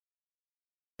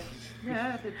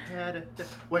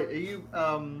Wait, are you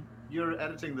you're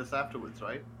editing this afterwards,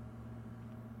 right?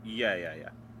 Yeah.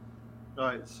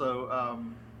 Alright, so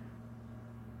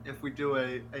if we do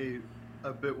a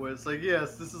bit where it's like,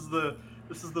 yes, this is the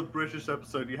British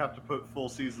episode, you have to put 4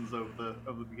 seasons over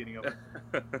the beginning of it.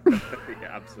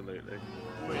 Yeah, absolutely.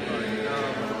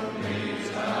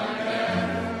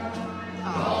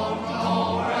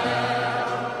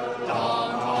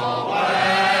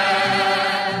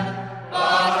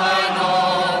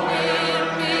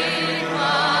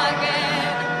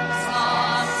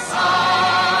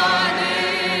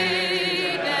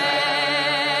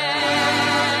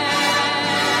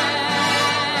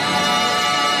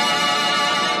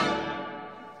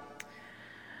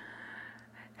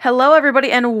 Hello,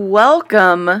 everybody, and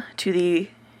welcome to the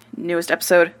newest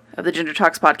episode of the Ginger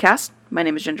Talks podcast. My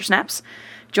name is Ginger Snaps.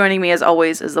 Joining me, as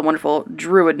always, is the wonderful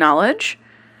Druid Knowledge.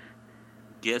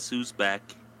 Guess who's back?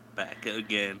 Back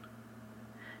again.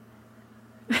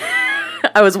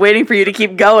 I was waiting for you to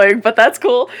keep going, but that's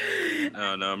cool.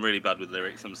 Oh no, I'm really bad with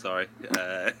lyrics. I'm sorry.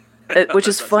 Which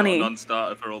is that's funny. Not a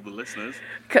non-starter for all the listeners.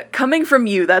 Coming from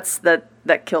you,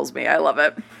 that kills me. I love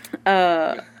it.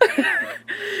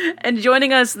 And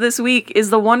joining us this week is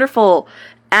the wonderful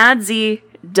Adzy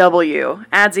W.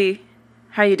 Adzy,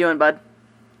 how you doing, bud?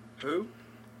 Who?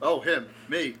 Oh, him.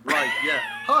 Me. Right, yeah.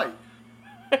 Hi.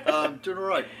 Doing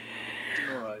alright.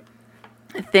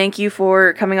 Thank you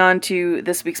for coming on to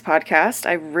this week's podcast.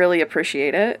 I really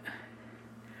appreciate it.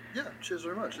 Yeah, cheers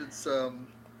very much. It's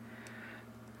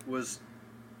was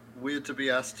weird to be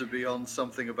asked to be on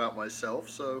something about myself,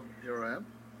 so here I am.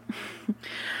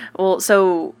 Well,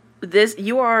 so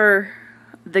you are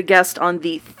the guest on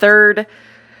the third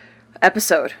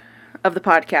episode of the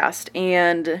podcast,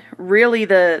 and really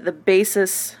the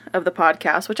basis of the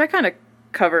podcast, which I kind of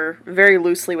cover very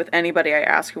loosely with anybody I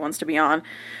ask who wants to be on.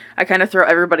 I kind of throw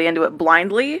everybody into it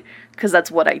blindly because that's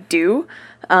what I do.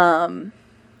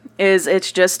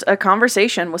 It's just a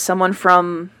conversation with someone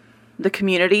from the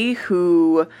community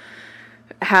who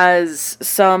has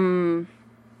some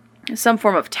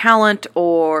form of talent,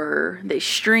 or they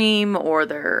stream, or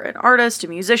they're an artist, a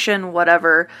musician,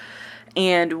 whatever.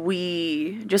 And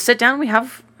we just sit down, we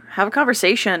have a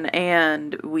conversation,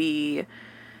 and we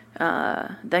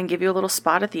then give you a little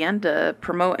spot at the end to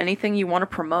promote anything you want to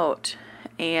promote.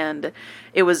 And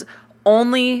it was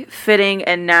only fitting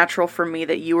and natural for me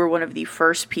that you were one of the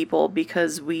first people,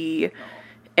 because we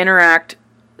interact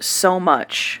so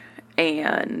much,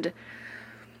 and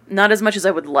not as much as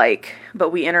I would like,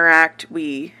 but we interact,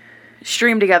 we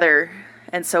stream together,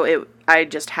 and so I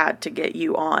just had to get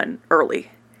you on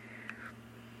early.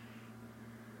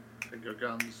 Finger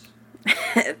guns.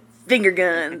 Finger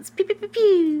guns. Pew, pew, pew,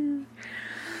 pew.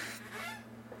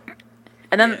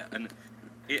 And then... Yeah, and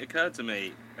it occurred to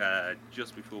me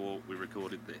just before we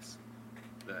recorded this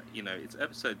that, it's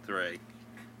episode 3.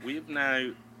 We have now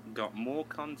got more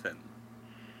content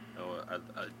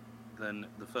than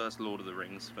the first Lord of the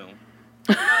Rings film.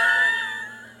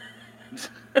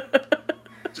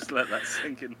 Just let that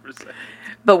sink in for a second.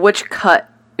 But which cut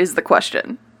is the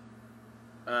question?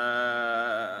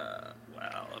 Well,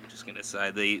 I'm just going to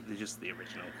say just the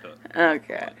original cut.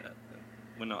 Okay.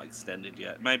 We're not extended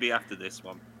yet. Maybe after this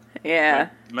one. Yeah.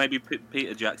 Maybe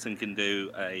Peter Jackson can do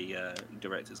a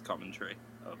director's commentary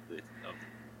of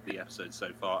the episode so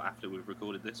far after we've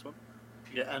recorded this one.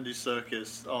 Yeah, Andy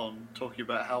Serkis on talking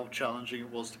about how challenging it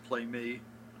was to play me.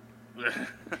 I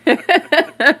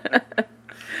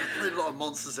played a lot of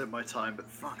monsters in my time, but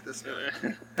fuck this guy.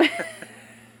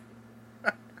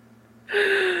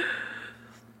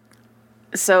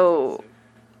 So,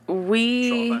 Shot of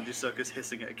Andy Serkis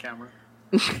hissing at a camera.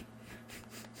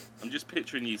 I'm just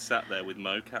picturing you sat there with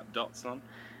mocap dots on.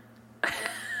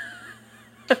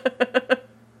 Was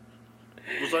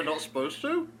I not supposed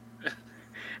to?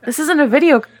 This isn't a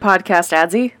video podcast,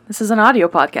 Adzy. This is an audio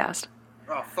podcast.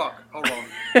 Oh, fuck. Hold on.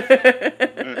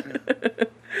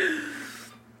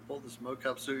 Bought this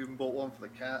mocap suit, even bought one for the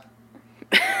cat.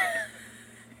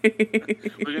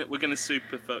 We're gonna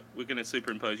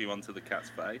superimpose you onto the cat's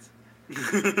face.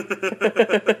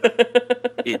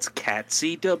 It's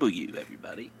Catsy W,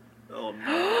 everybody. Oh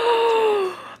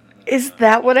no. Is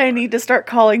that what I need to start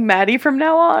calling Maddie from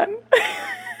now on?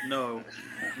 No.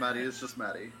 Maddie is just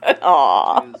Maddie.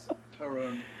 Aww. She is her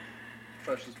own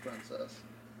precious princess.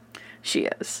 She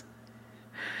is.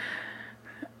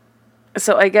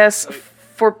 So I guess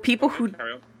for people who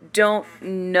don't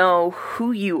know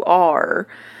who you are,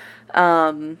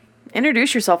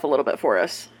 introduce yourself a little bit for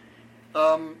us.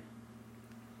 I'm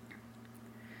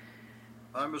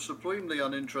a supremely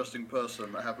uninteresting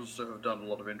person that happens to have done a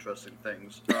lot of interesting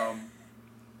things.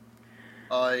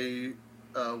 I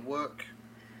work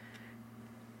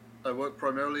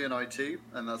primarily in IT,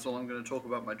 and that's all I'm going to talk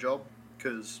about my job,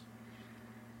 because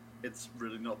it's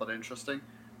really not that interesting.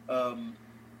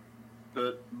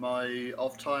 But my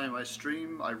off time, I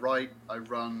stream, I write, I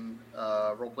run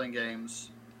role-playing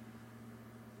games,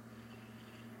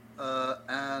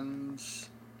 and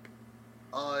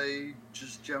I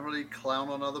just generally clown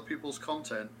on other people's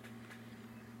content.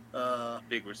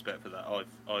 Big respect for that.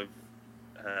 I've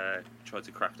tried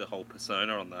to craft a whole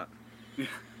persona on that.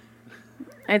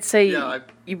 I'd say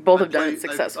you both have done it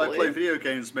successfully. I play video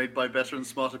games made by better and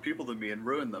smarter people than me and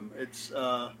ruin them. It's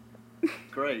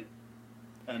great.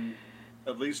 And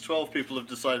at least 12 people have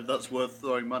decided that's worth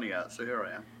throwing money at, so here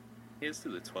I am. Here's to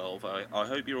the 12. I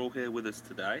hope you're all here with us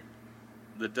today.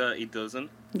 The Dirty Dozen.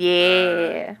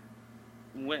 Yeah.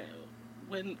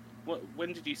 When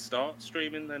did you start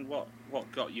streaming then? What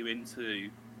got you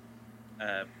into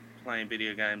playing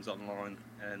video games online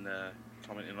and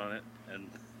commenting on it and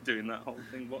doing that whole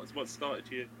thing? What started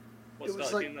you? What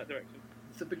started you in that direction?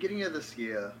 At the beginning of this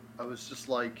year, I was just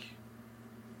like,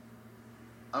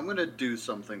 I'm gonna do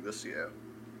something this year.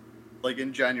 Like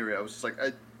in January, I was just like,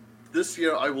 this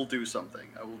year I will do something.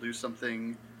 I will do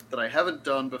something that I haven't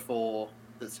done before,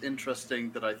 that's interesting,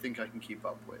 that I think I can keep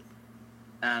up with.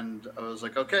 And I was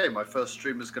like, okay, my first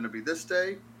stream is going to be this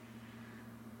day,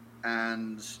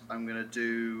 and I'm going to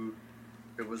do,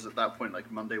 it was at that point like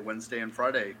Monday, Wednesday, and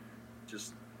Friday,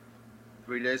 just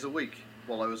 3 days a week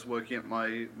while I was working at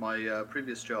my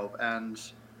previous job, and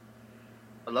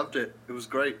I loved it. It was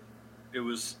great. It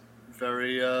was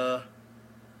very, I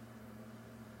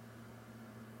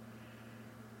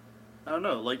don't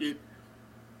know, like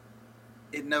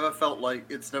it's never felt like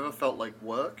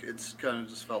work. It's kind of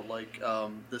just felt like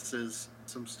this is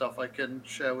some stuff I can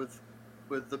share with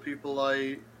the people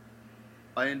I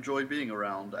enjoy being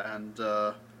around, and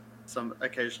some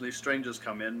occasionally strangers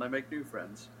come in and I make new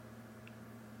friends.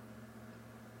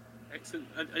 Excellent.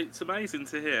 It's amazing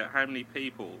to hear how many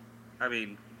people,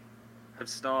 have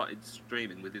started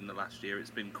streaming within the last year. It's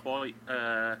been quite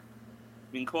the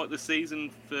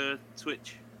season for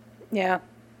Twitch. Yeah.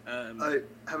 I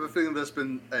have a feeling there's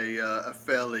been a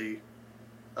fairly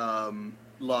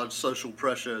large social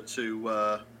pressure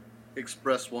to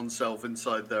express oneself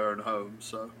inside their own home.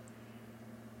 So,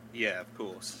 yeah, of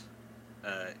course,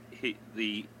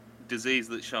 the disease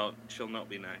that shall not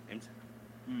be named.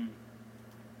 Mm.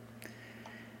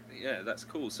 Yeah, that's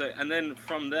cool. So, and then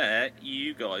from there,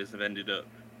 you guys have ended up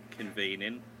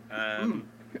convening.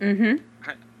 Mm-hmm.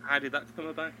 How did that come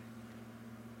about?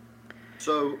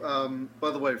 So, by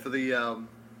the way, for the, I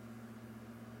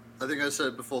think I said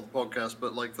it before the podcast,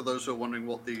 but like for those who are wondering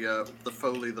what the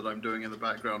Foley that I'm doing in the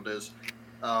background is,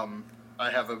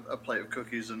 I have a plate of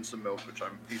cookies and some milk, which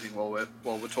I'm eating while we're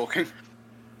talking.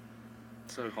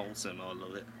 So wholesome, I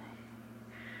love it.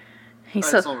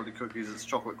 It's not really cookies; it's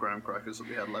chocolate graham crackers that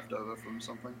we had left over from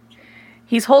something. So.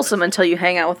 He's wholesome until you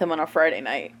hang out with him on a Friday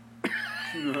night.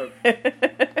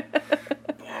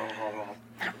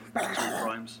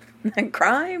 Crimes.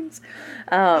 Crimes.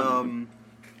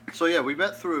 So yeah, we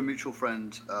met through a mutual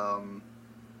friend.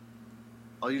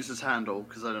 I'll use his handle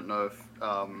because I don't know if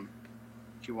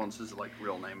he wants his like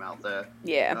real name out there.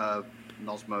 Yeah.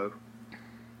 Nosmo.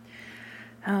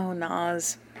 Oh,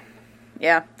 Nos.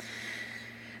 Yeah.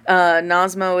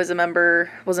 Nosmo was a member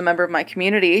of my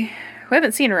community. We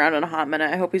haven't seen around in a hot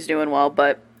minute. I hope he's doing well,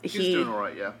 but he's doing all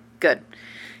right. Yeah. Good.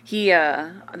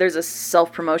 There's a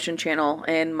self-promotion channel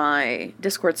in my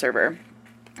Discord server,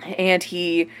 and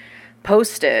he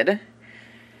posted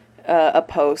a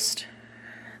post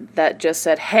that just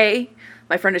said, hey,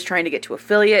 my friend is trying to get to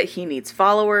affiliate, he needs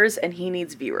followers, and he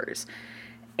needs viewers.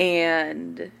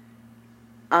 And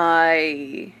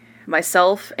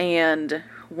myself and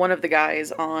one of the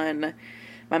guys on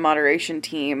my moderation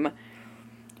team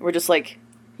were just like,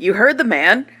 you heard the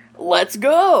man, let's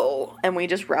go! And we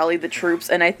just rallied the troops,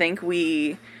 and I think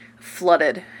we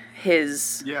flooded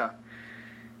his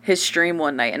stream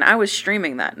one night, and I was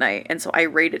streaming that night, and so I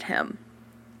raided him.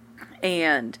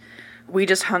 And we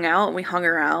just hung out, and we hung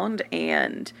around,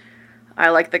 and I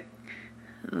liked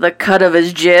the cut of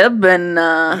his jib, and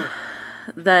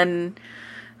then,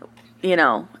 you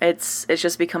know, it's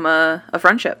just become a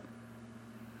friendship.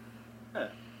 Yeah.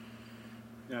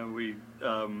 Yeah, we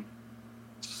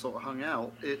sort of hung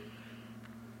out.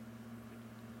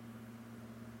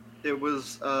 It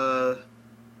was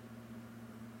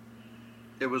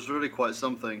really quite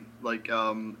something. Like,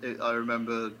 I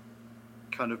remember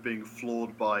kind of being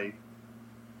floored by,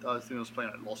 I think I was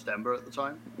playing like Lost Ember at the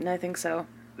time. I think so.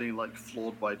 Being like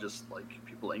floored by just like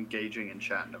people engaging in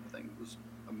chat and everything. It was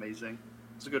amazing.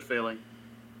 It's a good feeling.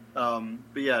 But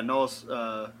yeah,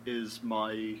 Noah is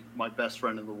my best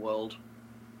friend in the world,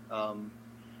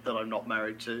 that I'm not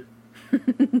married to.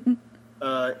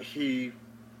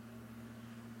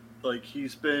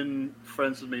 He's been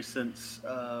friends with me since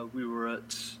we were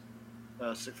at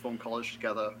sixth form college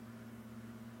together,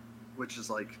 which is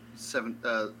like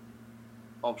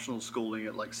optional schooling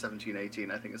at like 17,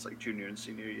 18. I think it's like junior and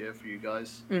senior year for you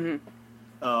guys.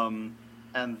 Mm-hmm.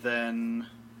 And then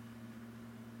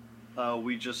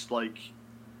we just like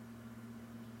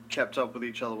kept up with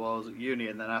each other while I was at uni,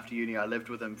 and then after uni I lived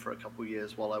with him for a couple of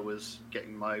years while I was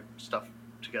getting my stuff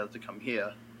together to come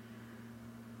here.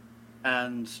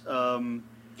 And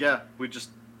yeah, we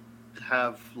just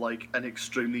have like an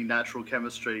extremely natural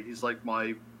chemistry. He's like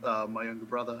my younger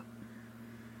brother.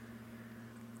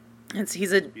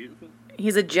 He's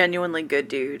a genuinely good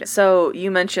dude. So you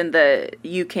mentioned that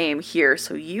you came here,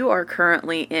 so you are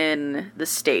currently in the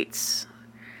States.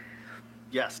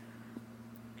 Yes.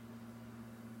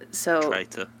 So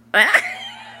Traitor.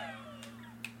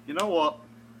 You know what?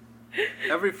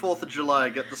 Every 4th of July I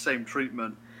get the same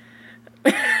treatment.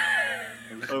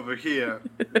 Over here,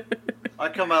 I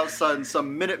come outside and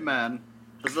some Minuteman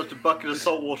has left a bucket of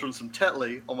salt water and some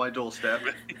Tetley on my doorstep.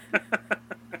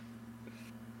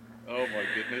 Oh my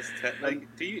goodness, Tetley.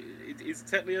 Is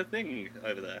Tetley a thing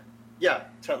over there? Yeah,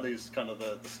 Tetley's kind of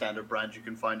the standard brand you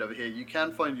can find over here. You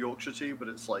can find Yorkshire tea, but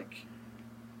it's like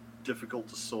difficult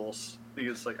to source. I think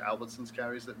it's like Albertsons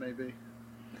carries it, maybe.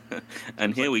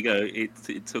 And here we go.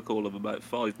 It took all of about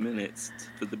 5 minutes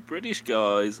for the British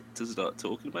guys to start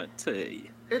talking about tea.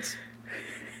 It's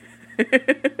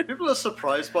people are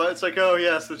surprised by it. It's like, oh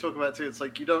yes, they talk about tea. It's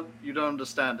like you don't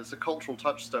understand. It's a cultural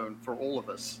touchstone for all of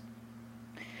us.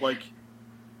 Like,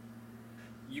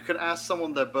 you can ask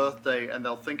someone their birthday and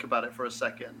they'll think about it for a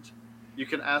second. You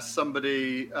can ask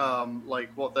somebody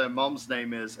like what their mom's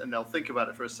name is and they'll think about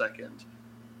it for a second.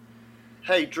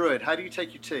 Hey, Druid, how do you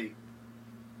take your tea?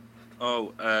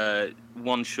 Oh,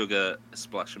 1 sugar, a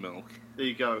splash of milk. There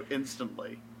you go,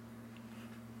 instantly.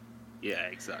 Yeah,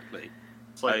 exactly.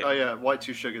 It's like, oh yeah, white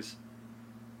 2 sugars.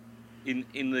 In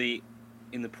the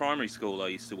primary school I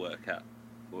used to work at,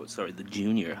 or sorry, the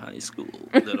junior high school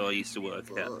that I used to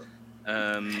work at,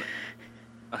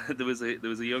 there was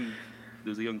a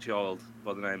young child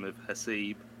by the name of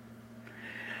Hasib,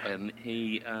 and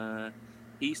he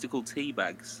used to call tea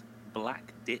bags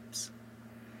black dips.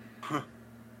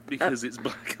 Because it's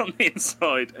black on the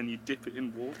inside and you dip it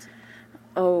in water.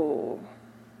 Oh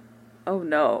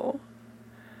no.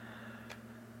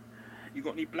 You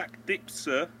got any black dips,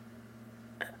 sir?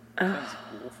 Sounds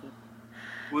awful.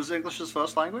 Was English his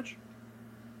first language?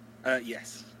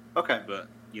 Yes. Okay. But,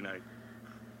 you know,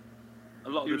 a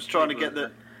lot of he was trying to get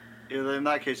the... In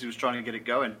that case, he was trying to get it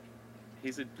going.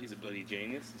 He's a bloody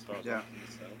genius, as far as I'm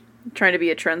concerned. Trying to be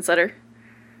a trendsetter?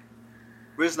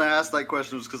 The reason I asked that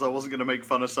question was because I wasn't going to make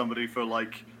fun of somebody for,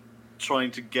 like,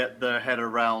 trying to get their head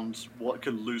around what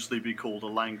can loosely be called a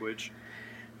language.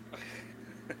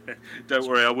 Don't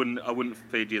worry, I wouldn't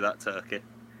feed you that turkey.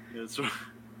 It's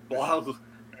wild.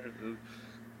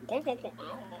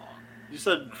 You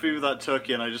said feed with that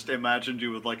turkey, and I just imagined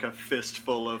you with like a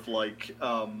fistful of like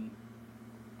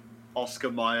Oscar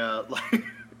Mayer like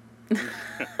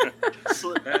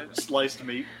sliced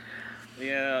meat.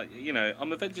 Yeah, you know,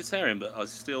 I'm a vegetarian, but I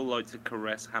still like to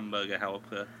caress hamburger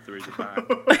helper through the bag.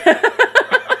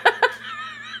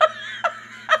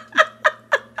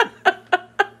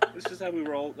 That's just how we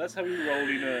roll. That's how we roll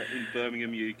in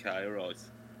Birmingham, UK. All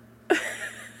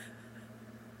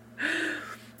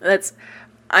right.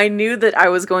 I knew that I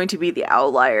was going to be the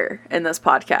outlier in this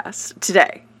podcast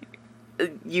today.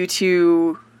 You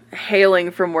two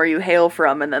hailing from where you hail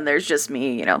from, and then there's just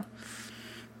me, you know.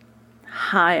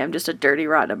 Hi, I'm just a dirty,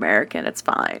 rotten American. It's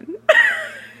fine. Well,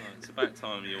 it's about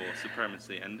time your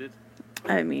supremacy ended.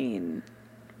 I mean,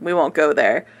 we won't go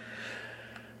there.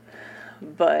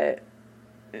 But,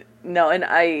 no, and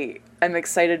I'm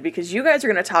excited because you guys are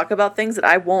going to talk about things that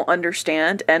I won't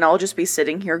understand, and I'll just be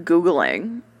sitting here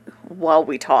Googling while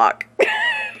we talk.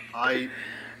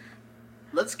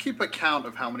 Let's keep a count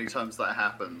of how many times that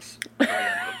happens at the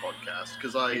end of the podcast,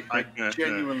 because I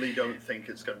genuinely don't think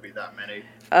it's going to be that many.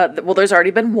 Well, there's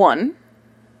already been one.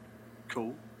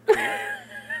 Cool.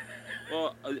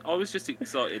 Well, I was just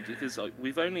excited because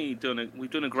we've done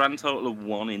a grand total of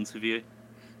 1 interview,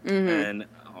 and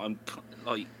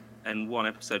and 1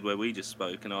 episode where we just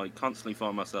spoke, and I constantly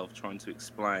find myself trying to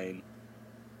explain,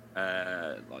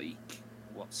 like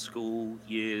what school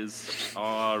years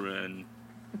are, and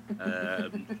I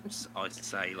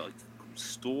say like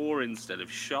store instead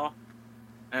of shop,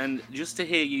 and just to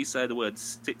hear you say the word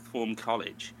sixth form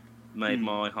college made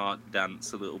my heart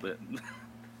dance a little bit.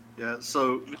 Yeah,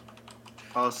 so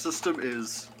our system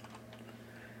is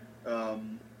 5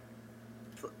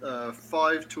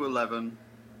 to 11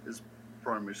 is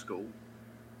primary school,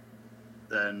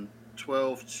 then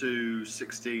 12 to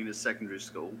 16 is secondary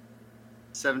school,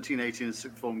 17, 18 is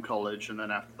sixth form college, and then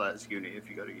after that is uni if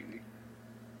you go to uni.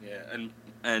 Yeah,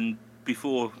 and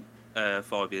before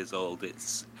 5 years old,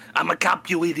 it's I'm a cop,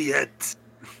 you idiot.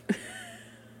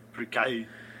 Pre-K.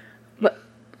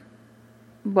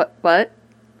 What?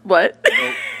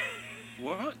 Oh,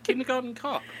 What? Kindergarten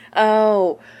cop?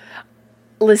 Oh,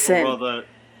 listen. or rather,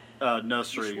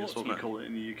 nursery is what we call it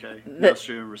in the UK.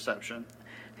 Nursery and reception.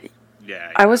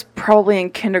 Yeah. I was probably in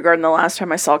kindergarten the last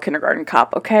time I saw Kindergarten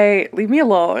Cop, okay? Leave me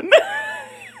alone.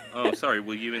 Oh, sorry,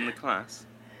 were you in the class?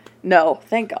 No,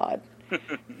 thank God.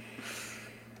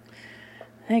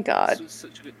 Thank God. It's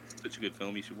such a good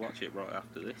film, you should watch it right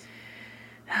after this.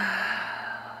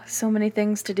 So many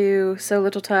things to do, so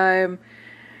little time.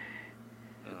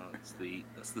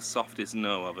 That's the softest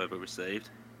no I've ever received.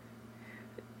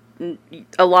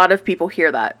 A lot of people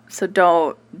hear that, so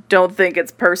don't think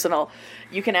it's personal.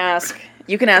 You can ask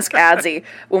Adzy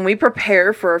when we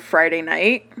prepare for a Friday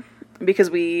night, because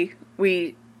we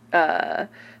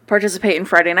participate in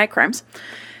Friday night crimes.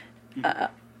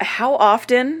 How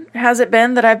often has it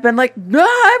been that I've been like, no,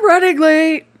 I'm running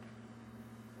late?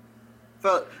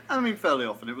 Fairly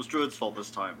often. It was Druid's fault this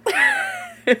time.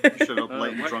 You showed up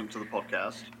late and drunk to the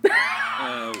podcast.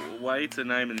 Way to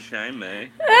name and shame me.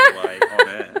 By the way, on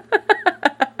air.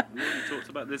 We already talked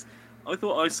about this. I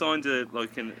thought I signed an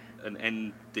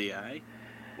NDA.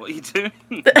 What are you doing?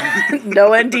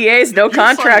 No NDAs, no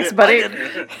contracts, buddy.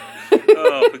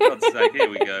 Oh, for God's sake, here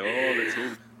we go. Oh, let's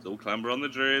all clamber on the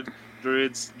Druid.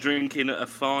 Druid's drinking a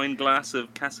fine glass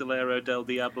of Casillero del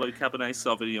Diablo Cabernet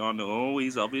Sauvignon. Oh,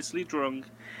 he's obviously drunk.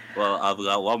 Well, I've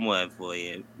got one word for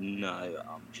you. No,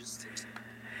 I'm just...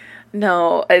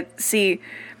 No,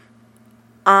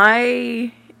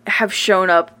 I have shown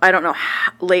up, I don't know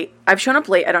late. I've shown up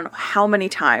late, I don't know how many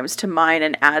times, to mine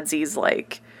and Adzy's,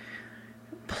 like,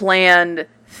 planned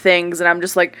things, and I'm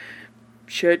just like,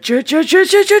 shit.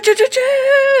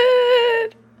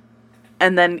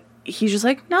 And then he's just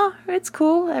like, no, it's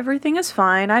cool, everything is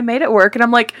fine, I made it work, and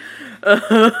I'm like,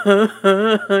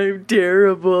 I'm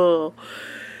terrible.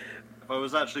 If I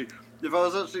was actually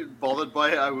bothered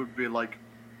by it, I would be like,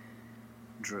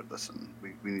 Drew, listen,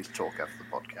 we need to talk after the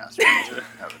podcast. We need to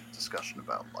have a discussion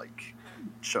about, like,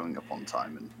 showing up on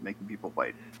time and making people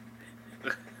wait.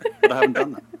 But I haven't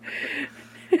done that.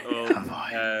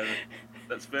 Oh,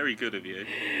 that's very good of you.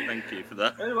 Thank you for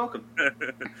that. You're welcome.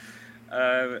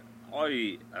 It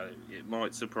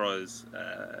might surprise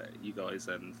you guys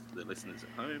and the listeners at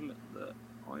home that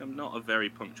I am not a very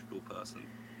punctual person,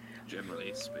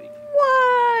 generally speaking.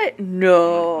 What?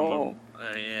 No.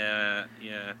 Yeah.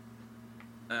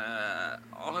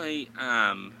 I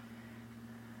am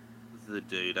the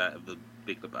dude out of the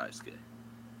Big Lebowski.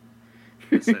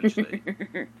 Essentially,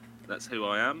 that's who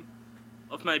I am.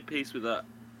 I've made peace with that.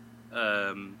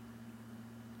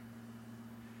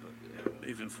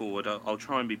 Moving forward, I'll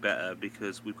try and be better,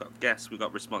 because we've got guests, we've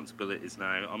got responsibilities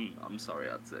now. I'm sorry,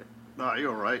 Adzy. No,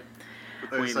 you're right.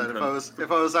 Like I said,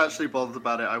 if I was actually bothered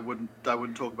about it, I wouldn't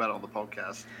talk about it on the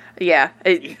podcast. Yeah,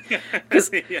 yeah,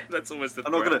 that's almost the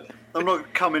threat. I'm not gonna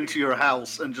come into your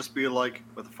house and just be like,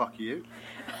 "Where the fuck are you?"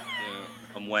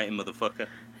 Yeah, I'm waiting, motherfucker.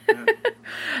 Yeah.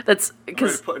 That's I'm ready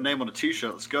because to put a name on a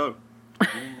t-shirt. Let's go.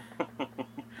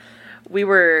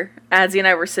 Adzy and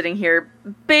I were sitting here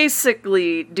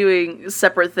basically doing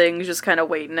separate things, just kind of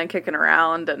waiting and kicking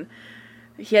around, and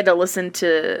he had to listen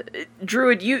to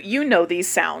Druid. You know these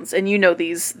sounds and you know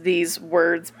these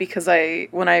words, because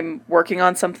when I'm working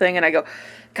on something and I go,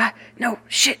 God, no,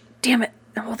 shit, damn it,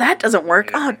 well that doesn't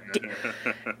work. Oh,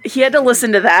 he had to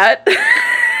listen to that,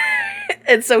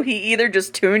 and so he either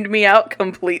just tuned me out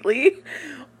completely,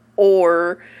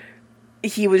 or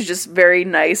he was just very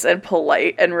nice and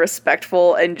polite and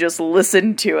respectful and just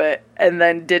listened to it and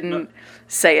then didn't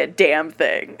say a damn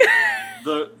thing.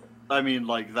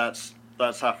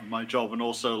 That's half of my job, and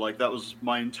also, like, that was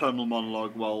my internal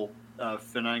monologue while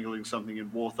finagling something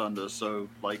in War Thunder, so,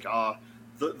 like,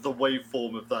 the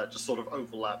waveform of that just sort of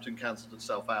overlapped and cancelled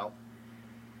itself out.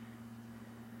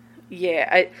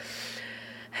 Yeah,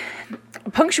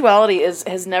 punctuality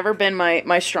has never been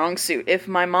my strong suit. If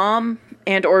my mom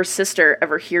and or sister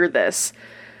ever hear this,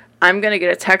 I'm gonna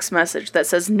get a text message that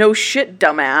says, "No shit,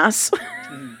 dumbass."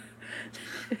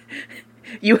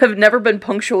 You have never been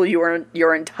punctual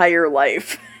your entire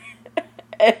life.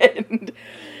 And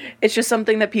It's just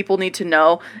something that people need to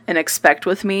know and expect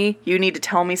with me. You need to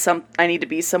tell me I need to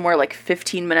be somewhere like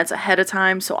 15 minutes ahead of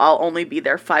time, so I'll only be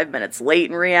there 5 minutes late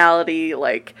in reality.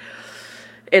 Like,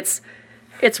 it's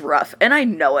rough, and I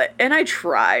know it, and I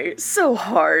try so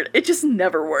hard. It just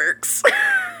never works.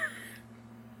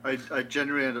 I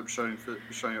generally end up showing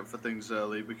up for things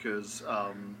early because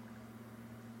I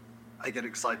get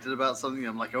excited about something.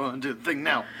 I'm like, I want to do the thing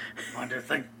now. I want to do the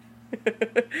thing.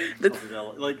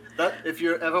 Like that. If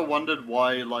you ever wondered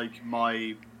why, like,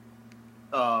 my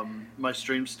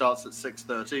stream starts at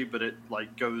 6:30, but it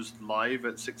like goes live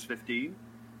at 6:15,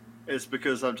 it's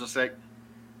because I'm just like,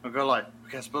 I'll go live.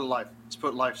 Okay, let's put it live. Let's put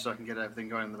it live so I can get everything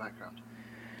going in the background.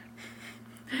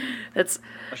 I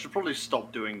should probably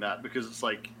stop doing that because it's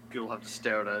like you'll have to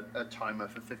stare at a timer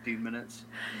for 15 minutes.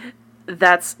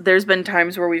 There's been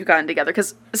times where we've gotten together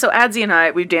because Adzy and I,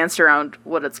 we've danced around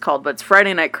what it's called, but it's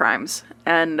Friday Night Crimes,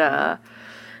 and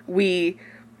we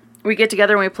get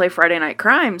together and we play Friday Night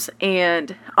Crimes,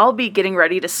 and I'll be getting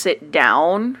ready to sit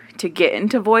down to get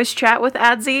into voice chat with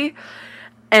Adzy,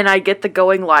 and I get the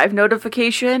going live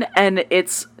notification, and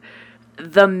it's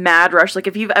the mad rush. Like,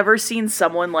 if you've ever seen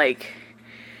someone like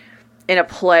in a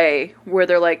play where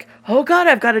they're like, oh god,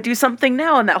 I've got to do something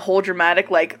now, and that whole dramatic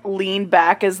like lean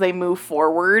back as they move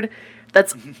forward,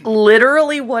 that's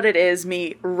literally what it is.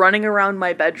 Me running around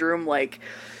my bedroom, like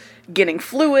getting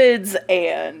fluids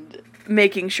and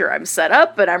making sure I'm set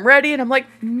up and I'm ready, and I'm like,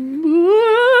 and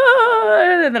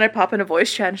then I pop in a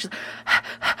voice chat and she's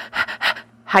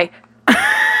hi.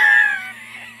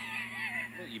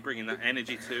 You're bringing that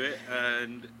energy to it,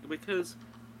 and because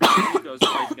you guys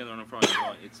play together on a Friday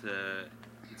night, it's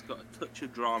got a touch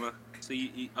of drama. So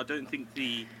I don't think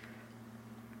the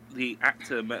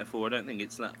actor metaphor, I don't think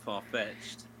it's that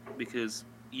far-fetched, because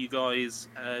you guys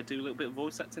do a little bit of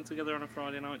voice acting together on a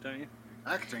Friday night, don't you?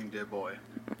 Acting, dear boy.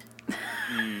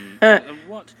 And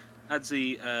what,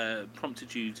 Adzy,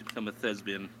 prompted you to become a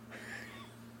thespian?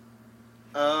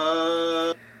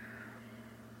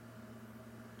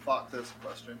 Fuck this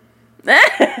question.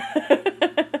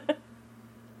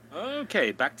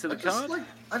 Okay, back to the card.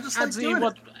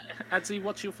 Adzy,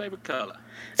 what's your favourite colour?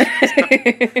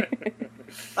 That's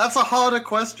a harder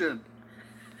question.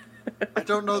 I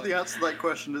don't know the answer to that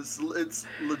question. It's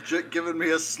legit given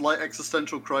me a slight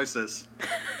existential crisis.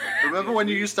 Remember when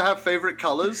you used to have favourite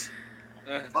colours?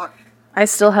 Fuck. I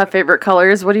still have favourite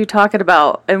colors. What are you talking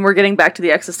about? And we're getting back to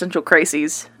the existential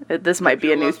crises. This might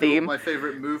be a new theme. What my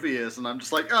favourite movie is, and I'm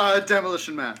just like,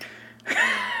 Demolition Man.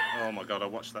 Oh my god, I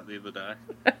watched that the other day.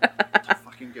 It's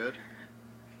fucking good.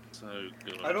 So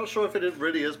good. I'm not sure if it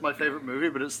really is my favourite movie,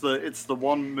 but it's the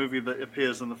one movie that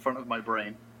appears in the front of my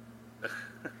brain.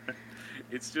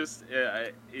 It's just,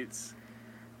 it's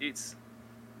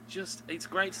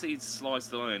great to see Sly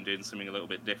Stallone doing something a little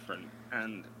bit different,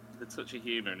 and the touch of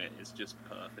humour in it is just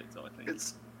perfect, I think.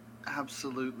 It's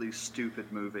absolutely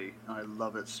stupid movie, and I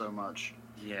love it so much.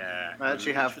 Yeah. I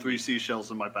actually have 3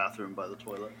 seashells in my bathroom by the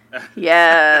toilet.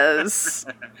 Yes.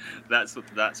 That's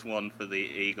one for the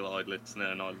eagle-eyed listener,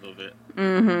 and I love it.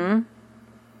 Mm-hmm.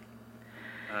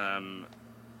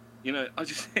 You know, I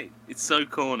just think it's so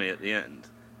corny at the end.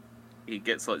 He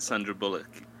gets like Sandra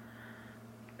Bullock,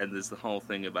 and there's the whole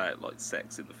thing about like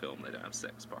sex in the film. They don't have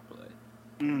sex properly.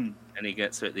 And he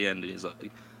gets her at the end, and he's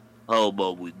like, "How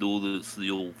about we do this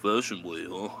the old-fashioned way,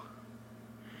 huh?"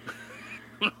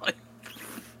 Like,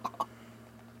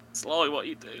 Sly, what are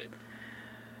you doing?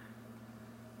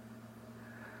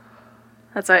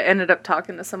 I ended up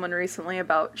talking to someone recently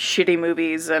about shitty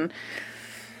movies, and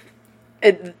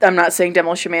I'm not saying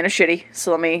Demolition Man is shitty, so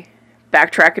let me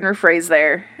backtrack and rephrase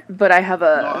there. But I have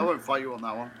a... No, I won't fight you on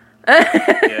that one.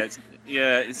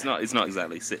 It's not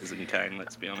exactly Citizen Kane,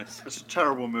 let's be honest. It's a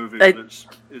terrible movie, but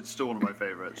it's still one of my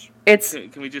favourites.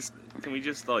 Can we just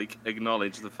like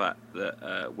acknowledge the fact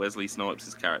that Wesley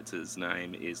Snipes' character's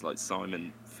name is like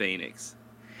Simon Phoenix?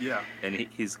 Yeah. And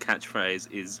his catchphrase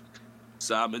is,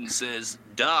 "Simon says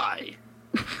die."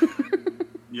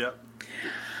 Yep.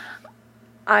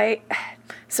 I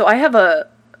have a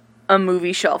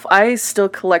movie shelf. I still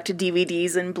collect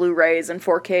DVDs and Blu-rays and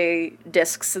 4K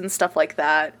discs and stuff like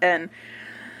that, and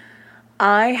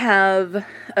I have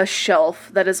a shelf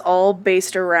that is all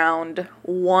based around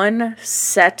one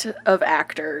set of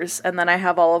actors, and then I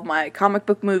have all of my comic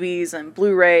book movies and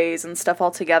Blu-rays and stuff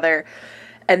all together,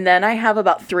 and then I have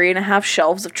about 3.5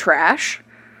 shelves of trash.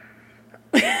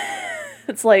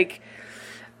 It's like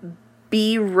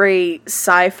B-rate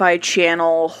Sci-Fi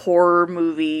Channel horror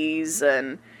movies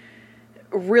and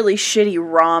really shitty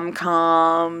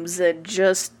rom-coms and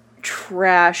just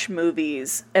trash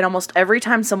movies. And almost every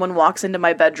time someone walks into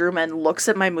my bedroom and looks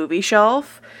at my movie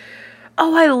shelf,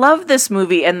 oh, I love this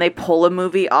movie, and they pull a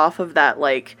movie off of that,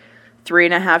 like,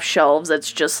 3.5 shelves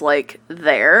that's just, like,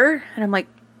 there, and I'm like,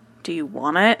 do you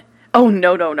want it? Oh,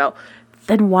 no.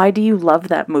 Then why do you love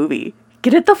that movie?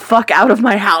 Get it the fuck out of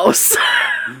my house.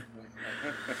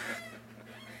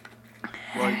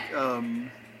 Like,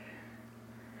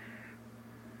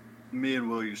 me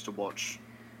and Will used to watch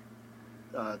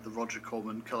the Roger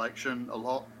Corman collection a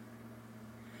lot.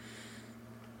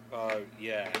 Oh,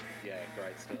 yeah,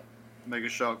 great stuff. Mega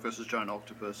Shark versus Giant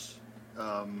Octopus.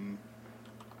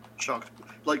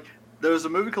 Like, there was a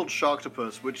movie called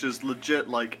Sharktopus, which is legit,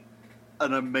 like,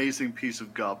 an amazing piece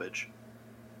of garbage.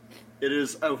 It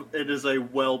is a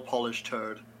well-polished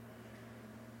turd.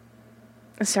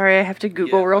 Sorry, I have to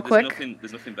Google real quick.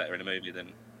 There's nothing better in a movie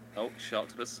than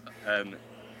Sharktopus.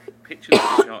 Pictures of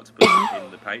Sharktopus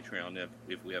in the Patreon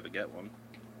if we ever get one.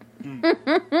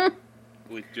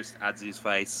 With just Adzy's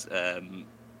face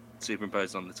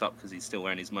superimposed on the top because he's still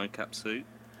wearing his mocap suit.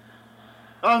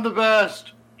 I'm the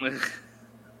best.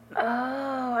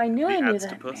 Oh, I knew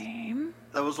that name.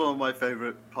 That was one of my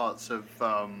favorite parts of.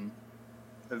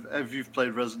 Have you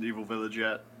played Resident Evil Village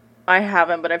yet? I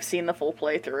haven't, but I've seen the full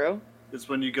playthrough. It's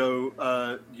when you go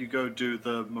do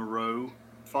the Moreau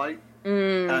fight,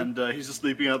 and he's just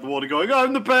leaping out the water going,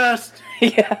 I'm the best!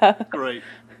 Yeah. Great.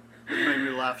 It made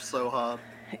me laugh so hard.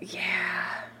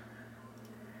 Yeah.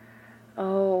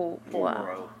 Oh, Poor wow.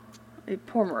 Moreau.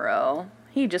 Poor Moreau.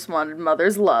 He just wanted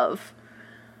mother's love.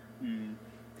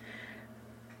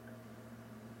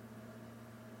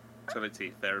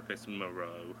 Fertility therapist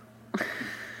Moreau.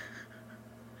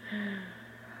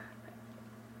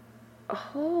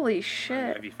 Holy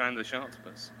shit. Have you found the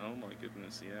Sharktopus? Oh my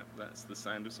goodness, yeah. That's the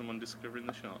sound of someone discovering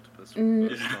the Sharktopus.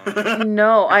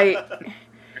 No,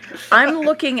 I'm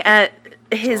looking at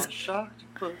his...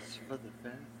 Sharktopus for the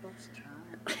very first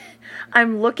time.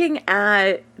 I'm looking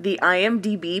at the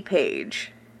IMDb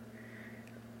page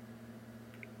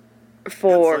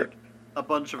for... It's like a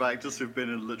bunch of actors who've been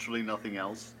in literally nothing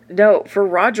else. No, for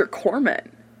Roger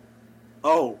Corman.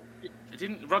 Oh.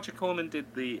 Didn't Roger Corman did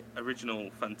the original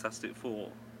Fantastic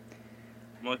Four?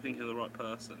 Am I thinking of the right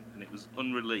person? And it was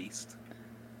unreleased.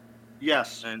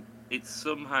 Yes. And it's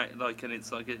somehow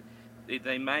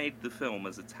they made the film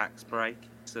as a tax break,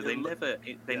 so they never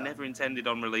intended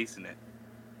on releasing it.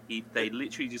 They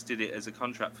literally just did it as a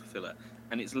contract fulfiller,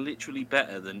 and it's literally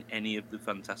better than any of the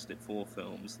Fantastic Four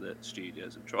films that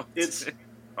studios have tried.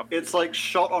 It's like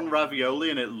shot on ravioli,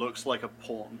 and it looks like a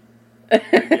porn.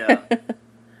 Yeah.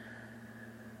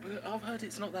 But I've heard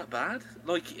it's not that bad.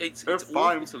 Like it's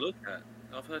fine awful to look at.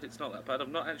 I've heard it's not that bad. I've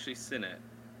not actually seen it.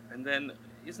 And then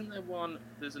isn't there one?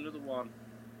 There's another one.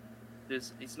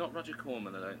 It's not Roger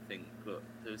Corman, I don't think, but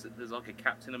there's like a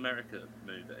Captain America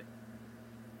movie.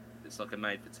 It's like a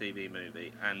made-for-TV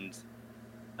movie, and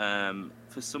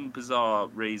for some bizarre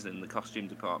reason, the costume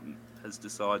department has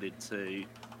decided to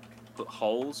put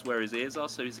holes where his ears are,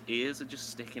 so his ears are just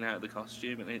sticking out of the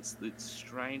costume, and it's the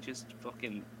strangest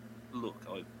fucking look.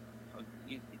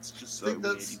 It's just so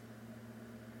weird.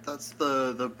 That's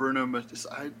the Bruno.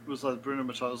 I was like Bruno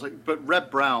Mattei. I was like, but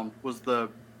Reb Brown was the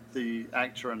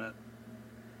actor in it.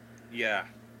 Yeah.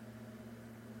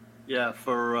 Yeah,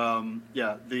 for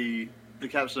the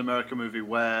Captain America movie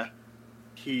where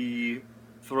he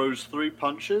throws 3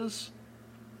 punches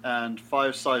and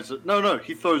 5 sides. No,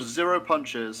 he throws 0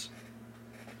 punches.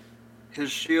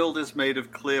 His shield is made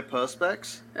of clear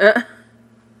perspex,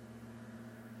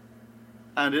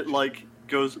 and it like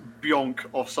goes bionk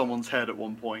off someone's head at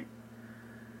one point.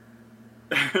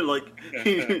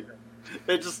 It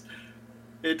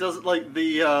doesn't like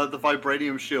the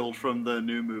vibranium shield from the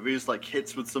new movies like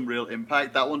hits with some real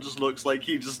impact. That one just looks like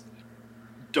he just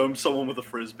domed someone with a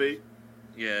frisbee.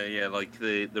 Yeah, like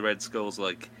the Red Skull's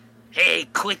like, hey,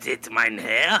 quit it, mein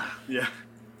Herr. Yeah.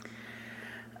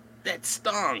 That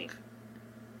stung.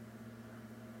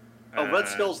 Oh, Red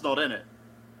Skull's not in it.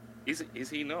 Is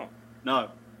he not? No.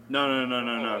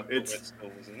 Oh, It's Red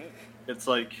Skull was in it. It's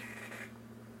like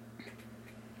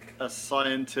a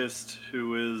scientist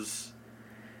who is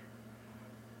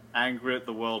angry at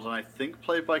the world, and I think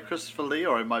played by Christopher Lee,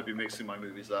 or I might be mixing my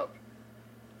movies up.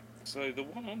 So the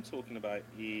one I'm talking about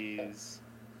is...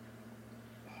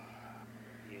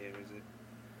 year is it?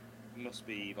 It must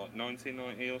be like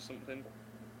 1990 or something.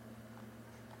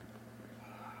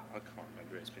 I can't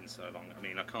remember, it's been so long. I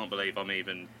mean, I can't believe I'm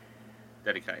even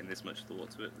dedicating this much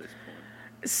thought to it at this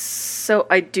point. So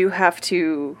I do have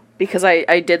to, because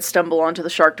I did stumble onto the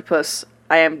Sharktopus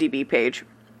IMDb page.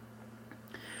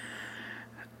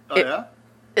 Oh, yeah?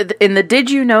 In the Did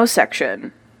You Know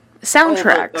section,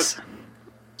 soundtracks.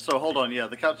 So hold on, yeah,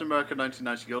 the Captain America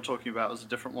 1990 you're talking about is a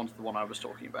different one to the one I was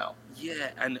talking about.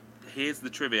 Yeah, and here's the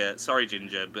trivia. Sorry,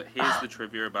 Ginger, but here's the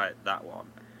trivia about that one.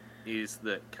 Is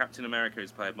that Captain America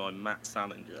is played by Matt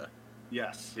Salinger.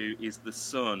 Yes. Who is the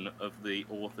son of the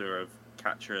author of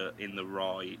Catcher in the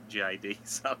Rye, J.D.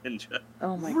 Salinger.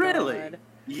 Oh my Really? god.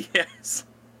 Yes.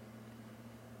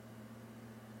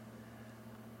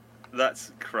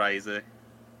 That's crazy.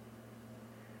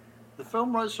 The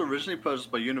film rights were originally purchased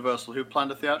by Universal, who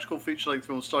planned a theatrical feature-length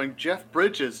film starring Jeff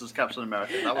Bridges as Captain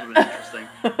America. That would have been interesting.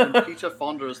 And Peter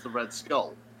Fonda as the Red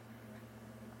Skull.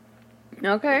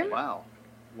 Okay. Wow.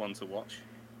 One to watch.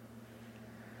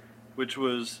 Which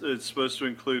was it's supposed to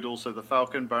include also the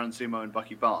Falcon, Baron Zemo, and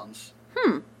Bucky Barnes.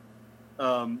 The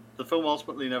film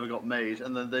ultimately never got made,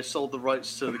 and then they sold the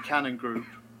rights to the Canon Group,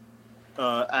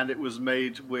 and it was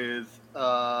made with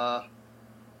a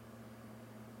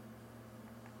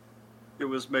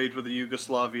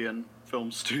Yugoslavian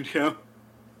film studio.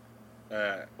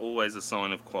 Always a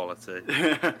sign of quality.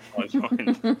 I find.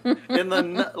 In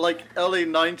the early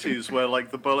 90s, where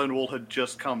the Berlin Wall had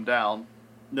just come down,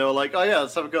 they were like, "Oh yeah,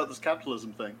 let's have a go at this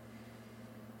capitalism thing."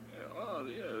 Oh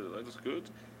yeah, that's good.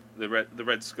 The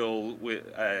Red Skull with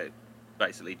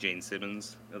basically Gene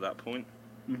Simmons at that point.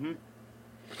 Mm-hmm.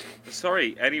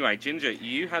 Sorry. Anyway, Ginger,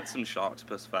 you had some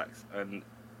Sharktopus facts, and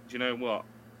do you know what?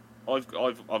 I've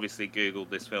obviously Googled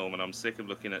this film, and I'm sick of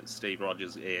looking at Steve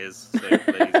Rogers' ears. So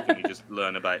please, can you just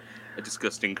learn about a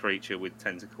disgusting creature with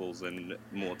tentacles and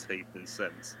more teeth than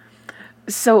sense?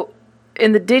 So,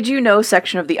 in the Did You Know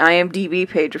section of the IMDb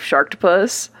page of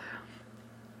Sharktopus,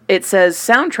 it says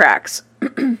soundtracks.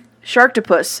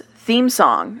 Sharktopus theme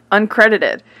song,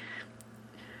 uncredited.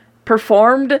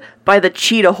 Performed by the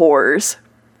Cheetah Whores.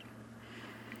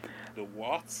 The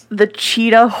what? The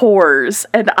Cheetah Whores.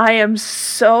 And I am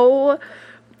so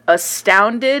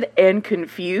astounded and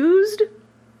confused.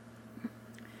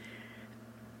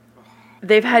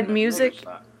 They've had music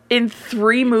in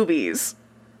 3 movies.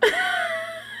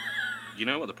 You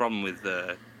know what the problem with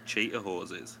Cheetah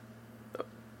Whores is?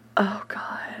 Oh,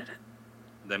 God.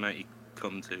 They make you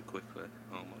come too quickly.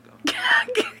 Oh, my God.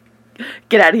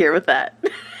 Get out of here with that.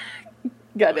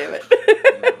 God damn it.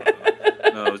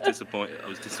 No, I was disappointed. I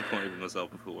was disappointed with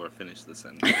myself before I finished the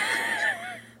sentence.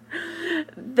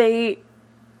 They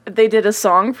did a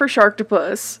song for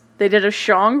Sharktopus. They did a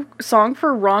song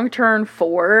for Wrong Turn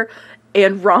 4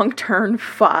 and Wrong Turn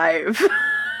 5.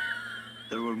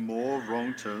 There were more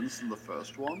wrong turns than the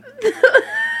first one.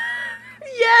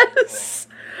 Yes.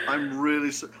 I'm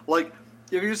really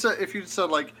if you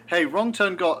said hey, Wrong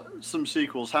Turn got some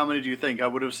sequels, how many do you think? I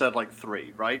would have said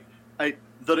 3, right? That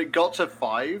it got to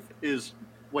 5 is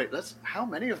how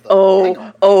many of them? Oh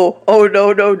no.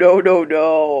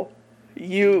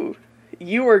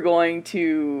 You are going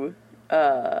to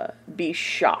be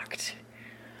shocked.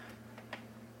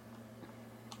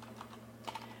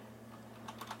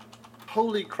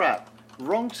 Holy crap.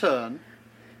 Wrong Turn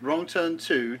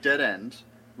 2, Dead End,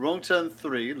 Wrong Turn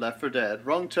 3, Left 4 Dead,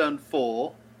 Wrong Turn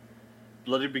 4,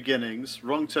 Bloody Beginnings,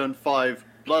 Wrong Turn 5,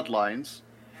 Bloodlines,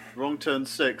 Wrong Turn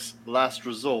 6, Last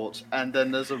Resort, and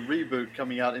then there's a reboot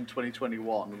coming out in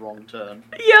 2021, Wrong Turn.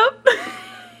 Yep.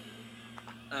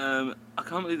 I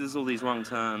can't believe there's all these Wrong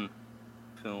Turn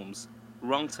films.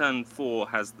 Wrong Turn 4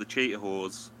 has the Cheetah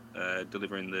Whores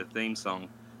delivering the theme song.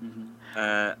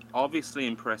 Mm-hmm. Obviously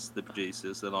impressed the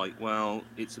producers. They're like, well,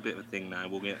 it's a bit of a thing now.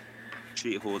 We'll get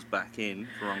Cheetah Whores back in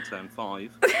for Wrong Turn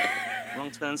 5.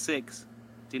 Wrong Turn 6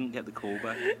 didn't get the call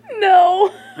back.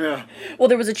 No. Yeah. Well,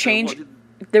 there was a change.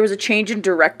 There was a change in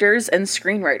directors and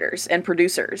screenwriters and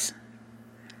producers.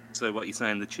 So what you're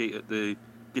saying? The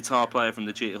guitar player from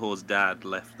the Cheetah Whores' dad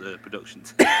left the production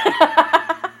team.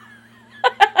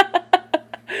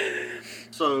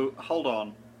 So hold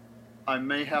on. I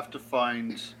may have to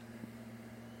find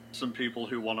some people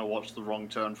who want to watch the Wrong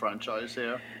Turn franchise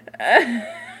here.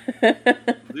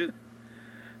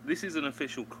 This is an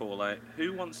official call out.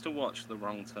 Who wants to watch the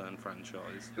Wrong Turn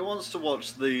franchise? Who wants to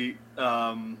watch the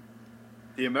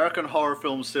American horror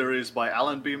film series by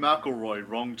Alan B. McElroy,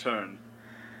 Wrong Turn?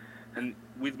 And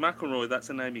with McElroy, that's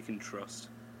a name you can trust.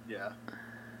 Yeah.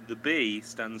 The B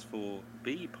stands for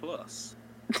B+.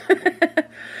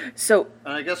 So,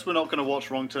 and I guess we're not going to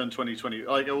watch Wrong Turn 2020.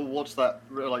 We'll watch that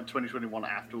 2021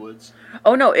 afterwards.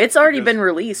 Oh no, it's already been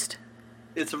released.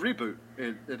 It's a reboot.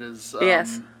 It is.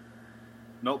 Yes.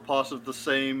 Not part of the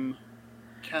same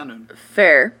canon.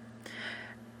 Fair.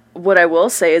 What I will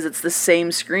say is it's the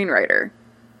same screenwriter.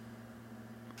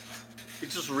 He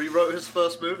just rewrote his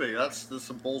first movie. There's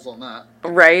some balls on that.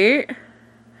 Right?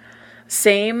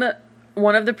 Same.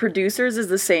 One of the producers is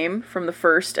the same from the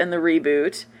first and the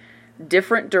reboot.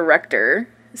 Different director.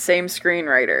 Same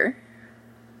screenwriter.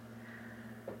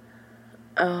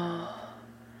 Oh.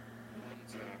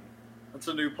 That's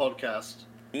a new podcast.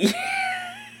 Yeah.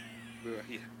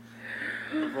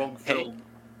 The wrong film.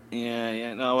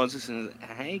 Yeah. No, I was just gonna,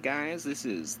 hey guys, this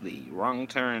is the Wrong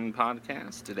Turn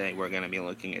podcast. Today we're going to be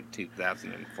looking at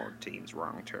 2014's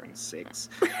Wrong Turn 6.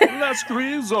 Last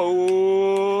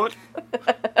resort.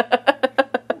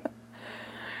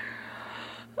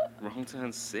 Wrong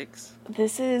Turn 6?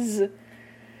 This is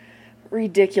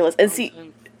ridiculous. And see,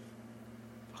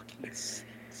 fucking 6.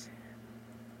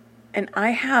 and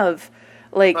I have,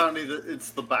 like... Apparently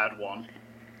it's the bad one.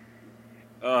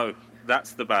 Oh,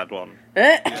 that's the bad one.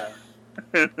 Yeah.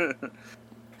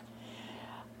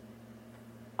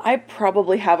 I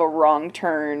probably have a Wrong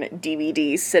Turn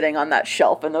DVD sitting on that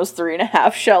shelf in those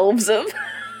 3.5 shelves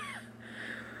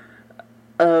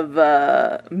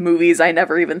of movies I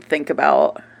never even think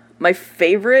about. My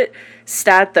favorite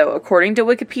stat, though, according to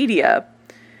Wikipedia,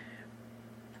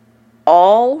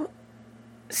 all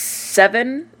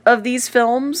 7 of these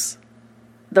films,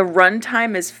 the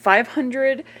runtime is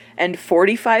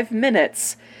 545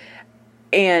 minutes,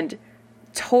 and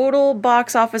total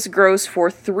box office gross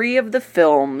for 3 of the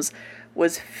films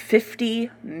was $50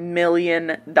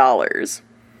 million.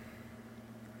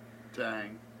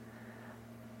 Dang.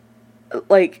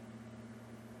 Like,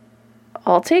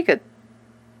 I'll take a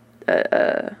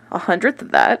hundredth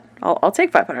of that. I'll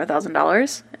take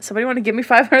 $500,000. Somebody want to give me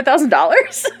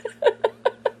 $500,000?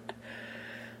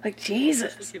 Like,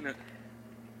 Jesus.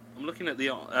 I'm looking at the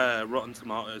Rotten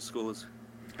Tomatoes scores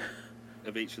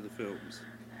of each of the films.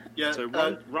 Yeah. So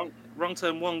Wrong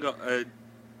Turn 1 got a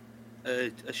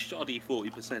shoddy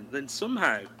 40%. Then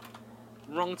somehow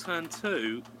Wrong Turn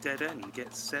 2 Dead End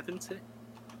gets 70.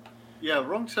 Yeah,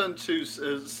 Wrong Turn 2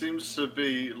 seems to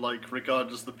be, like,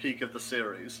 regarded as the peak of the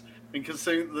series. And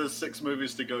considering there's 6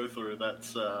 movies to go through,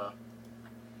 that's...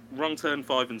 Wrong Turn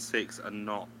 5 and 6 have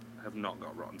not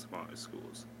got Rotten Tomatoes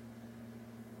scores.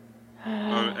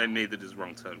 And neither does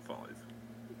Wrong Turn 5.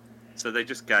 So they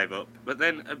just gave up. But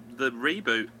then the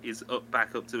reboot is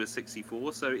back up to a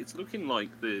 64, so it's looking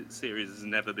like the series has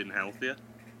never been healthier.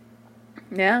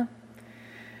 Yeah.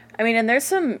 I mean, and there's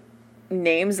some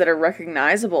names that are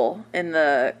recognizable in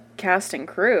the cast and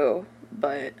crew,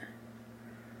 but...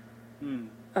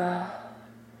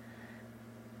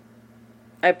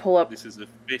 I pull up... This has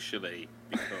officially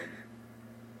become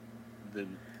the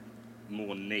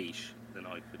more niche than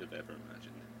I could have ever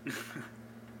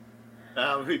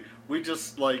imagined. We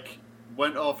just, like,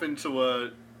 went off into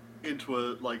a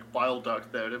like, bile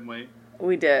duct there, didn't we?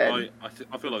 We did. I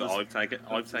feel like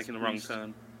I've taken the wrong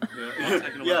turn.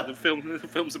 Yeah. The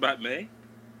film's about me.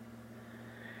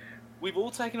 We've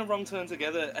all taken a wrong turn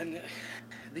together, and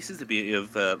this is the beauty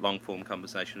of long-form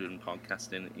conversation and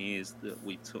podcasting, is that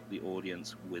we took the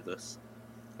audience with us.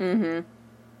 Mm-hmm.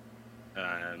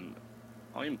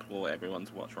 I implore everyone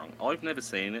to watch Wrong. I've never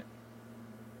seen it.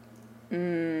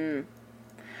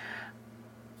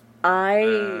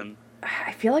 I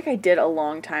feel like I did a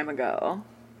long time ago,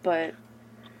 but...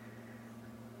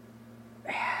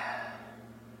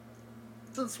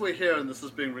 Since we're here and this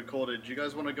is being recorded, do you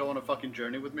guys want to go on a fucking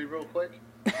journey with me real quick?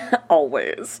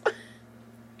 Always.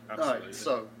 Absolutely. Alright,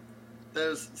 so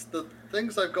there's the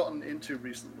things I've gotten into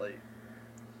recently,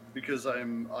 because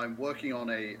I'm working on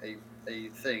a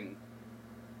thing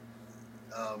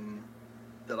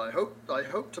that I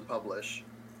hope to publish.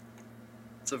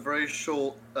 It's a very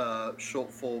short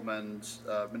form and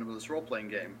minimalist role playing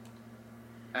game,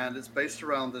 and it's based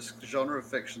around this genre of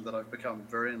fiction that I've become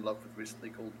very in love with recently,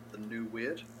 called the New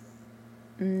Weird.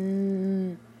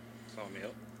 Sign me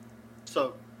up.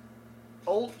 So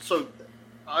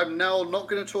I'm now not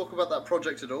going to talk about that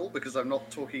project at all, because I'm not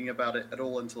talking about it at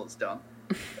all until it's done,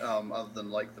 other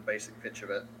than, like, the basic pitch of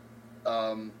it.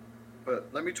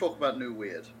 But let me talk about New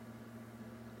Weird.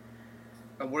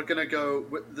 And we're going to go...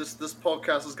 This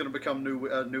podcast is going to become New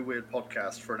Weird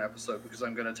podcast for an episode, because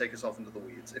I'm going to take us off into the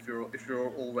weeds, if you're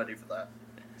all ready for that.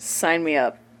 Sign me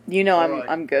up. You know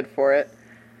I'm good for it.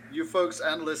 You folks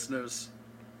and listeners,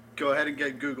 go ahead and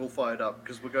get Google fired up,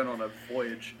 because we're going on a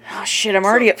voyage. Oh shit, I'm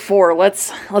already at 4.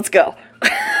 Let's go.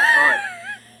 Alright.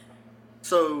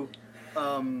 So,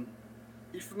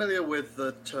 you familiar with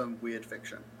the term weird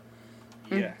fiction?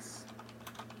 Yes.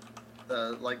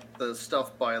 Like the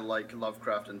stuff by, like,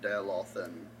 Lovecraft and Dale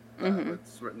and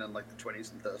it's written in, like, the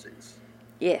 20s and 30s.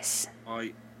 Yes.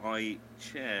 I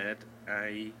chaired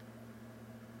a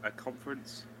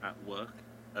conference at work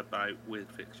about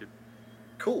weird fiction.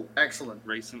 Cool, excellent.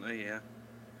 Recently, yeah.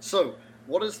 So,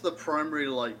 what is the primary,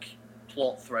 like,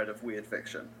 plot thread of weird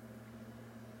fiction?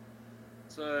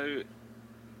 So,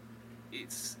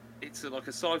 it's it's like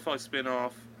a sci-fi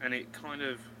spin-off, and it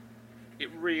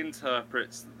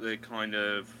reinterprets the kind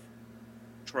of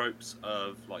tropes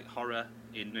of like horror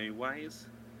in new ways.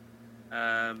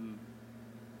 A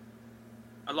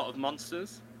lot of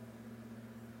monsters,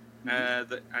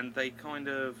 and they kind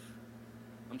of.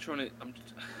 The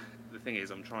thing is,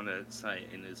 I'm trying to say it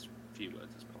in as few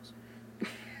words as possible.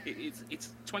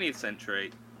 It's 20th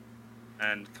century,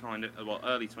 and kind of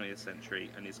early 20th century,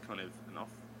 and is kind of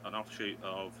an offshoot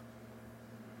of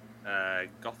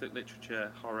Gothic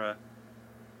literature, horror,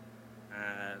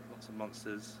 lots of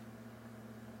monsters,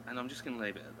 and I'm just going to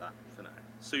leave it at that for now.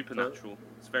 Supernatural.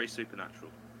 It's very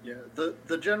supernatural. Yeah.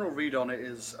 The general read on it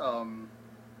is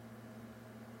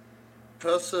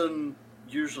person,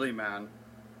 usually man,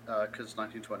 because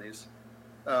 1920s,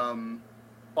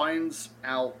 finds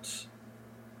out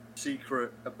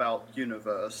secret about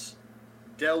universe,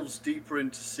 delves deeper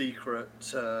into secret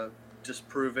to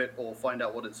disprove it or find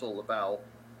out what it's all about,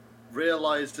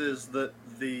 realizes that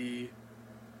the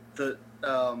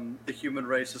human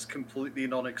race is completely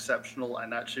non-exceptional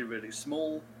and actually really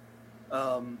small,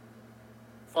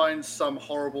 finds some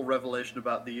horrible revelation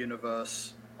about the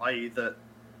universe, i.e. that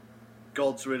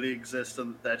gods really exist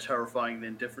and they're terrifying and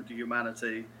indifferent to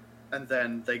humanity, and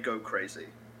then they go crazy.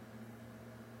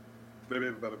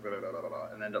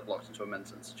 And end up locked into a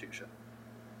mental institution.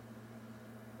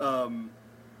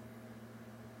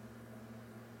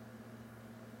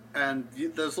 And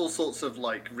there's all sorts of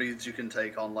like reads you can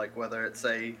take on, like whether it's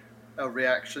a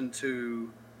reaction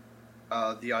to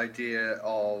the idea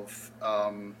of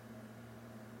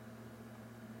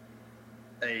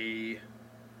a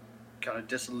kind of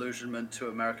disillusionment to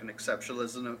American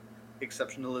exceptionalism,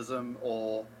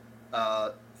 or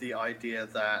the idea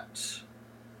that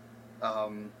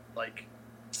like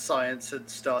science had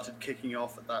started kicking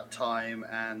off at that time,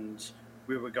 and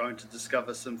we were going to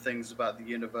discover some things about the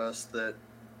universe that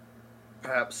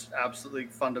perhaps absolutely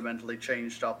fundamentally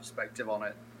changed our perspective on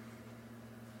it.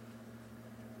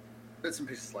 Bits and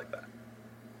pieces like that.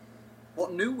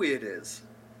 What New Weird is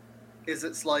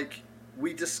it's like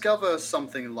we discover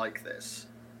something like this,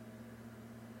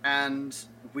 and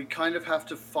we kind of have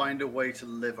to find a way to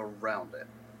live around it.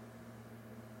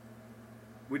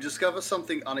 We discover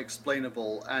something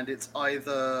unexplainable, and it's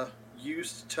either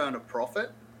used to turn a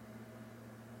profit,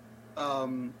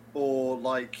 or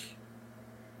like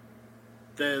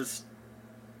there's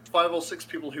 5 or 6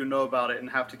 people who know about it and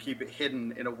have to keep it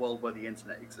hidden in a world where the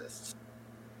internet exists.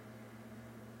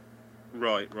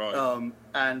 Right.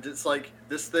 And it's like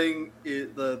this thing,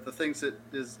 the things that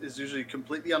is usually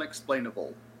completely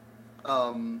unexplainable,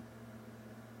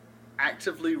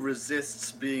 actively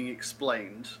resists being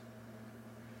explained,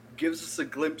 gives us a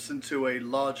glimpse into a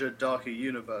larger, darker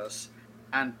universe,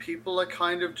 and people are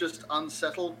kind of just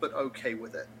unsettled but okay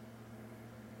with it.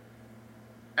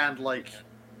 And like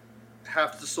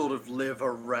have to sort of live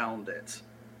around it.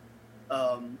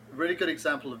 A really good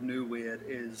example of New Weird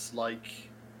is like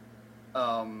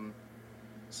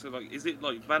so like, is it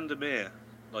like Vandermeer,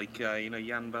 like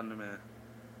Jan Vandermeer?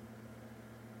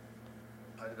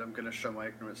 I'm going to show my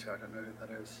ignorance here. I don't know who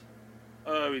that is.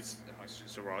 Oh, it's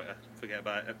just a writer. Forget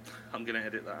about it. I'm going to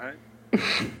edit that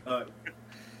out.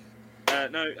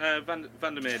 No,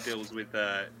 Vandermeer deals with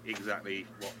exactly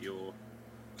what you're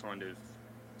kind of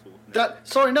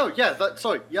talking about.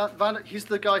 He's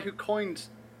the guy who coined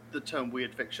the term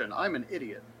weird fiction. I'm an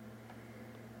idiot.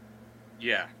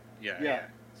 Yeah.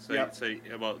 So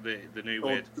well, the new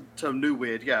weird. The term New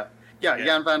Weird, yeah.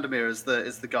 Jan Vandermeer is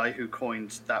the guy who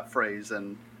coined that phrase,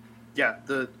 and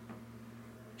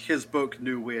his book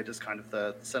New Weird is kind of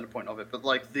the center point of it. But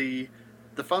like the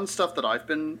fun stuff that I've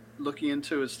been looking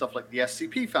into is stuff like the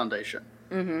SCP Foundation.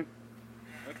 Mm-hmm.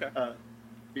 Okay.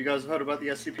 You guys have heard about the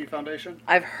SCP Foundation?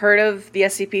 I've heard of the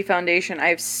SCP Foundation.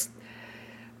 I've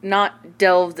not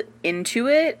delved into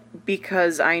it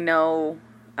because I know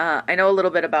a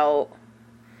little bit about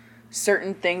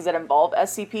certain things that involve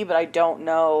SCP, but I don't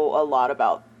know a lot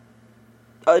about.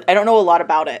 I don't know a lot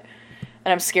about it,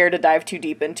 and I'm scared to dive too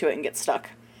deep into it and get stuck.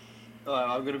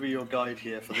 I'm going to be your guide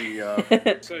here for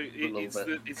the. So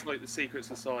it's like the secret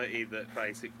society that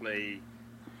basically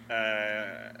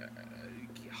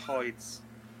hides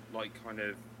like kind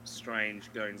of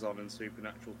strange goings on and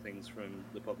supernatural things from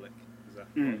the public. Is that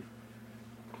right?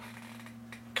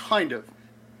 Kind of.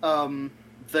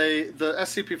 The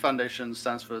SCP Foundation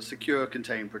stands for Secure,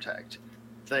 Contain, Protect.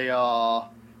 They are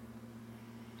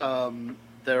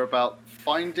they're about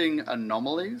finding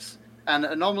anomalies, and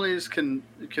anomalies can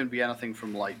be anything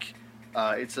from like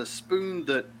it's a spoon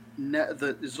that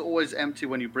is always empty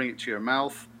when you bring it to your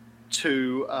mouth,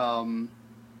 to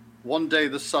one day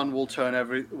the sun will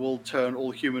turn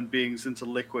all human beings into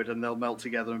liquid, and they'll melt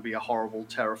together and be a horrible,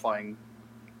 terrifying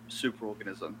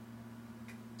superorganism.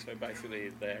 So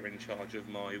basically, they're in charge of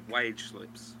my wage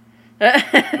slips. More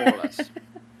or less.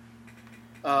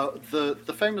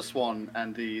 The famous one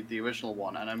and the original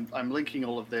one, and I'm linking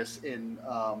all of this in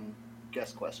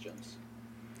guest questions.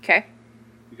 Okay.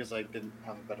 Because I didn't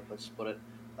have a better place to put it.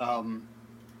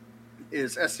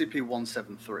 Is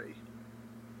SCP-173.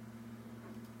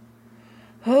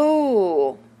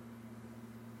 Oh.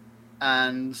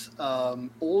 And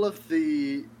all of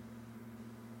it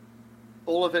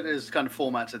is kind of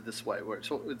formatted this way, where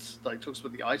it's like talks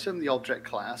about the item, the object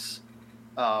class,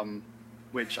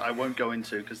 which I won't go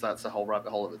into because that's a whole rabbit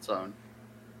hole of its own.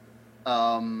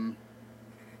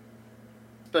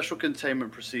 Special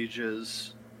containment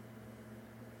procedures.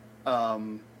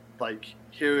 Like,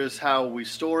 here is how we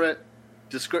store it,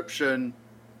 description,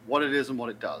 what it is and what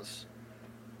it does.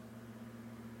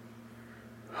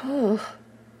 Oh.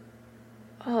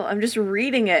 Oh, I'm just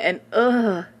reading it and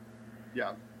ugh.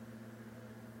 Yeah.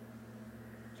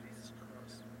 Jesus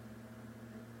Christ.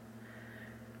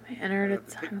 I entered The a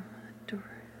tunnel door.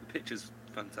 The picture's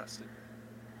fantastic.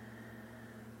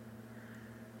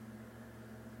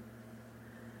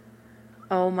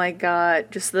 Oh my god,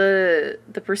 just the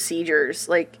procedures,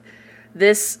 like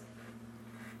this.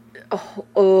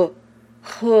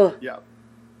 Yeah.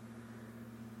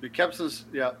 The captain's,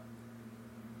 yeah.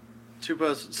 Two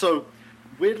persons. So,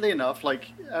 weirdly enough,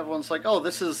 like everyone's like, "Oh,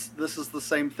 this is the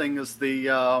same thing as the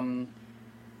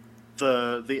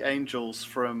angels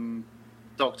from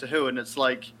Doctor Who," and it's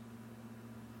like,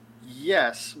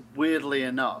 yes, weirdly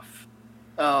enough.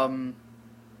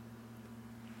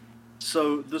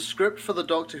 So the script for the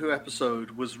Doctor Who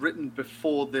episode was written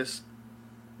before this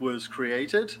was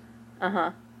created.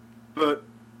 Uh-huh. But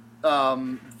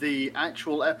the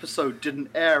actual episode didn't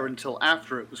air until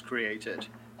after it was created.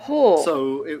 Oh.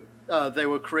 So they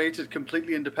were created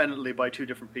completely independently by two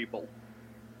different people.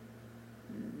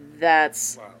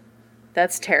 That's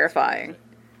terrifying.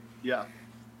 Yeah.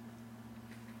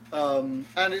 And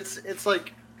it's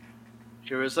like,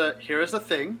 here is a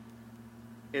thing.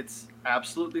 It's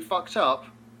absolutely fucked up.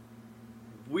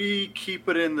 We keep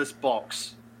it in this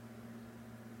box.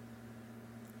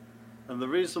 And the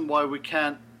reason why we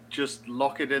can't just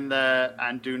lock it in there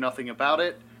and do nothing about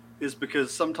it is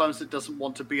because sometimes it doesn't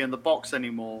want to be in the box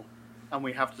anymore, and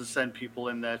we have to send people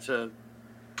in there to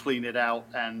clean it out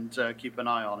and keep an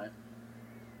eye on it.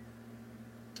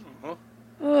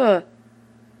 Uh-huh.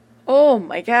 Oh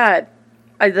my god.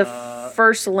 The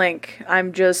first link,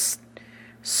 I'm just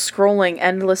scrolling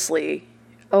endlessly.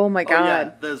 Oh my god. Oh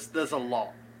yeah, there's a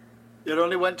lot. It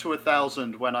only went to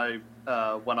 1,000 when I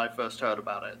first heard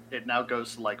about it. It now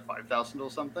goes to like 5,000 or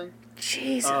something.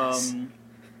 Jesus.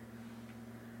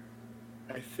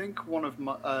 I think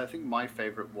my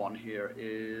favorite one here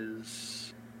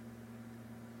is,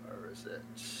 where is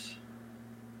it?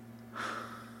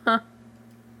 Huh.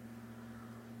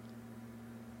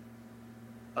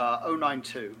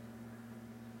 092.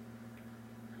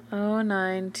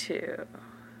 092.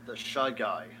 The Shy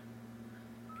Guy.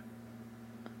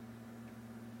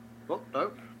 Oh,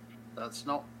 nope. That's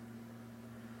not.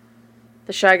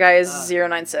 The Shy Guy is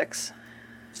 096.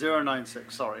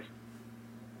 096, sorry.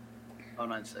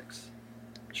 096.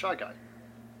 Shy Guy.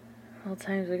 All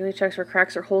times, weekly checks for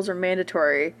cracks or holes are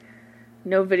mandatory.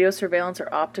 No video surveillance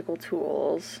or optical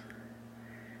tools.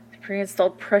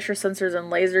 Pre-installed pressure sensors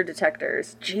and laser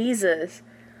detectors. Jesus.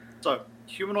 So,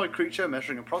 humanoid creature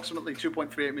measuring approximately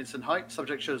 2.38 meters in height.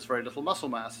 Subject shows very little muscle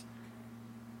mass,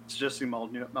 suggesting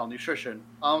malnutrition.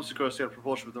 Arms are grossly out of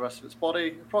proportion with the rest of its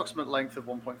body. Approximate length of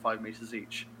 1.5 meters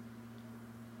each.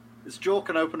 Its jaw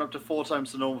can open up to 4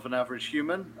 times the norm of an average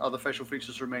human. Other facial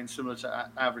features remain similar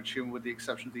to average human with the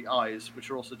exception of the eyes,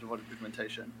 which are also devoid of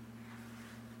pigmentation.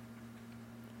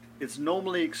 It's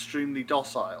normally extremely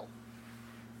docile,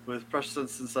 with pressure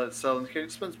sensors inside its cell, and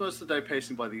it spends most of the day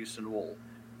pacing by the eastern wall.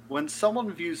 When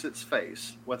someone views its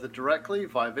face, whether directly,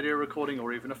 via video recording,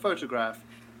 or even a photograph,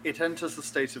 it enters a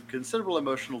state of considerable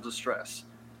emotional distress.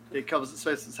 It covers its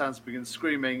face with its hands and begins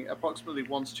screaming. Approximately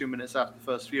 1 to 2 minutes after the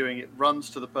first viewing, it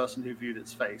runs to the person who viewed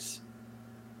its face.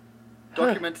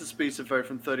 Documented speeds have varied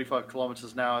from 35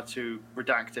 kilometers an hour to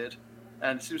redacted,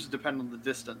 and it seems to depend on the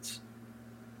distance.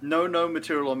 No known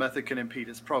material or method can impede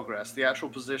its progress. The actual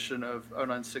position of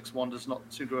 0961 does not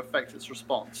seem to affect its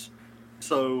response.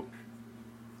 So,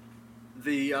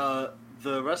 the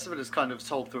rest of it is kind of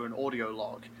told through an audio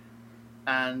log.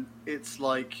 And it's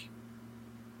like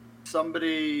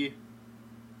somebody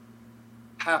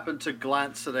happened to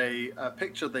glance at a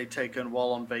picture they'd taken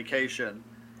while on vacation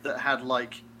that had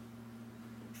like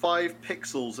 5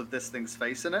 pixels of this thing's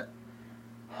face in it,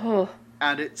 Oh,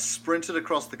 and it sprinted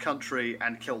across the country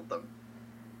and killed them.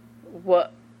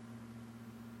 what?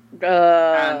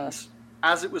 And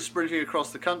as it was sprinting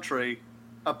across the country,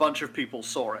 a bunch of people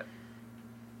saw it.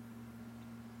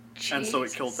 Jesus. And so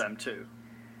it killed them too.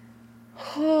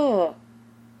 Oh.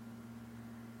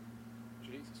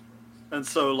 Jesus Christ. And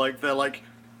so, like, they're like,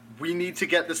 we need to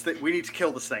get this thing, we need to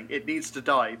kill this thing. It needs to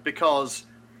die. Because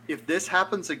if this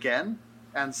happens again,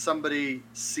 and somebody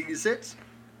sees it,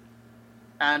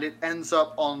 and it ends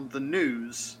up on the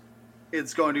news,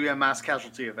 it's going to be a mass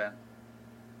casualty event.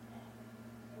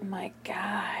 Oh my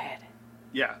God.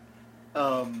 Yeah.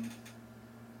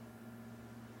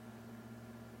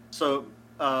 So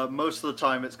most of the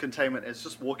time it's containment. It's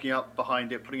just walking up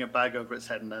behind it, putting a bag over its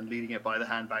head, and then leading it by the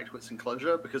hand back to its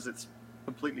enclosure, because it's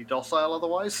completely docile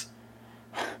otherwise.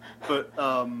 But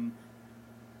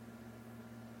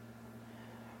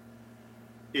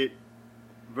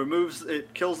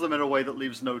it kills them in a way that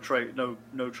leaves no trace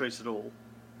at all.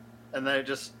 And then it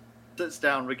just sits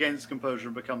down, regains its composure,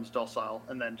 and becomes docile,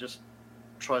 and then just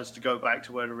tries to go back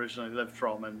to where it originally lived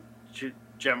from. And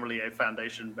generally a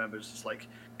Foundation member is just like,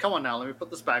 come on now, let me put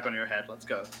this bag on your head, let's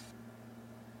go.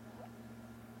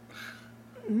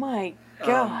 My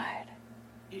God.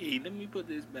 Hey, let me put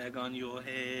this bag on your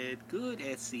head. Good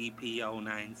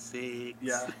SCP-096.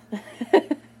 Yeah.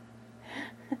 I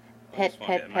Pet, just find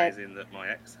pet, it pet. amazing that my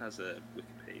ex has a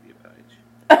Wikipedia page.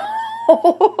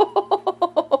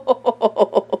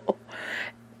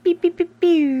 Beep, beep, beep,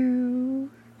 pew.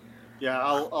 Yeah,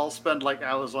 I'll spend like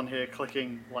hours on here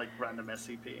clicking like random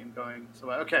SCP and going,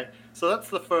 so okay, so that's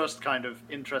the first kind of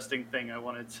interesting thing I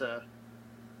wanted to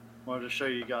show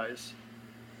you guys.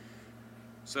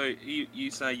 So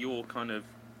you say you're kind of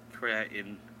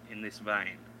creating in this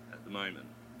vein at the moment?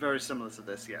 Very similar to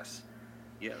this, yes.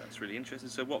 Yeah, that's really interesting.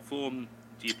 So what form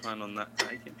do you plan on that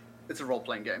taking? It's a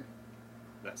role-playing game.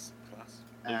 That's class.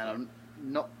 And I'm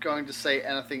not going to say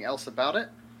anything else about it,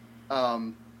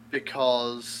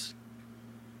 because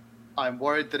I'm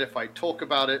worried that if I talk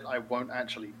about it, I won't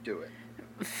actually do it.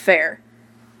 Fair.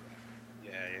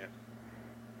 Yeah.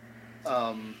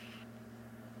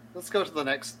 Let's go to the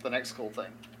next cool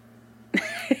thing.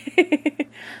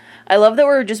 I love that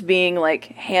we're just being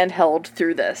like handheld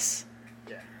through this.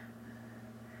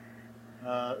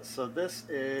 Yeah. So this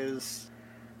is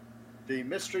the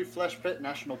Mystery Flesh Pit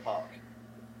National Park.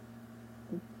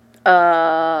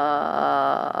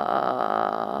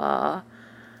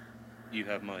 You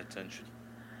have my attention.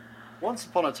 Once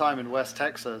upon a time in West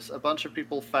Texas, a bunch of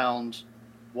people found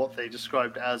what they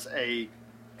described as a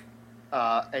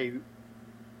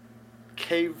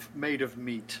cave made of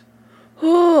meat.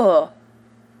 Oh.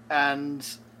 And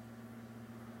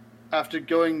after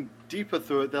going deeper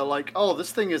through it, they're like, oh,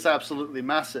 this thing is absolutely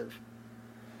massive.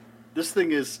 This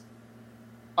thing is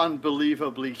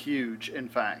unbelievably huge, in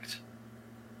fact.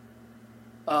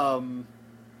 And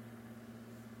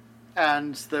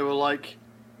they were like,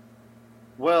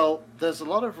 well, there's a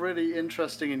lot of really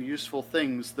interesting and useful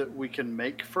things that we can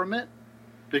make from it,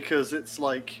 because it's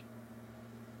like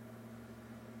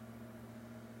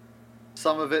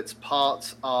some of its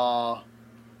parts are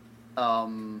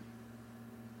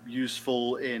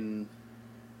useful in,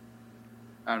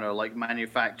 I don't know, like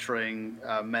manufacturing,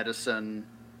 medicine,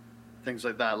 things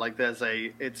like that. Like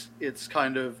it's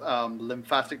kind of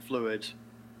lymphatic fluid,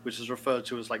 which is referred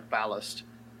to as like ballast,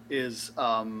 is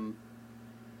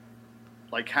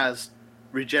like has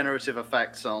regenerative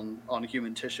effects on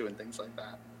human tissue and things like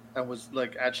that, and was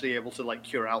like actually able to like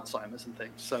cure Alzheimer's and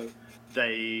things. So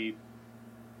they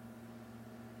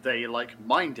like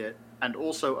mined it and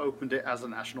also opened it as a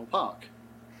national park.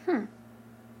 And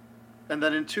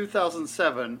then in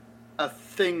 2007, a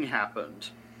thing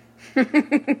happened.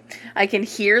 I can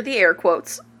hear the air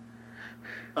quotes.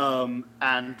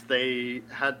 And they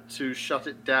had to shut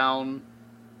it down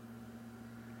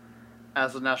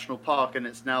as a national park, and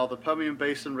it's now the Permian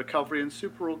Basin Recovery and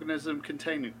Superorganism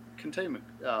Containment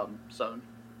Zone.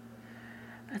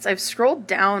 I've scrolled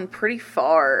down pretty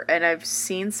far, and I've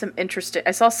seen some interesting...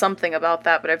 I saw something about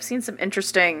that, but I've seen some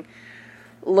interesting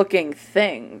looking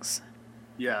things.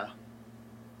 Yeah.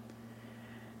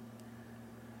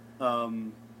 I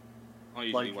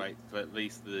usually wait for at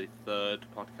least the third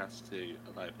podcast to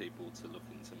allow people to look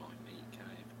into my meat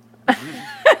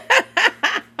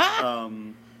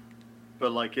cave.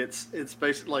 But like it's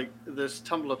basically like this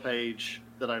Tumblr page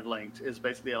that I've linked is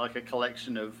basically like a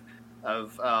collection of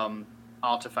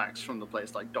artifacts from the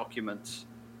place, like documents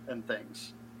and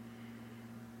things.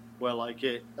 Where like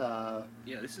it yeah,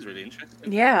 this is really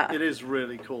interesting. Yeah. it is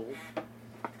really cool.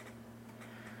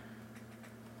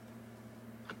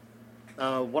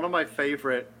 One of my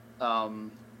favorite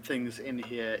things in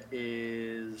here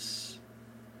is...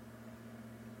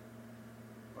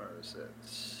 Where is it?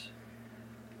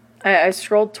 I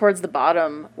scrolled towards the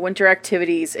bottom. Winter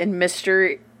activities in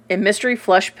Mystery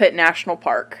Flesh Pit National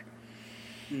Park.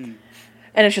 Mm.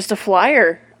 And it's just a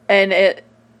flyer. And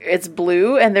it's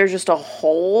blue, and there's just a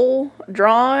hole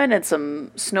drawn and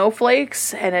some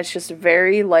snowflakes, and it's just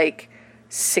very, like,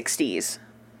 60s.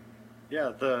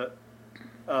 Yeah,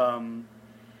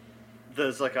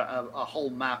 there's like a whole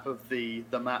map of the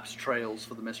map's trails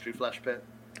for the Mystery Flesh Pit.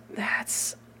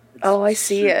 That's... It's I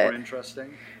see it. super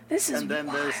interesting. This is And then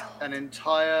wild. there's an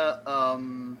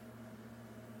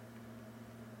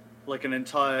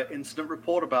entire incident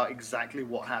report about exactly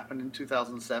what happened in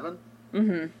 2007.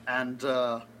 Mm-hmm. And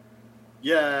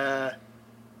yeah,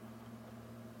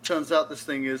 turns out this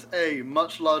thing is A,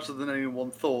 much larger than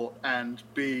anyone thought, and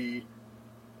B,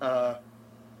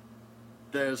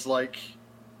 there's like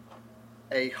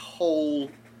a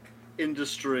whole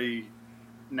industry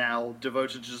now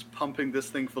devoted to just pumping this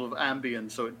thing full of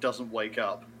Ambien so it doesn't wake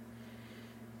up.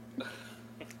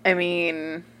 I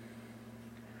mean...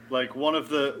 Like, one of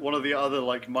the other,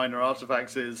 like, minor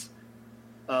artifacts is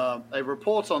a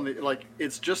report on the... Like,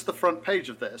 it's just the front page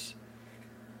of this.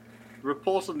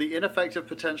 Report on the ineffective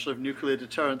potential of nuclear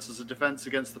deterrence as a defense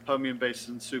against the Permian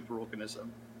Basin superorganism.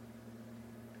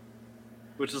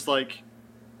 Which is like...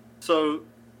 So,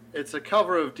 it's a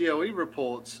cover of DOE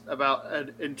reports about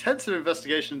an intensive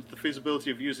investigation into the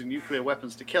feasibility of using nuclear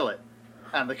weapons to kill it.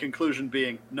 And the conclusion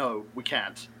being, no, we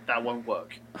can't. That won't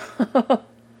work. Yeah,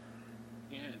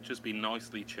 it'd just be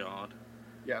nicely charred.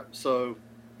 Yeah, so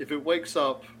if it wakes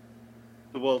up,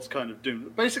 the world's kind of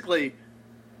doomed. Basically,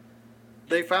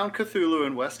 they found Cthulhu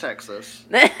in West Texas,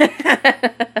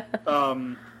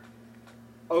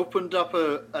 opened up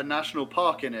a national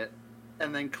park in it,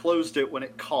 and then closed it when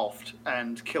it coughed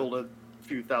and killed a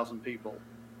few thousand people.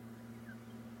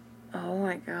 Oh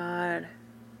my god.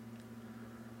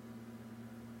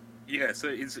 Yeah, so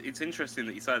it's interesting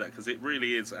that you say that, because it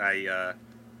really is a,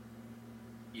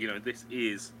 this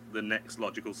is the next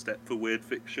logical step for weird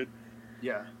fiction.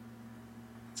 Yeah.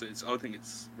 So I think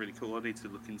it's really cool. I need to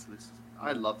look into this.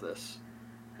 I love this.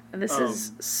 And this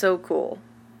is so cool.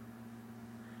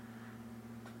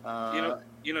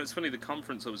 It's funny, the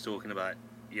conference I was talking about,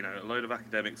 a load of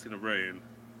academics in a room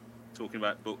talking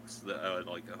about books that are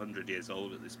like 100 years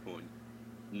old at this point.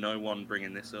 No one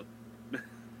bringing this up.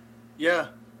 Yeah.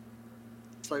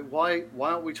 It's like, why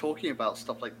aren't we talking about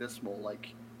stuff like this more?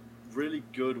 Like, really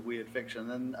good weird fiction.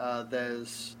 And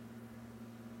there's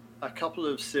a couple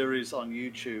of series on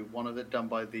YouTube, one of it done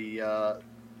by an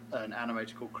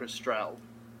animator called Chris Straub,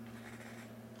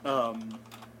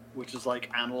 which is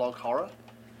like analog horror.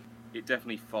 It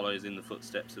definitely follows in the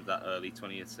footsteps of that early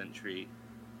 20th century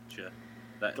picture.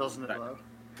 Doesn't it, though?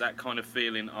 That kind of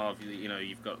feeling of,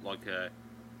 you've got like a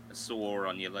sore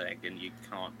on your leg and you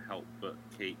can't help but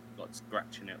keep like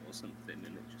scratching it or something,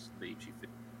 and it just leaves you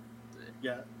feeling.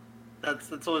 Yeah,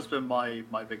 that's always been my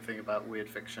big thing about weird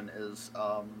fiction is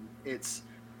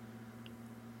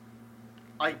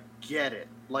I get it.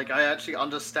 Like, I actually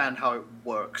understand how it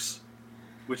works,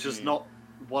 which is not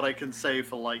what I can say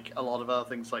for like a lot of other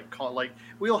things. Like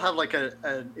we all have like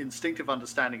an instinctive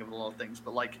understanding of a lot of things,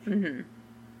 but like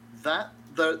that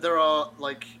there are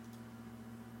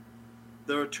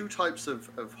two types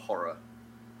of horror.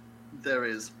 There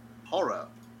is horror,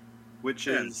 which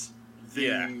is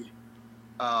the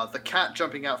cat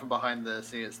jumping out from behind the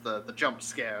scene. It's the jump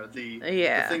scare, the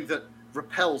thing that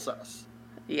repels us.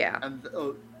 Yeah. And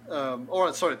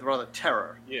rather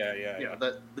terror. Yeah.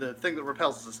 The thing that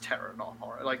repels us is terror, not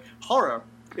horror. Like, horror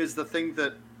is the thing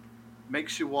that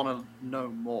makes you want to know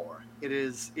more.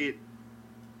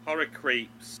 Horror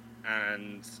creeps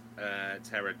and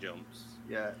terror jumps.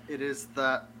 Yeah, it is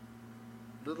that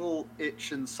little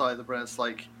itch inside the brain. It's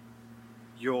like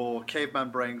your caveman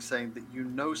brain saying that you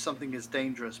know something is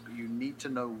dangerous, but you need to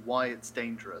know why it's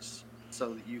dangerous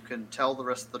so that you can tell the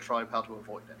rest of the tribe how to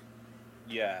avoid it.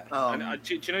 Yeah.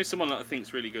 Do you know someone that I think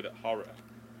is really good at horror?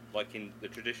 Like in the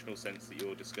traditional sense that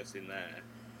you're discussing there?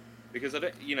 Because I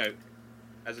don't,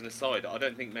 as an aside, I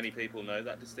don't think many people know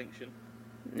that distinction.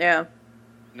 Yeah.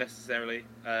 Necessarily.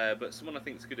 But someone I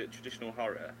think is good at traditional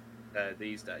horror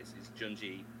these days is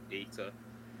Junji Ito.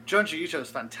 Junji Ito is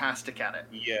fantastic at it.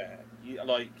 Yeah.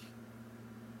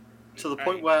 To the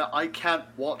point where I can't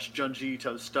watch Junji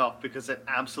Ito stuff because it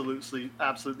absolutely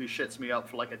shits me up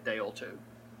for like a day or two.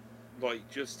 Like,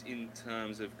 just in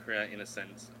terms of creating a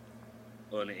sense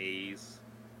of unease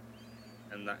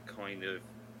and that kind of...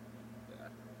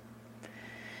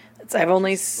 I've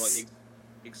only... like,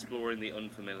 exploring the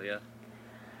unfamiliar.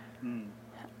 Mm.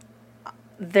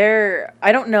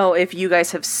 I don't know if you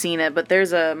guys have seen it, but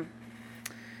there's a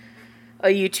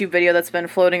YouTube video that's been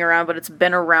floating around, but it's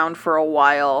been around for a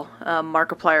while.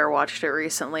 Markiplier watched it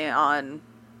recently on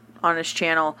his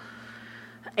channel,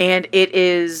 and it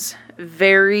is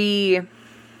very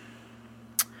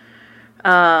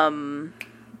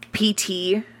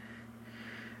PT,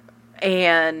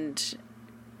 and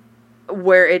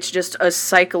where it's just a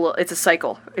cycle. It's a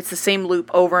cycle. It's the same loop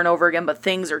over and over again, but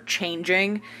things are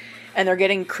changing, and they're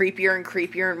getting creepier and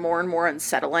creepier and more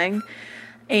unsettling.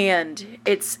 And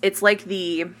it's like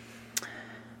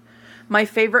my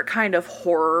favorite kind of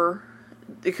horror,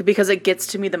 because it gets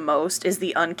to me the most, is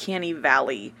the uncanny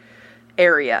valley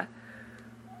area,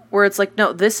 where it's like,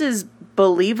 no, this is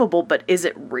believable, but is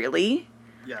it really?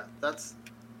 Yeah, that's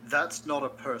not a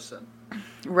person.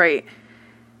 Right.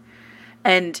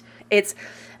 And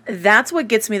that's what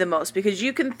gets me the most, because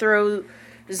you can throw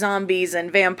zombies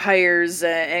and vampires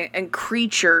and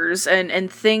creatures and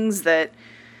things that,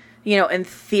 you know, in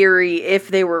theory, if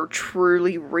they were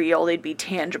truly real, they'd be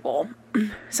tangible.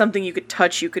 Something you could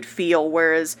touch, you could feel,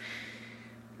 whereas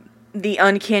the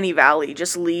uncanny valley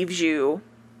just leaves you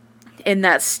in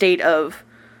that state of,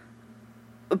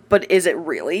 but is it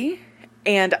really?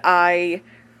 And I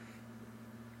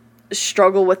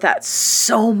struggle with that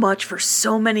so much for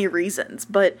so many reasons.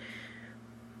 But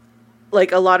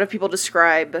like, a lot of people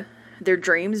describe their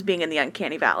dreams being in the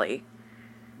uncanny valley.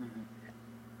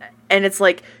 And it's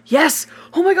like, yes,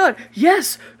 oh my god,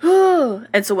 yes.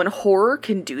 And so when horror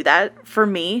can do that for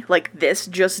me, like this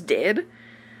just did,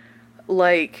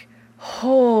 like,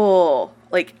 oh,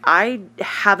 like I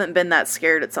haven't been that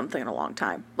scared at something in a long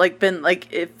time. Like,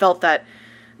 it felt that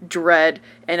dread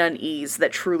and unease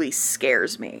that truly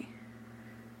scares me.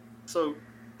 So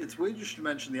it's weird you should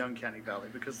mention the uncanny valley,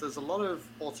 because there's a lot of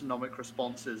autonomic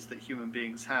responses that human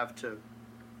beings have to,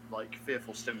 like,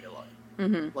 fearful stimuli.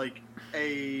 Mm-hmm. Like,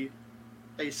 a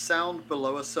sound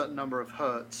below a certain number of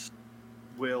hertz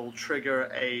will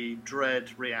trigger a dread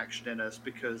reaction in us,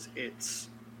 because it's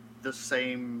the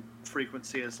same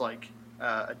frequency as, like,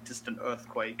 a distant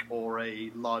earthquake or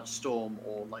a large storm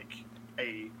or, like,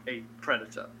 a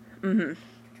predator. Mm-hmm.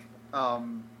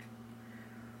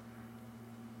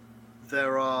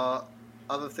 There are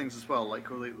other things as well, like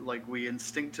we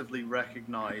instinctively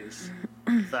recognize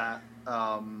that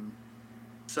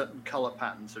certain color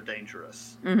patterns are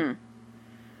dangerous. Mm-hmm.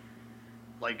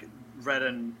 Like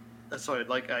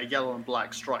yellow and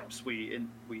black stripes, we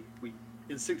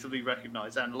instinctively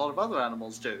recognize, and a lot of other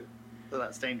animals do, that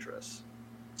that's dangerous.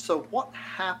 So what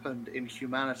happened in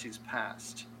humanity's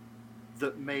past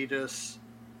that made us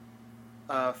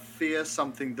fear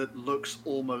something that looks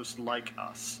almost like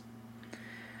us?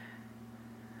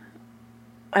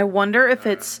 I wonder if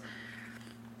it's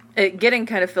getting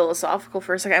kind of philosophical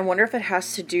for a second. I wonder if it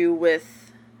has to do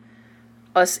with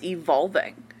us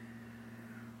evolving.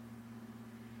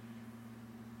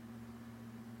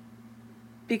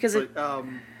 Because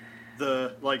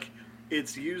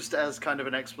it's used as kind of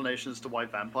an explanation as to why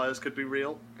vampires could be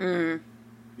real. Mm.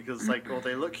 Because, like, well,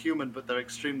 they look human, but they're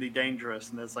extremely dangerous,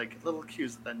 and there's, like, little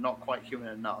cues that they're not quite human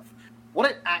enough. What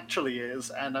it actually is,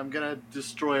 and I'm going to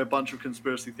destroy a bunch of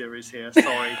conspiracy theories here,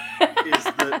 sorry, is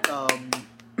that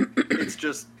it's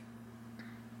just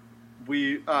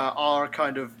we are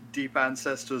kind of deep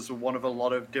ancestors of one of a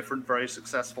lot of different, very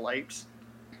successful apes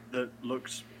that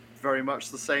looks very much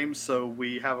the same, so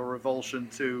we have a revulsion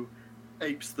to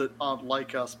apes that aren't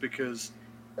like us, because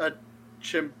a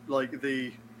chimp, like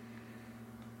the,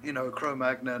 you know,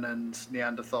 Cro-Magnon and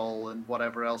Neanderthal and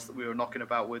whatever else that we were knocking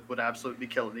about with would absolutely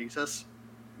kill and eat us.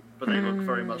 But they look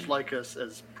very much like us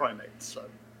as primates, so.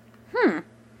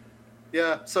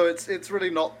 Yeah, so it's really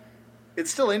not...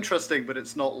 It's still interesting, but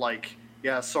it's not like,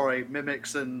 yeah, sorry,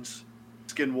 mimics and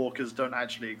skinwalkers don't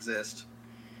actually exist.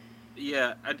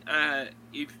 Yeah,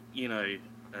 if, you know,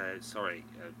 sorry,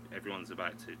 everyone's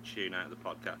about to tune out of the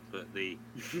podcast, but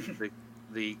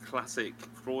the classic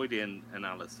Freudian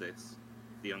analysis,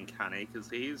 the uncanny, because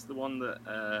he is the one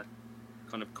that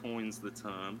kind of coins the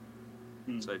term,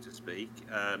 so to speak,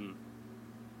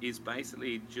 is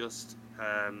basically just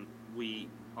we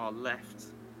are left,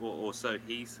 or so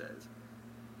he says,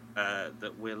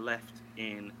 that we're left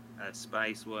in a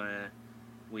space where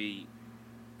we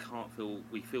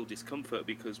feel discomfort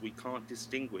because we can't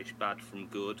distinguish bad from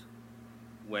good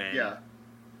when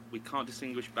we can't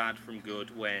distinguish bad from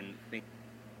good when things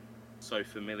are so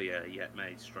familiar yet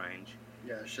made strange.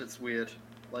 Yeah, shit's weird.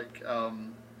 Like,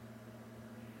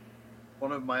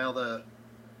 one of my other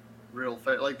real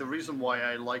like, the reason why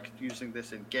I like using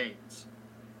this in games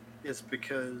is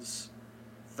because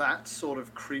that sort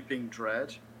of creeping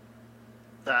dread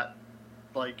that,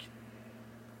 like,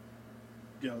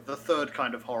 the third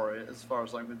kind of horror, as far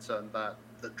as I'm concerned, that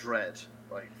the dread,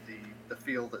 right? The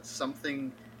feel that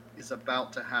something is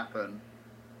about to happen,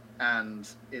 and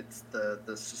it's the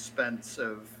suspense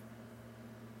of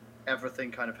everything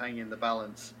kind of hanging in the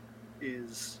balance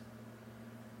is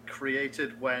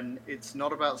created when it's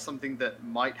not about something that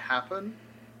might happen,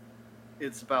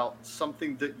 it's about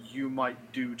something that you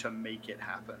might do to make it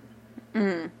happen.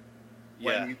 Mm.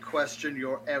 When you question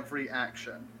your every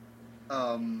action.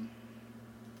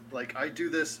 Like, I do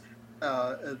this,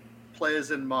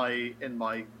 players in my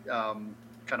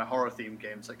kind of horror themed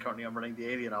games, like currently I'm running the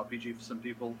Alien RPG for some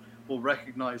people, will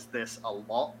recognize this a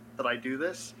lot, that I do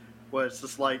this, where it's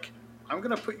just like, I'm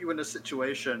going to put you in a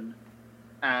situation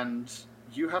and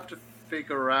you have to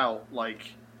figure out,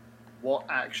 like, what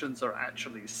actions are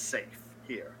actually safe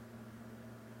here.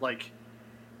 Like,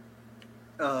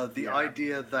 the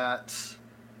idea that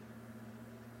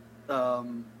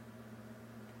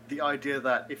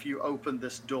if you open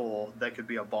this door, there could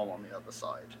be a bomb on the other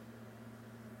side.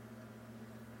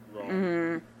 Right.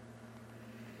 Mm-hmm.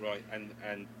 Right,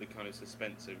 and the kind of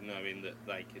suspense of knowing that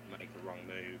they could make a wrong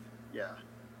move. Yeah.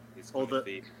 Is Or kind of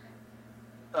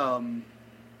that,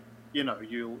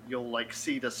 you'll like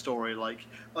see the story like,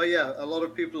 oh yeah, a lot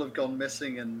of people have gone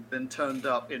missing and been turned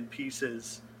up in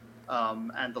pieces,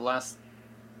 and the last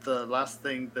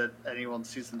thing that anyone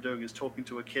sees them doing is talking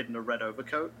to a kid in a red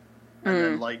overcoat, and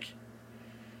then like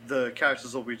the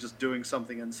characters will be just doing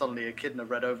something, and suddenly a kid in a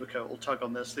red overcoat will tug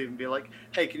on their sleeve and be like,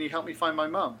 hey, can you help me find my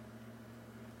mum?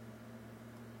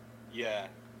 Yeah.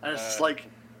 And it's just like,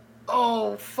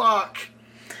 oh fuck.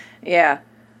 Yeah.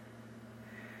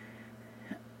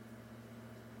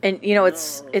 And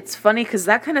it's funny because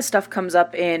that kind of stuff comes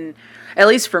up in, at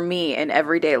least for me, in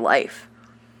everyday life.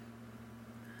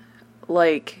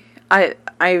 Like,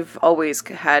 I've always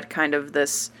had kind of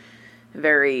this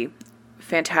very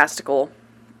fantastical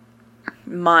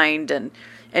mind and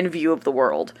view of the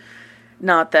world.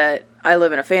 Not that I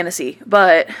live in a fantasy,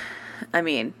 but I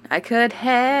mean, I could,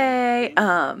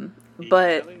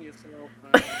 but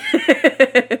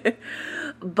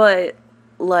but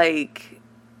like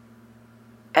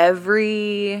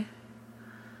every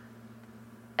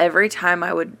time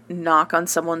I would knock on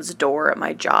someone's door at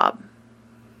my job,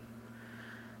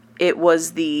 it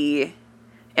was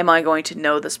am I going to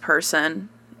know this person?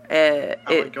 Am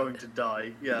I going to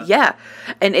die? Yeah. Yeah.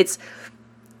 And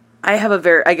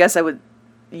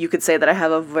you could say that I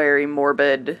have a very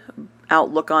morbid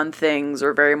outlook on things,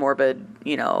 or very morbid,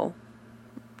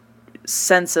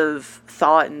 sense of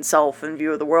thought and self and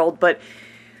view of the world. But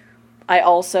I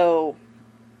also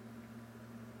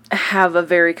have a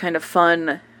very kind of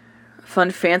fun,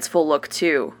 fanciful look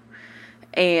too.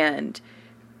 And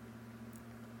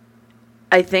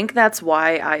I think that's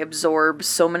why I absorb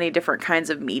so many different kinds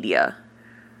of media.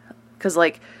 Because,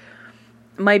 like,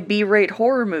 my B-rate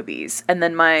horror movies, and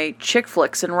then my chick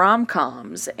flicks and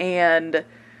rom-coms, and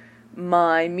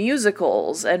my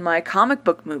musicals, and my comic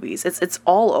book movies, it's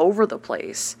all over the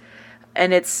place.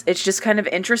 And it's just kind of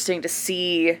interesting to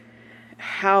see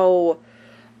how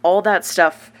all that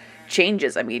stuff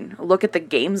changes. I mean, look at the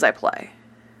games I play.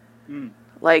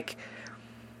 Like,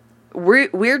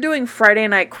 we're doing Friday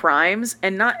Night Crimes,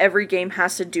 and not every game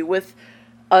has to do with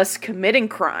us committing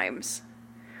crimes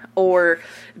or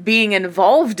being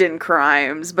involved in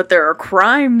crimes, but there are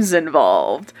crimes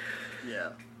involved. Yeah.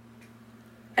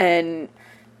 And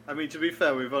I mean, to be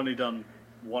fair, we've only done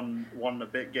one a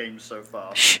bit game so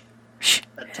far. Shh.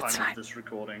 At time of this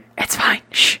recording. It's fine.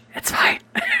 Shh. It's fine.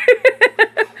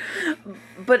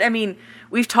 But I mean,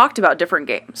 we've talked about different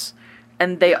games,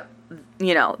 and they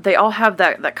all have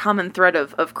that common thread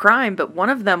of crime, but one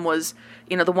of them was,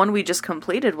 the one we just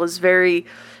completed was very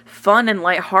fun and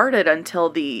lighthearted until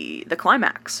the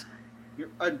climax.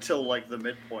 Until, like, the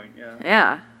midpoint, yeah.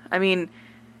 Yeah. I mean,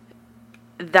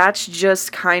 that's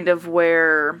just kind of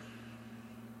where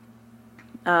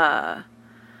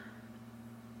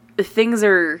things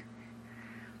are.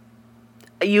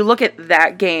 You look at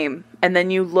that game, and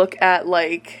then you look at,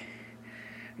 like,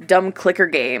 dumb clicker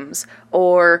games,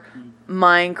 or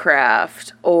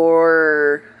Minecraft,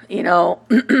 or,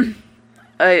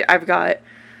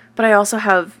 but I also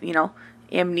have,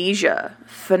 Amnesia,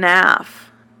 FNAF,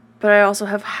 but I also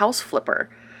have House Flipper.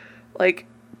 Like,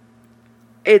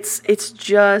 it's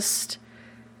just,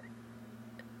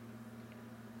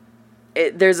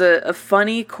 there's a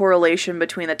funny correlation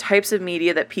between the types of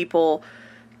media that people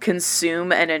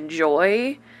consume and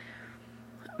enjoy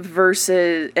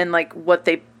versus, and like what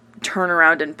they turn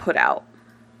around and put out.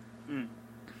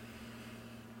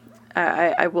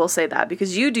 I will say that,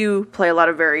 because you do play a lot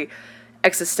of very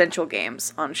existential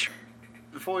games on.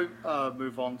 Before we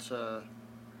move on to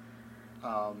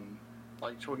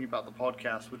like talking about the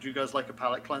podcast, would you guys like a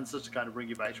palate cleanser to kind of bring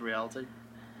you back to reality?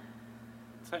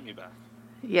 Take me back.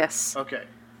 Yes. Okay.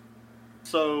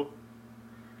 So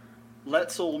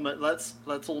let's all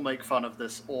make fun of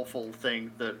this awful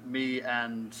thing that me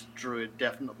and Druid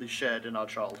definitely shared in our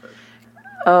childhood.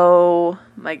 Oh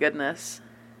my goodness.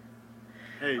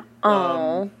 Hey.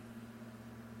 Oh.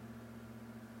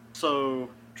 So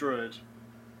Druid.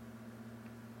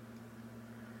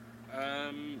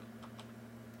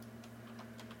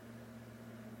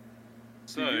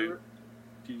 So.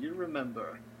 Do you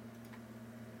remember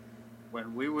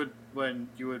when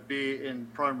you would be in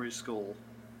primary school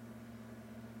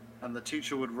and the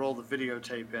teacher would roll the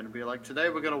videotape in and be like, today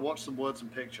we're going to watch some words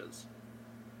and pictures?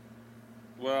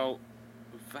 Well,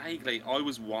 vaguely, I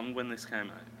was 1 when this came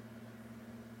out.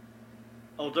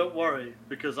 Oh, don't worry,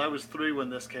 because I was 3 when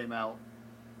this came out,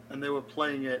 and they were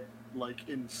playing it, like,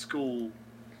 in school.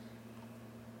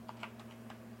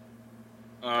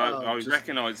 I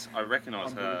recognise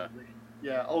her.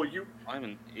 Yeah, I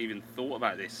haven't even thought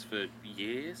about this for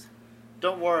years.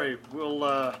 Don't worry,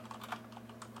 we'll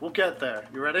get there.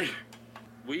 You ready?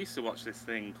 We used to watch this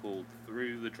thing called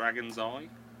Through the Dragon's Eye.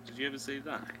 Did you ever see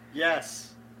that?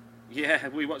 Yes. Yeah,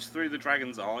 we watched Through the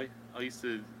Dragon's Eye. I used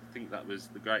to think that was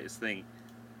the greatest thing.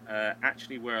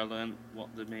 Actually, where I learned what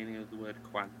the meaning of the word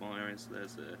quagmire is,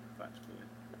 there's a fact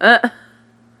for you.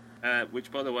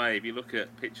 Which, by the way, if you look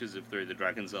at pictures of Through the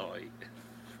Dragon's Eye,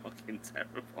 fucking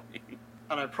terrifying.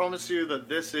 And I promise you that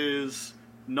this is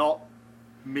not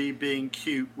me being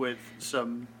cute with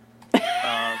some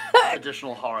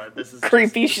additional horror. This is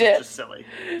creepy shit. This is just silly.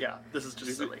 Yeah, this is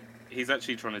just silly. He's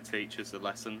actually trying to teach us a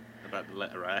lesson about the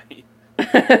letter A.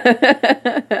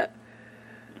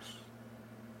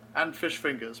 And fish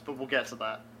fingers, but we'll get to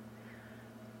that.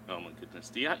 Oh my goodness.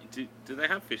 Do they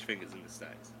have fish fingers in the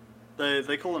States?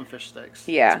 They call them fish sticks.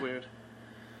 Yeah. It's weird.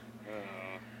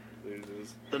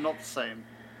 Losers. They're not the same.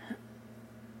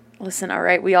 Listen,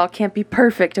 alright, we all can't be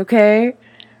perfect, okay?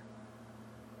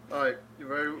 Alright, you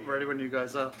ready when you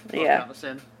guys are? Yeah. Count us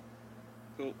in.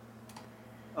 Cool.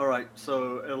 Alright,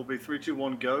 so it'll be 3, 2,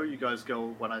 1, go. You guys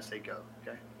go when I say go,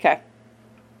 okay? Okay.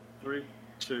 3,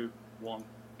 2, 1,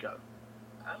 go.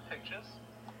 And pictures.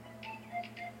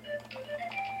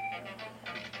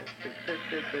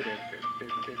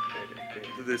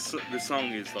 The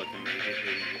song is like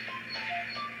immediately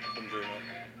conjuring up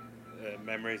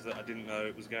memories that I didn't know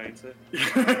it was going to.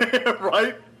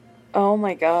 Right? Oh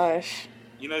my gosh.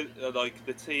 You know, like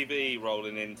the TV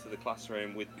rolling into the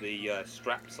classroom with the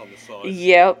straps on the side.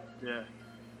 Yep. Yeah.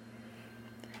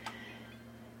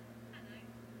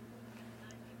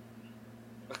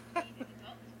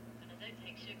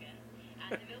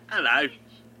 Hello.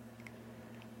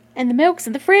 And the milk's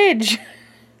in the fridge.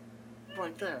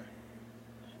 Right there.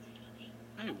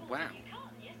 Oh, wow.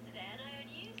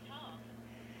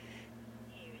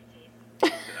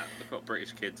 Look at that. Look what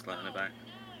British kids learn about.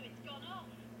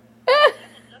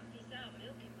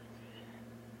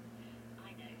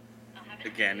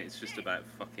 Again, it's just about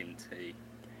fucking tea.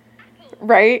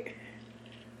 Right?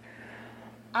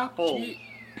 Apple.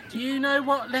 Do you know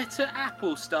what letter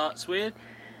apple starts with?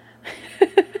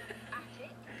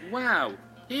 Wow,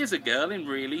 here's a girl in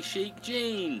really chic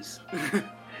jeans.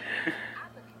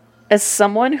 As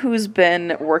someone who's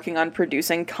been working on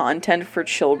producing content for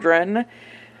children,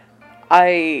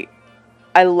 I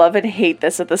love and hate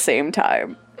this at the same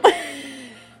time.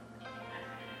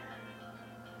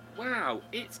 Wow,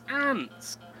 it's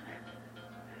ants.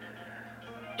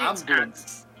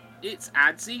 Ambulance. It's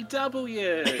Adzy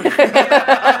W.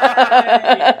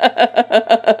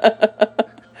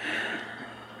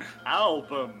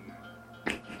 Album.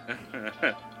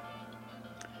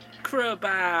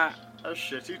 Crobat. A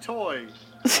shitty toy.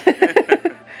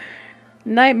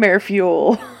 Nightmare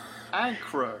fuel.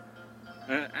 Anchor.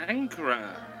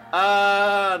 Anchor.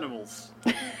 Animals.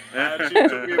 Actually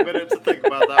took me a minute to think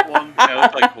about that one. They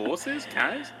look like horses,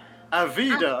 cows.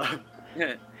 Avida.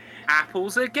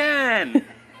 Apples again.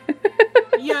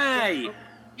 Yay!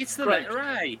 It's the Great. letter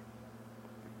A.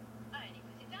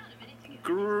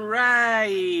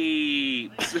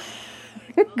 Grapes.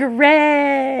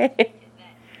 Great.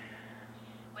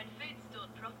 When food's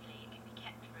stored properly, it can be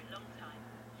kept for a long time.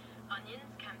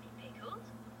 Onions can be pickled.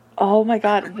 Oh my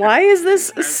god, why is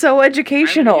this so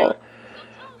educational?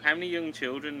 How many young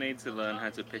children need to learn how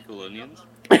to pickle onions?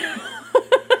 Mate.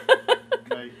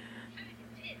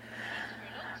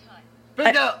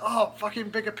 Bigger! Oh, fucking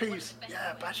bigger peas.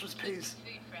 Yeah, bachelor's peas.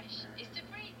 Food fresh is to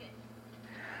freeze it.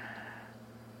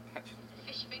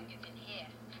 Fish fingers in here.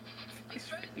 We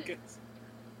froze it.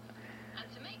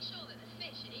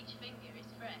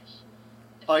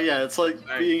 Oh yeah, it's like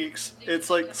it's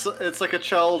like a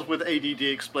child with ADD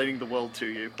explaining the world to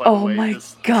you. By the Oh way, my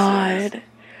this god. series.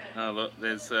 Oh look,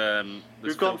 there's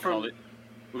We've gone from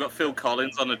we've got Phil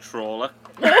Collins on a trawler.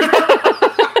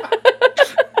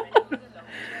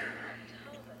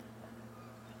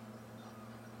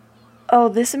 Oh,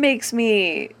 this makes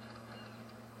me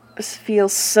feel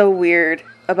so weird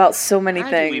about so many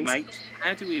things.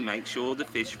 How do we make sure the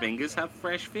fish fingers have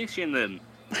fresh fish in them?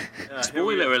 here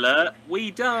Spoiler alert: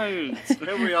 we don't.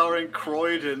 Here we are in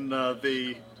Croyd in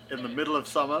the middle of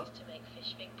summer. To make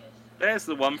fish fingers. There's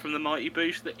the one from the Mighty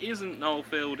Boosh that isn't Noel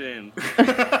Fielding.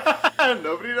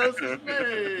 Nobody knows his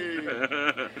name.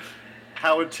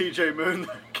 Howard T.J. Moon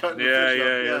cutting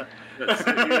the fish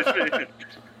up. Yeah.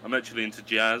 I'm actually into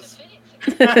jazz.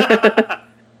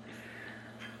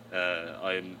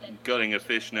 I'm gutting a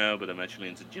fish now, but I'm actually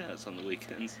into jazz on the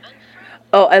weekends.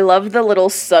 Oh, I love the little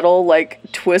subtle, like,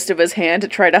 twist of his hand to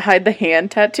try to hide the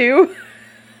hand tattoo.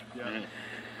 Yeah.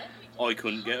 I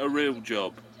couldn't get a real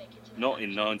job. Not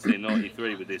in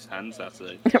 1993 with this hand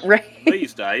tattoo. Right.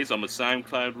 These days, I'm a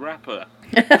SoundCloud rapper.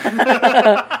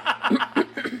 I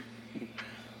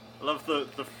love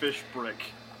the fish brick.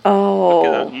 Oh. Look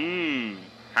at that.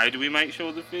 How do we make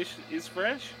sure the fish is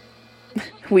fresh?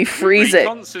 We freeze it.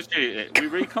 We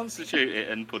reconstitute it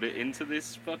and put it into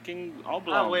this fucking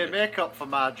oblong. I wear makeup for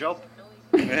my job.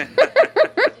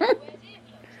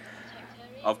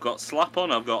 I've got slap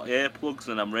on, I've got earplugs,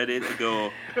 and I'm ready to go.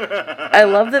 I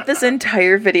love that this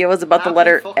entire video is about the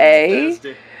letter A.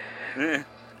 Yeah.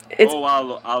 It's... Oh, I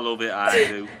love it, I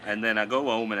do. And then I go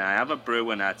home and I have a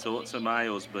brew and I talk to my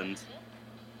husband.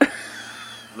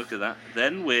 Look at that.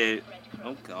 Then we're...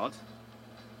 Oh, God.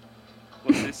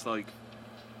 What's this like?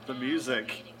 The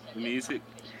music. The music.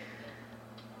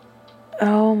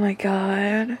 Oh my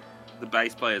god. The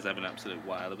bass players have an absolute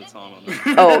whale of a time on this.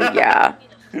 Oh, yeah.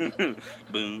 Boom,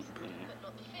 boom.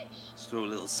 Let's throw a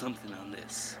little something on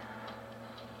this.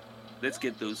 Let's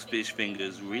get those fish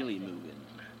fingers really moving.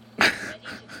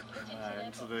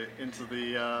 Into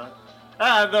the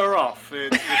and they're off.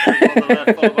 It's fish finger on the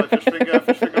left, followed by fish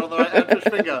finger on the right, and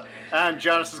fish finger. And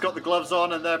Janice has got the gloves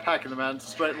on, and they're packing them out into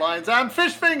straight lines. And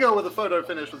fish finger with a photo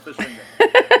finish with fish finger.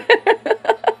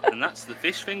 And that's the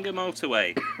fish finger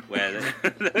motorway,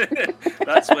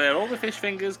 that's where all the fish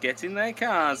fingers get in their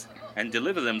cars and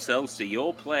deliver themselves to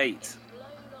your plate.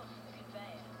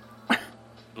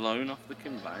 Blown off the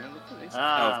conveyor. Look at this.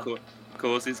 Ah. Oh, of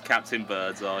course, it's Captain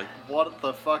Birdseye. What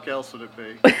the fuck else would it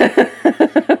be?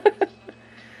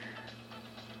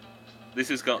 This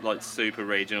has got like super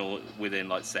regional within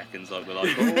like seconds. Like we're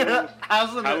like, oh,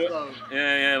 hasn't it though?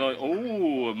 Yeah, like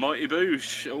oh, Mighty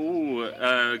Boosh,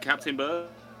 oh, Captain Birdseye.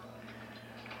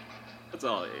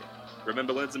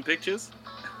 Remember Words and Pictures?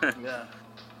 Yeah.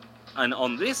 And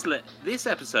on this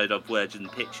episode of Words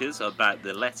and Pictures about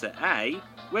the letter A,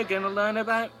 we're going to learn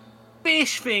about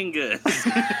fish fingers.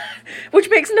 Which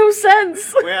makes no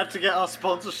sense. We had to get our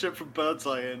sponsorship from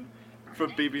Birdseye in,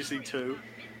 from BBC Two.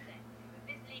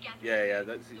 Yeah.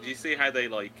 Do you see how they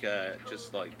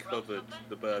just covered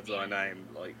the Birdseye name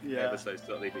ever so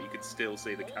subtly, but you could still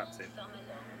see the captain?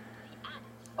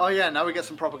 Oh yeah, now we get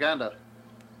some propaganda.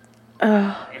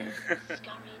 Oh,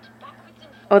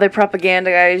 they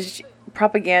propagandized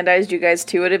you guys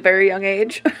too at a very young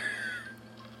age.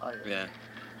 Oh, Yeah.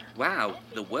 Wow,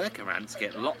 the worker ants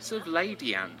get lots of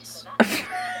lady ants.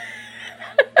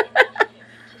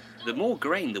 The more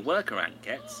grain the worker ant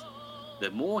gets, the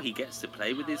more he gets to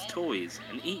play with his toys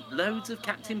and eat loads of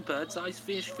Captain Birdseye's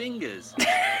fish fingers.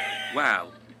 Wow,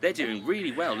 they're doing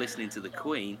really well listening to the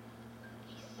Queen.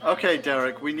 Okay,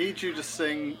 Derek, we need you to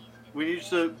sing. We need you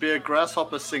to be a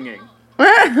grasshopper singing.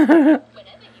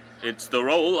 It's the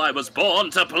role I was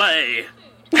born to play.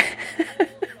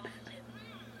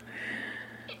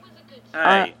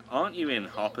 Hey, aren't you in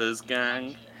Hopper's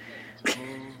gang?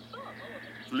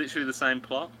 Literally the same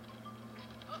plot.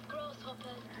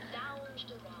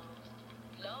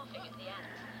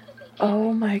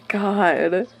 Oh my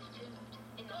god.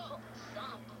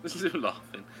 This is him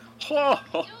laughing. Ho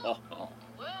ho ho ho.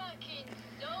 Working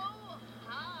so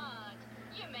hard.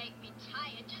 You make me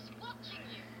tired just watching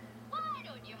you. Why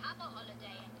don't you have a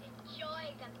holiday and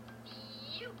enjoy the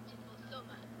beautiful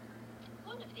summer?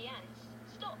 One of the ants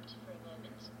stopped for a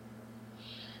moment.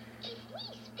 If we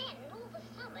spend all the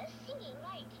summer singing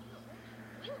like you,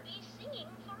 we'll be singing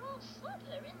for our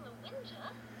supper in the winter.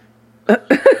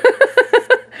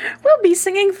 We'll be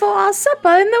singing for our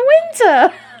supper in the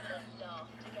winter.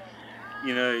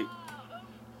 You know,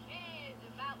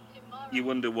 you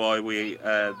wonder why we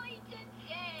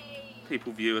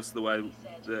people view us the way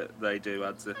that they do,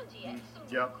 Adzy.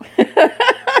 Yep.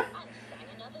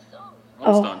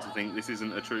 I'm starting to think this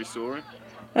isn't a true story.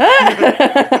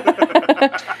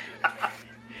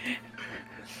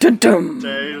 Dun-dum.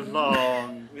 Day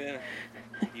long. Yeah.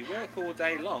 You work all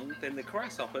day long, then the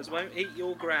grasshoppers won't eat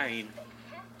your grain.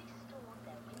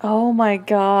 Oh my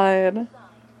god.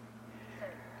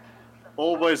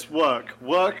 Always work.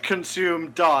 Work,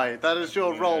 consume, die. That is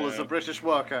your role as a Yeah. British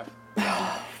worker.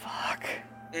 Oh, fuck.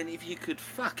 And if you could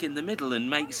fuck in the middle and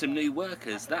make some new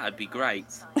workers, that'd be great.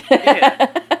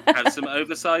 Yeah. Have some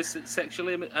oversized sexual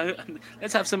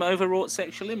let's have some overwrought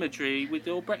sexual imagery with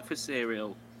your breakfast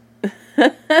cereal.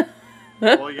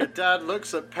 While your dad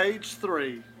looks at page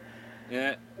 3.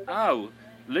 Yeah. Oh,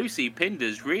 Lucy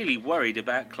Pinder's really worried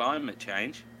about climate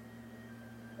change.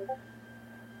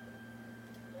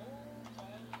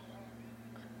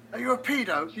 Are you a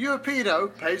pedo? Are you a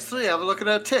pedo? Page 3, have a look at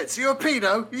her tits. Are you a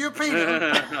pedo? Are you a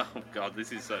pedo? Oh God,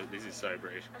 this is so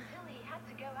British.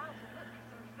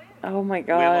 Oh my We're like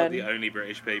god. the only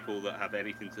British people that have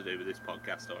anything to do with this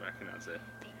podcast. I reckon that's it.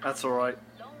 That's alright.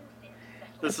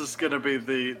 This is gonna be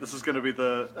the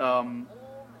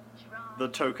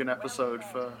token episode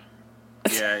for.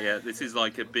 Yeah. This is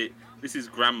like a bit. This is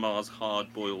Grandma's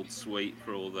hard-boiled sweet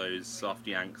for all those soft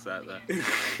yanks out there.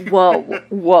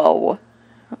 Whoa.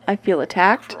 I feel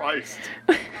attacked. Christ.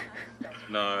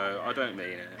 No, I don't mean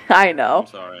it. I know. I'm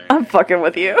sorry. I'm fucking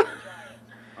with you.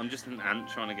 I'm just an ant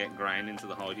trying to get grain into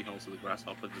the hidey hole so the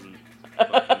grasshopper doesn't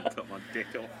fucking cut my dick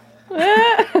off.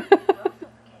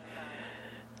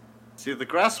 See, the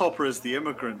grasshopper is the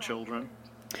immigrant children.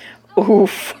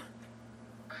 Oof.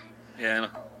 Yeah.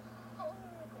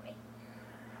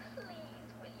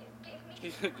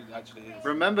 It actually is.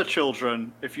 Remember,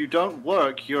 children, if you don't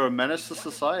work, you're a menace to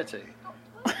society.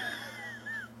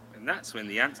 And that's when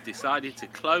the ants decided to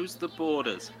close the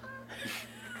borders.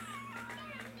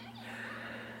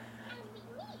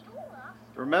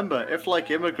 Remember, if like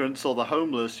immigrants or the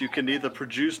homeless, you can neither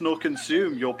produce nor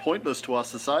consume, you're pointless to our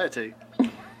society.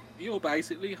 You're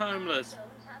basically homeless.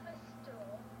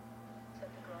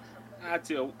 I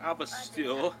don't have a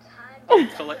store. I'm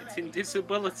collecting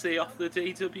disability off the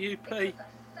DWP. This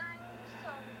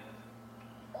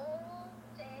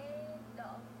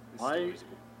Why- story's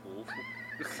awful.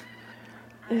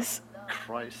 This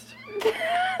Christ.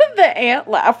 the ant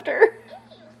laughter.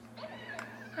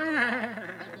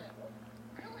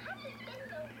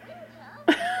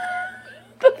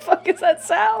 The fuck is that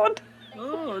sound?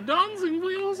 Oh, dancing for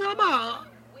your summer.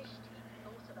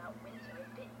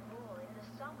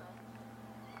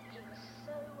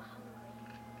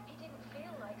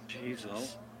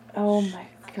 Jesus. Oh my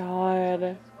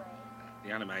god.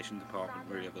 The animation department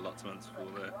really have a lot to answer for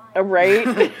there.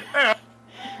 Right?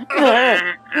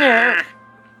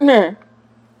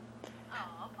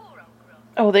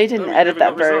 Oh, they didn't Oh, we edit never that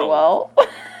got very resolved. well.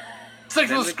 Stick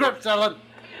to the script, Ellen!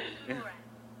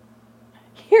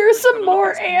 Here's some Have a more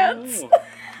look at ants. some more.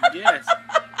 Yes.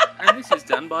 And this is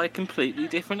done by a completely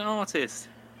different artist.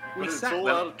 But it's all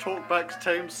out of Talkback's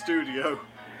Tame Studio.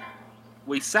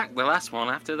 We sacked the last one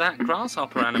after that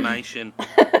grasshopper animation.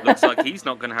 Looks like he's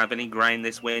not going to have any grain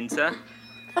this winter.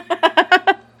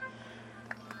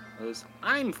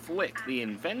 I'm Flick, the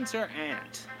inventor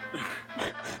ant.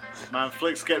 Man,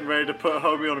 Flick's getting ready to put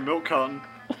Homie on a milk carton.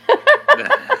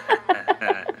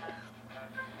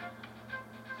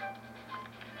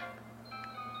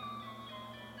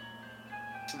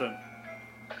 Accident.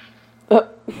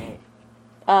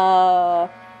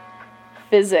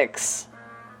 Physics.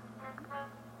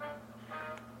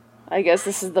 I guess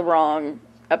this is the wrong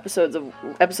episode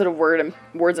of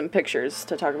Words and Pictures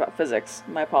to talk about physics.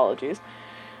 My apologies.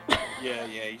 Yeah,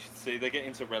 you should see. They get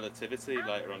into relativity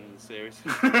later on in the series.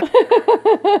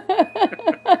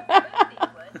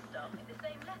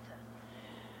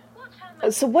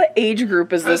 So what age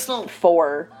group is this Crystal.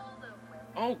 for?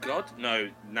 Oh God, no,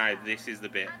 this is the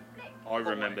bit. I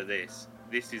remember this.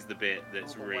 This is the bit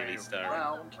that's really stirring.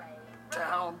 Round,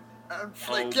 down, and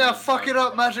Flick. Oh Yeah, my fuck God. it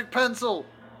up, magic pencil.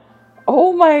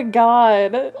 Oh my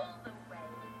god.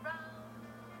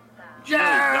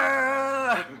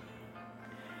 Yeah!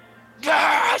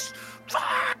 Yes!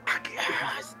 Fuck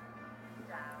yes!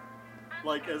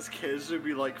 Like, as kids, we'd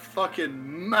be like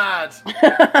fucking mad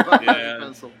about Yeah. magic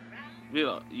pencil. You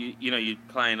know, you're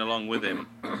playing along with him.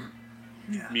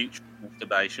 Yeah. Mutual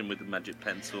masturbation with the magic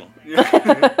pencil.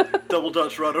 Double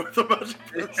Dutch rudder with a magic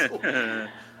pencil.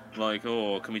 Like,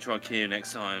 oh, can we try Q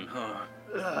next time? Oh,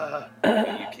 Uh,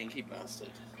 you kinky bastard.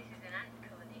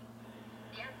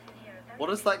 what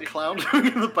is that clown doing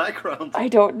in the background? I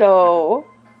don't know.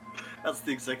 That's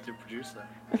the executive producer.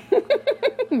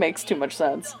 Makes too much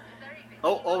sense.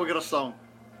 Oh, we got a song.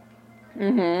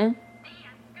 Mm-hmm.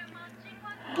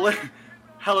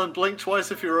 Helen, blink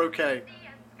twice if you're okay.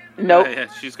 Nope.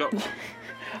 Yeah, she's got.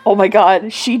 Oh my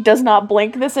god, she does not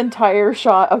blink this entire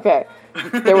shot. Okay,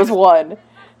 there was one. This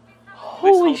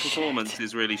Holy whole shit. performance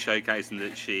is really showcasing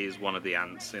that she is one of the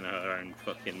ants in her own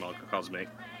fucking microcosmic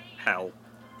hell.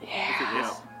 Look at Yeah.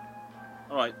 this.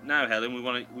 All right, now Helen, we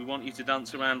want you to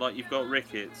dance around like you've got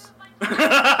rickets.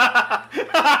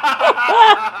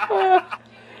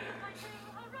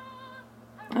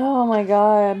 Oh my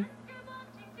god.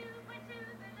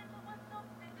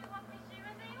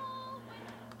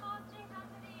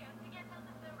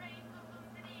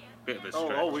 Bit of a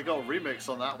stretch. Oh, we got a remix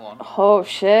on that one. Oh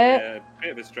shit. Yeah,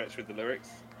 bit of a stretch with the lyrics.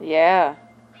 Yeah.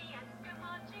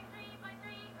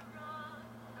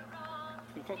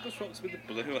 What goes wrong with the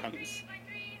blue ants?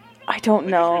 I don't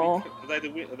know. Are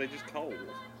they just cold?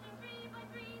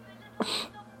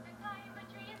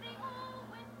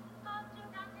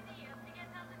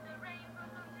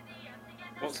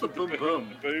 What's the with boom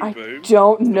boom? Boom I boom.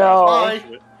 don't know.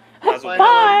 Bye. Basil-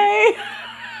 Bye.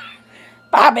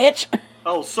 Bye, bitch.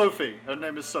 Oh, Sophie. Her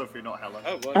name is Sophie, not Helen.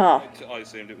 Oh, well, Oh. I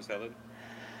assumed it was Helen.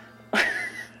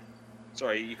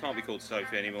 Sorry, you can't be called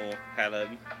Sophie anymore,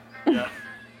 Helen. Yeah.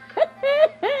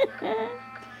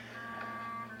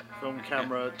 Film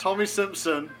camera. Tommy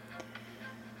Simpson.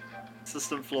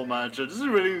 Assistant floor manager. Does he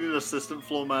really need an assistant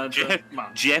floor manager? Man,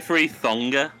 Jeffrey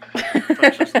Thonga.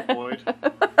 Precious Boyd.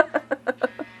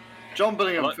 John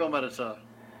Billingham, Like- film editor.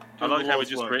 I Doing like the how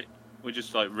Lord's work. we're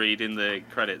just like reading the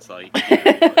credits like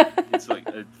it's like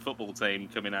a football team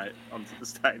coming out onto the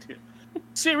stadium.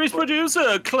 Series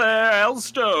producer Claire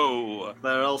Elstow.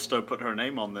 Claire Elstow put her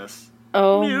name on this.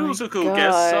 Oh Musical my god.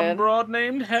 guest some broad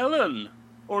named Helen.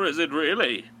 Or is it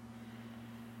really?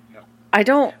 I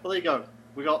don't. Well, there you go.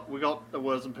 We got the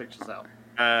words and pictures out.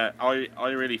 I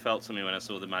really felt something when I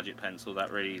saw the magic pencil.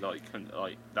 That really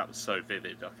that was so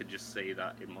vivid. I could just see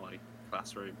that in my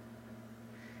classroom.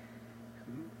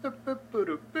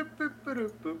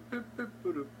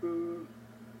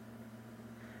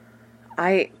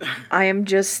 I am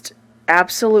just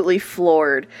absolutely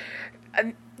floored.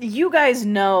 You guys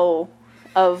know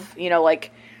of,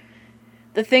 like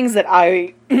the things that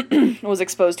I was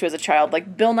exposed to as a child,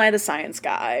 like Bill Nye the Science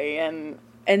Guy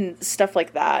and stuff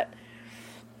like that.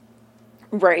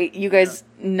 Right? You guys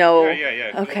know.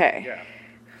 Yeah. Okay.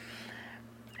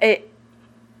 Yeah.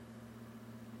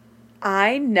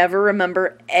 I never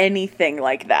remember anything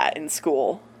like that in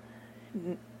school.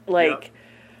 Like,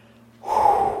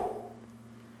 You're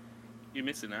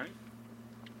missing out.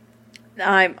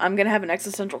 I'm gonna have an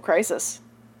existential crisis.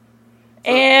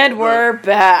 And we're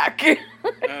back.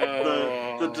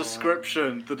 The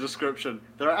description.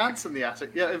 There are ants in the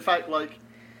attic. Yeah, in fact,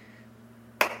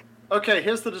 okay,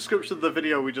 here's the description of the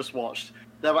video we just watched.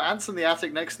 There were ants in the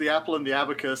attic next to the apple and the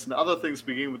abacus, and other things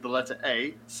begin with the letter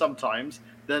A, sometimes.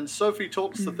 Then Sophie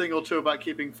talks a thing or two about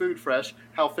keeping food fresh,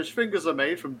 how fish fingers are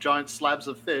made from giant slabs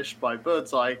of fish by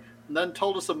Birdseye, and then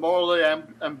told us a morally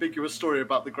ambiguous story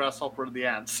about the grasshopper and the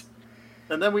ants.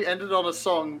 And then we ended on a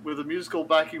song with a musical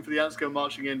backing for the ants go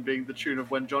marching in being the tune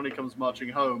of When Johnny Comes Marching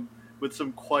Home, with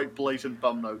some quite blatant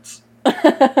bum notes.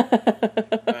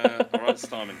 Alright,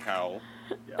 Simon Cowell.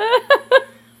 Yeah.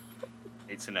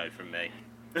 It's a no from me.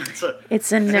 It's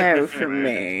a no from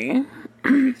me.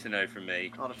 It's a no from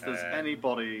me. God, if there's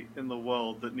anybody in the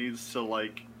world that needs to,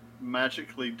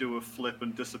 magically do a flip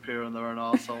and disappear in their own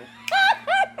arsehole.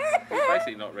 He's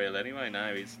basically not real anyway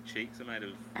now. His cheeks are made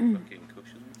of fucking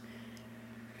cushions.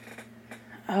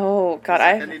 Oh god,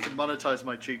 I need to monetize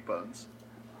my cheekbones.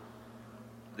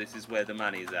 This is where the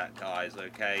money's at, guys,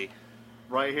 okay?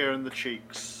 Right here in the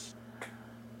cheeks.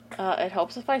 it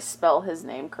helps if I spell his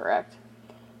name correctly.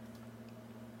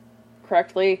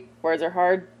 Words are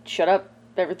hard. Shut up.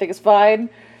 Everything is fine.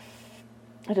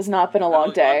 It has not been a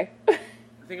long day. The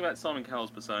thing about Simon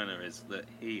Cowell's persona is that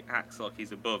he acts like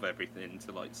he's above everything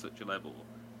to such a level,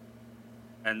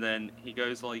 and then he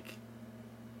goes he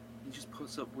just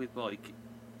puts up with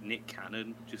Nick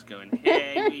Cannon just going,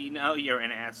 "Hey, we know you're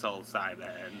an asshole,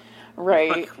 Simon."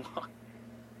 Right. What?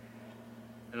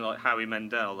 And Howie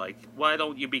Mandel, why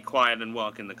don't you be quiet and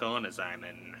walk in the corner,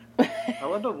 Simon? I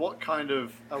wonder what kind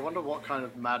of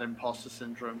mad imposter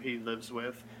syndrome he lives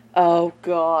with. Oh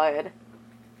god.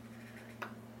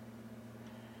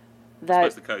 I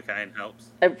suppose the cocaine helps.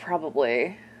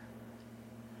 Probably.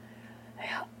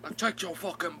 Take your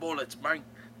fucking bullets, man.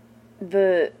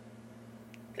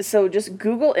 So just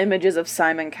Google images of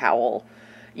Simon Cowell.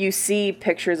 You see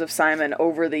pictures of Simon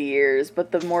over the years,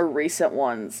 but the more recent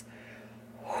ones,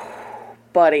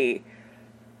 buddy,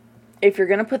 if you're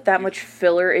gonna put that much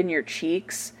filler in your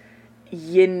cheeks,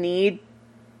 you need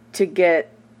to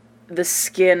get the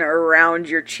skin around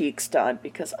your cheeks done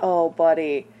because, oh,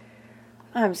 buddy,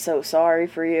 I'm so sorry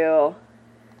for you.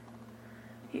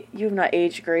 You've not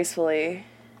aged gracefully.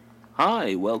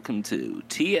 Hi, welcome to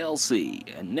TLC,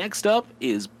 and next up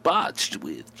is Botched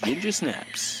with Ginger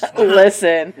Snaps.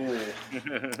 Listen,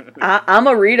 I'm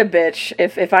a read a bitch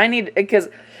if I need, because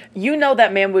you know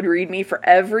that man would read me for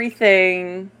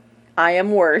everything I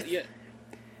am worth. Yeah,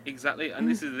 exactly. And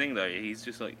this is the thing, though. He's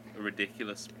just like a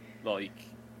ridiculous, like,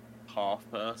 half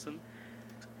person.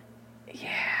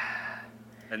 Yeah.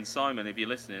 And Simon, if you're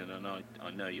listening, and I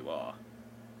know you are.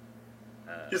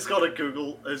 He's got a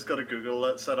Google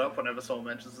alert set up whenever someone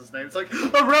mentions his name. It's like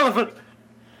irrelevant.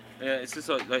 Yeah, it's just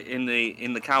like in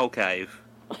the cow cave.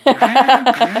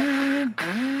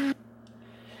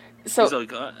 So He's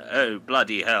like, oh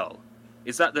bloody hell,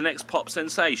 is that the next pop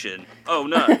sensation? Oh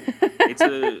no,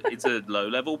 it's a low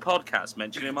level podcast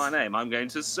mentioning my name. I'm going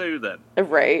to sue them.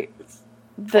 right.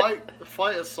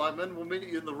 Fight us, Simon. We'll meet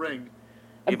you in the ring.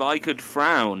 If I could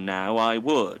frown now, I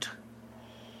would.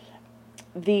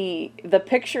 The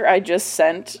picture I just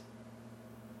sent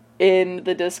in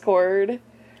the Discord,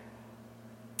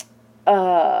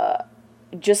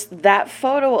 just that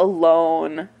photo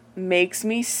alone makes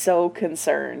me so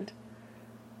concerned.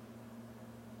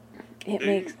 It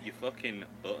makes your fucking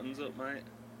buttons up, mate.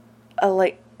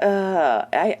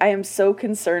 I am so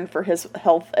concerned for his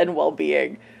health and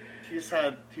well-being. He's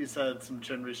had some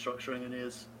chin restructuring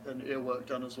and ear work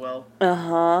done as well.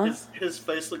 Uh-huh. His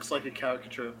face looks like a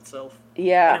caricature of itself.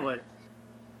 Yeah. Anyway,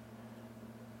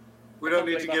 we don't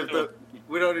need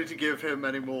to give him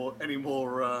any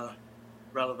more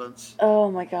relevance. Oh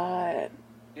my god.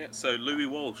 Yeah. So Louis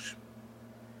Walsh.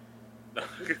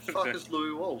 Who the fuck is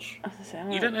Louis Walsh?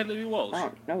 You don't know Louis Walsh? I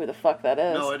don't know who the fuck that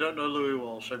is. No, I don't know Louis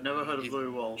Walsh. I've never heard of Louis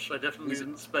Walsh. I definitely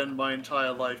didn't spend my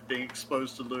entire life being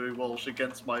exposed to Louis Walsh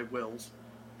against my wills.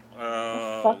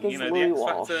 Fuck is you know, Louis the X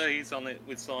Walsh? Factor, he's on it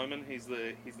with Simon. He's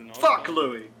the nice Fuck guy.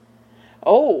 Louis.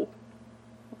 Oh.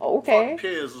 Okay. Fuck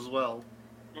Piers as well.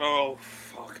 Oh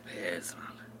fuck Piers,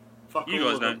 man. Fuck You all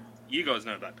guys of know. them. You guys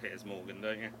know about Piers Morgan,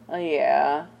 don't you? Oh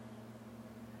yeah.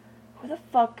 Who the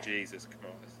fuck? Jesus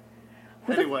Christ.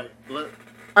 Anyway,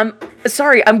 I'm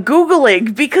sorry, I'm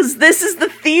Googling because this is the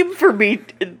theme for me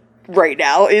right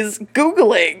now is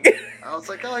Googling. I was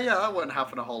like, oh yeah, that won't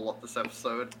happen a whole lot this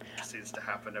episode. It just seems to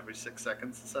happen every 6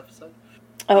 seconds this episode.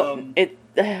 Oh,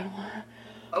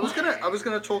 I was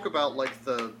gonna talk about like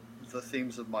the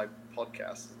themes of my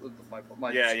podcast,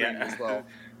 my stream as well.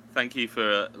 Thank you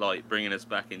for like bringing us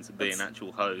back into being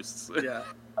actual hosts. Yeah.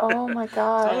 Oh my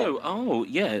god.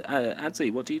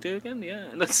 Adzy, what do you do again?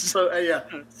 Yeah. So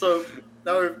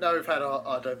now we've had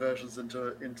our diversions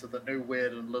into the new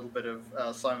weird and a little bit of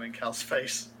Simon Cowell's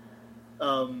face.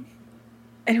 And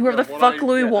whoever the fuck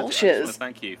Louis Walsh I just want is. to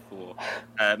thank you for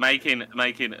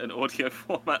making an audio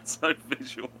format so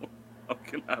visual. I'm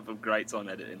gonna have a great time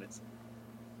editing this.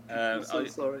 I'm so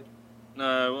sorry.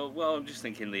 No, well, I'm just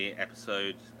thinking the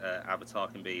episode Avatar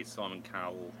can be Simon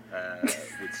Cowell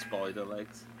with spider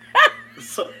legs.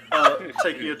 So,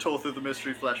 taking a tour through the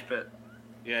mystery flesh pit.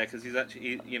 Yeah, because he's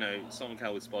actually, Simon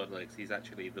Cowell with spider legs. He's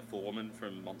actually the foreman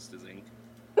from Monsters Inc.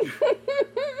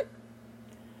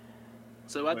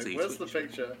 So Adzy, Wait, where's the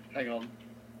picture? Hang on.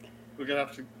 We're gonna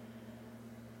have to.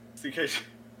 Just in case you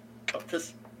got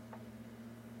this.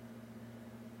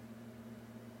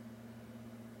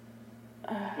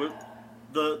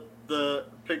 The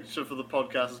picture for the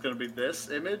podcast is going to be this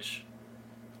image.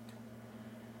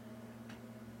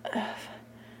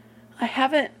 I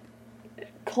haven't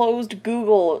closed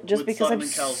Google just With because Simon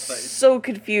I'm Cowell's face. so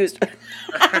confused.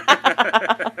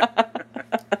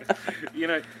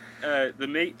 The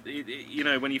meat.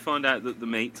 When you find out that the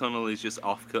meat tunnel is just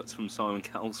offcuts from Simon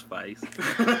Cowell's face.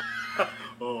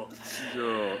 Oh.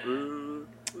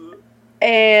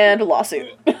 And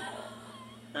lawsuit.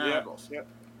 Yeah. Yeah.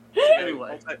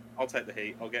 Anyway, I'll take the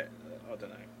heat. I'll get. I don't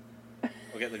know.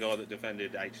 I'll get the guy that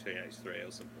defended H3H3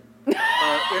 or something.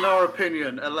 In our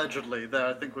opinion, allegedly, there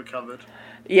I think we're covered.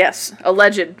 Yes,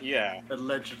 alleged. Yeah.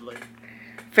 Allegedly.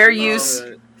 Fair use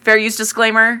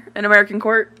disclaimer in American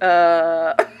court.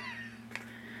 Hey,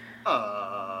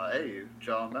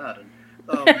 John Madden.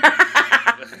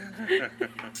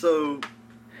 So,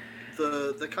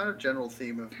 the kind of general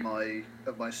theme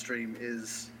of my stream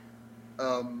is,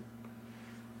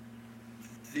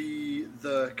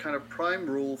 the kind of prime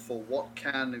rule for what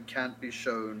can and can't be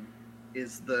shown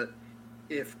is that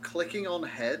if clicking on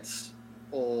heads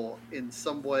or in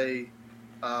some way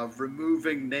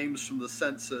removing names from the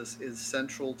census is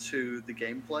central to the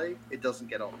gameplay, it doesn't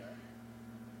get on there.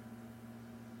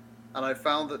 And I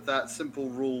found that simple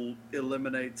rule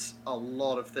eliminates a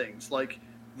lot of things. Like,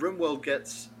 RimWorld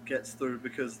gets through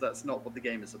because that's not what the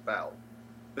game is about.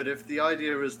 But if the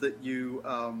idea is that you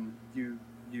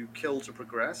kill to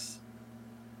progress,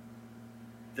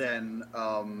 then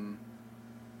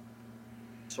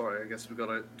sorry, I guess we've got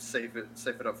to save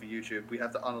it up for YouTube. We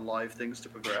have to unalive things to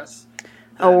progress.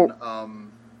 Then,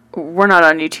 we're not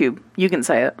on YouTube. You can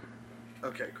say it.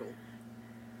 Okay, cool.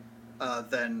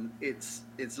 Then it's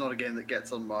not a game that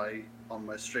gets on my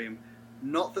stream.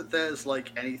 Not that there's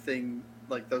like anything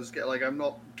like those like I'm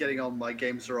not getting on my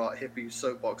games are art hippie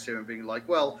soapbox here and being like,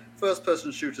 well, first person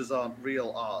shooters aren't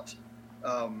real art.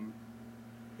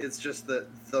 It's just that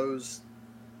those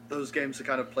games are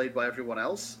kind of played by everyone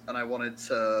else, and I wanted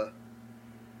to,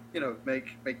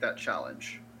 make that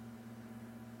challenge.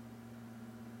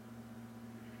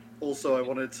 Also, I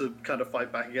wanted to kind of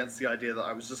fight back against the idea that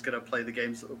I was just going to play the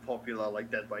games that were popular,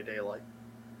 like Dead by Daylight.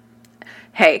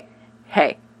 Hey,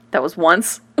 that was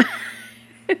once.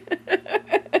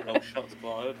 Well, shots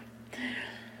fired.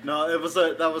 No, that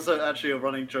was actually a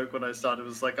running joke when I started. It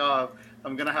was like,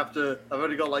 I'm gonna have to. I've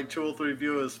only got like 2 or 3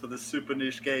 viewers for this super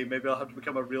niche game. Maybe I'll have to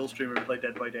become a real streamer and play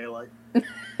Dead by Daylight.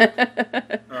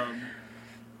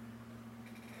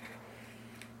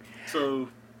 So,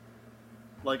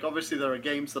 like, obviously there are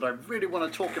games that I really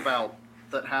want to talk about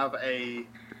that have a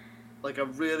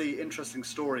really interesting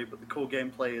story, but the core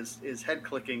gameplay is head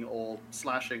clicking or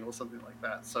slashing or something like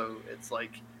that. So it's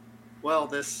like, well,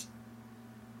 this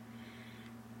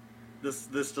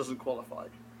doesn't qualify.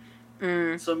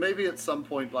 So maybe at some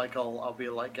point, like, I'll be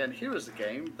like, and here is a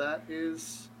game that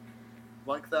is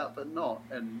like that, but not,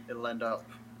 and it'll end up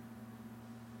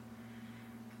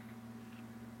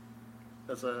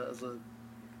as a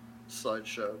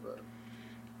sideshow. But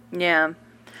yeah,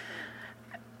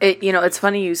 it's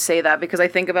funny you say that because I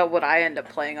think about what I end up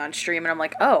playing on stream, and I'm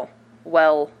like, oh,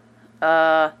 well,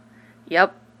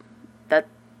 yep, that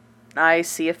I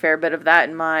see a fair bit of that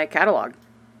in my catalog.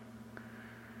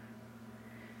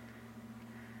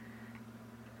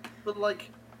 But, like,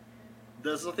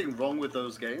 there's nothing wrong with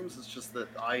those games. It's just that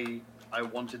I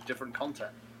wanted different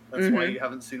content. That's why you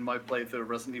haven't seen my playthrough of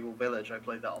Resident Evil Village. I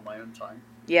played that on my own time.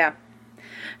 Yeah.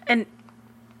 And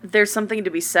there's something to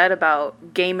be said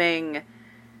about gaming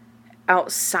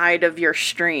outside of your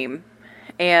stream.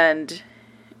 And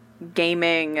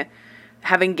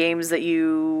having games that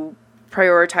you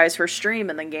prioritize for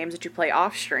stream and then games that you play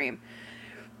off stream.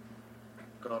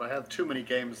 God, I have too many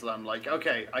games that I'm like,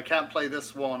 okay, I can't play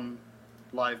this one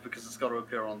live because it's got to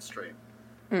appear on stream.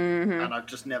 And I've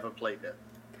just never played it.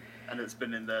 And it's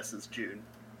been in there since June.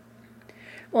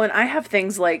 Well, and I have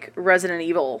things like Resident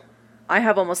Evil. I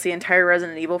have almost the entire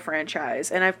Resident Evil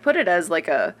franchise, and I've put it as like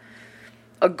a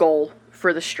goal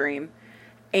for the stream.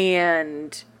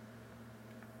 And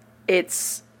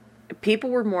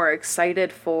people were more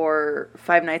excited for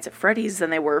Five Nights at Freddy's than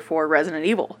they were for Resident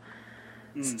Evil.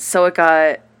 So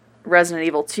Resident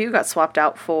Evil 2 got swapped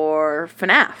out for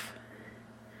FNAF.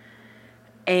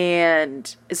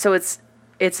 And so it's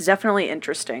definitely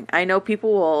interesting. I know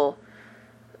people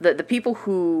the people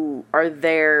who are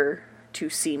there to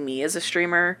see me as a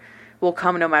streamer will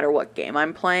come no matter what game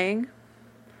I'm playing.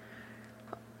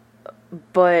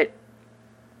 But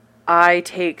I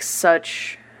take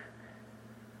such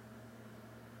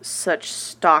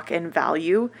stock and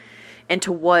value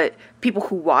into what people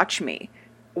who watch me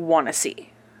want to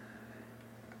see.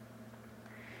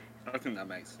 I think that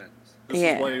makes sense. This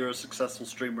is why you're a successful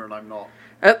streamer and I'm not.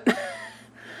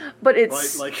 But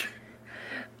it's right,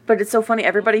 but it's so funny.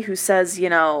 Everybody who says,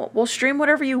 well, stream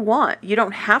whatever you want. You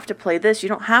don't have to play this. You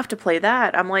don't have to play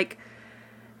that. I'm like,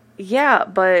 yeah,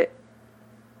 but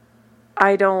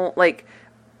I don't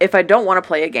if I don't want to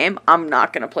play a game, I'm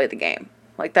not going to play the game.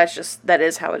 Like, that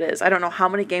is how it is. I don't know how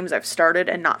many games I've started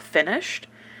and not finished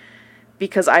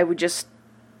because I would just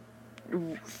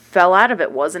fell out of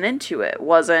it, wasn't into it,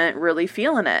 wasn't really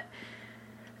feeling it.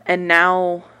 And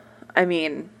now, I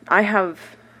mean, I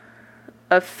have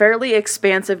a fairly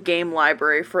expansive game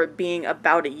library for it being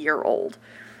about a year old.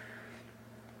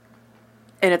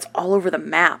 And it's all over the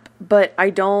map. But I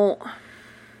don't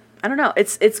know.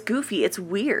 It's goofy. It's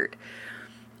weird.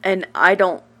 And I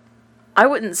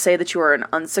wouldn't say that you are an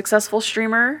unsuccessful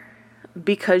streamer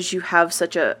because you have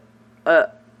such a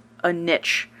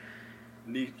niche.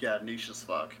 Yeah, niche as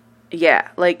fuck. Yeah,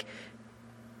 like,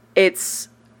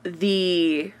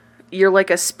 you're like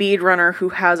a speedrunner who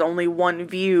has only one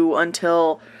view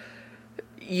until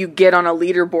you get on a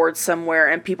leaderboard somewhere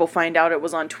and people find out it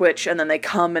was on Twitch and then they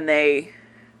come and they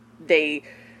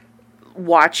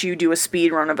watch you do a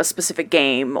speedrun of a specific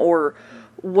game or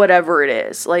whatever it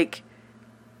is. Like,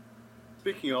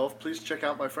 speaking of, please check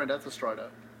out my friend Etherstrider.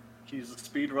 He's a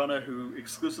speedrunner who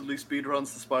exclusively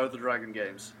speedruns the Spyro the Dragon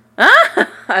games.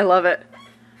 I love it.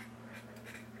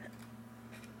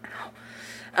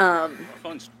 I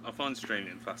find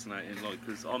streaming fascinating, like,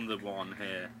 because I'm the one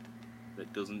here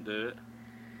that doesn't do it.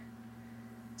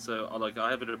 So I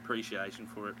have an appreciation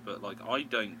for it, but like I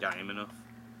don't game enough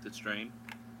to stream,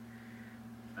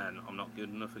 and I'm not good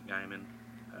enough at gaming.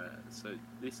 So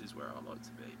this is where I like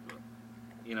to be. But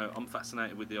you know, I'm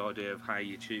fascinated with the idea of how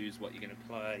you choose what you're going to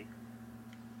play,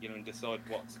 you know, and decide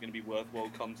what's going to be worthwhile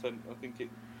content. I think it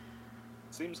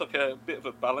seems like a bit of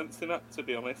a balancing act, to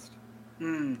be honest.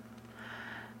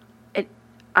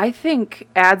 I think,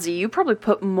 Adzy, you probably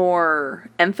put more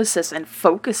emphasis and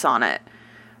focus on it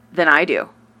than I do.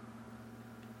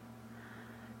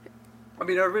 I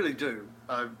mean, I really do.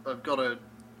 I've got to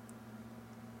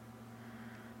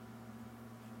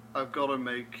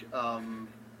make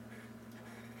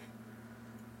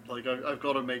I've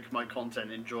got to make my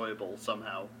content enjoyable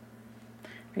somehow.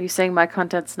 Are you saying my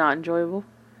content's not enjoyable?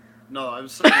 No, I'm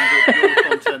saying that your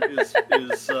content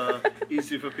is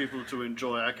easy for people to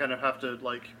enjoy. I kind of have to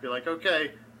be like,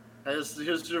 okay,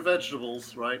 here's your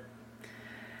vegetables, right?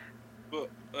 But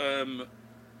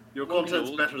your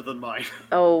content's better than mine.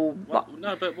 Oh,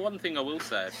 no, but one thing I will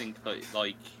say, I think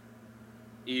like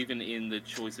even in the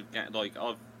choice of like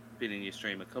I've been in your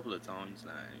stream a couple of times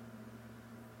now,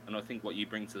 and I think what you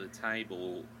bring to the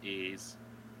table is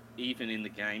even in the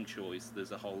game choice,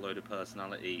 there's a whole load of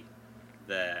personality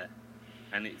there,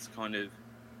 and it's kind of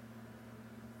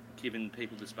giving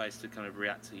people the space to kind of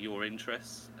react to your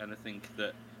interests. And I think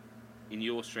that in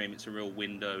your stream, it's a real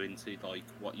window into like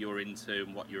what you're into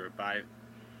and what you're about.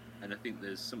 And I think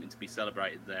there's something to be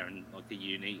celebrated there, and like a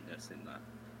uniqueness in that.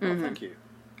 Oh, thank you.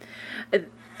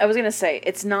 I was gonna say,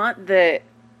 it's not that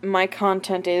my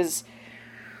content is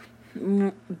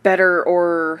better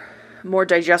or more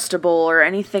digestible or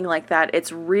anything like that.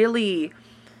 It's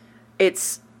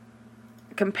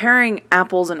comparing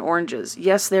apples and oranges.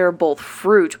 Yes, they are both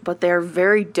fruit, but they're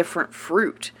very different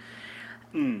fruit.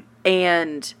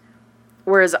 And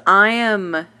whereas I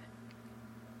am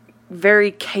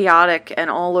very chaotic and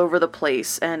all over the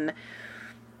place, and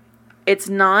it's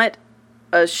not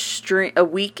a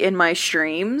week in my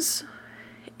streams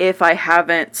if I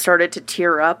haven't started to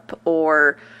tear up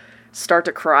or start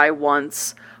to cry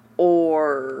once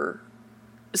or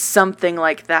something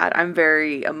like that. I'm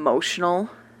very emotional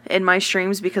in my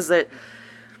streams because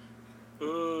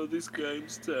oh, this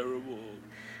game's terrible.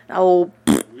 Oh,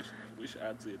 wish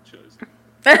Adzy had chosen.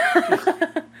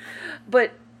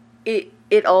 But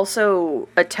it also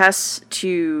attests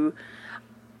to,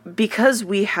 because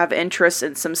we have interests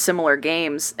in some similar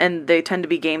games, and they tend to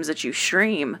be games that you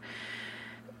stream,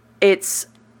 it's,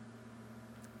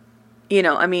 you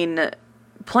know, I mean,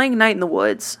 playing Night in the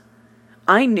Woods,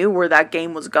 I knew where that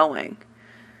game was going.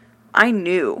 I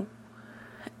knew.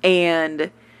 And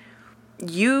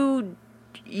you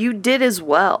did as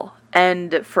well.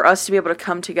 And for us to be able to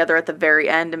come together at the very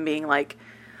end and being like,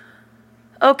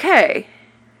 okay,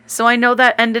 so I know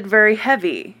that ended very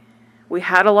heavy. We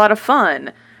had a lot of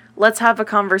fun. Let's have a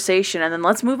conversation, and then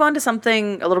let's move on to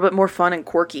something a little bit more fun and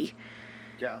quirky.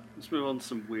 Yeah, let's move on to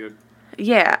some weird.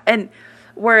 Yeah, and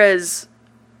whereas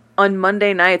on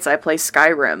Monday nights I play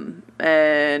Skyrim,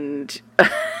 and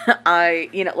I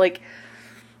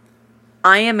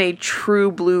am a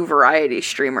true blue variety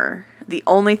streamer. The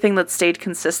only thing that stayed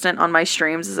consistent on my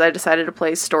streams is I decided to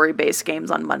play story-based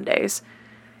games on Mondays,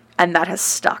 and that has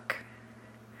stuck.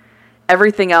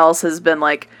 Everything else has been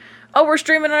like, oh, we're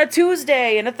streaming on a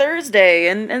Tuesday and a Thursday,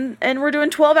 and we're doing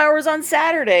 12 hours on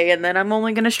Saturday, and then I'm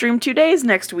only going to stream 2 days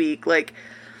next week. Like,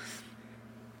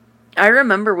 I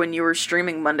remember when you were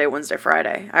streaming Monday, Wednesday,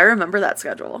 Friday. I remember that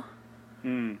schedule.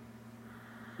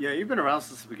 Yeah, you've been around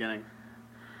since the beginning.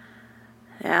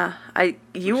 Yeah,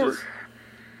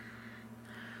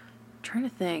 trying to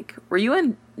think. Were you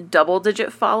in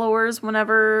double-digit followers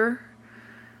whenever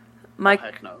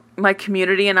Heck no. my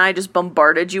community and I just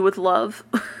bombarded you with love?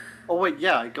 Oh wait,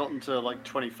 yeah, I got into like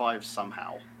 25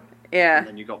 somehow. Yeah. And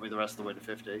then you got me the rest of the way to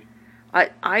 50.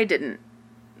 I didn't.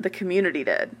 The community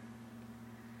did.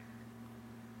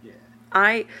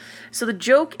 Yeah. So the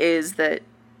joke is that,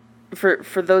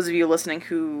 for those of you listening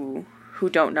who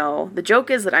don't know, the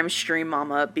joke is that I'm Stream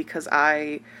Mama because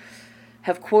I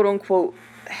have quote unquote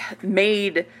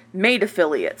made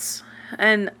affiliates.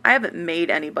 And I haven't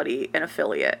made anybody an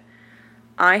affiliate.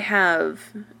 I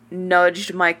have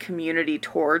nudged my community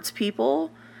towards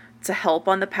people to help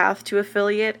on the path to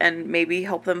affiliate and maybe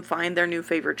help them find their new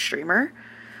favorite streamer.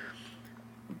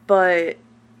 But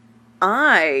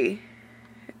I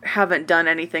haven't done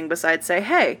anything besides say,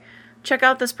 hey, check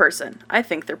out this person. I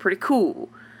think they're pretty cool.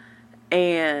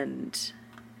 And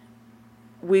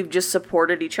we've just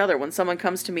supported each other. When someone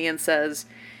comes to me and says,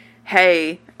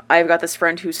 hey, I've got this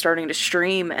friend who's starting to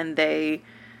stream and they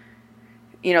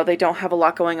don't have a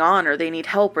lot going on, or they need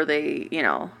help, or they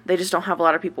just don't have a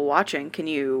lot of people watching. Can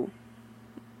you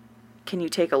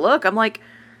take a look? I'm like,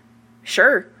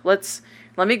 sure, let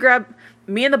me grab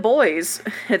me and the boys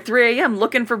at 3 a.m.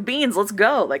 looking for beans. Let's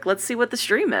go. Like, let's see what the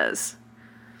stream is.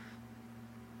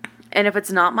 And if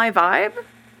it's not my vibe,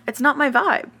 it's not my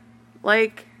vibe.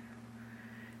 Like,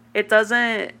 it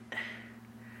doesn't...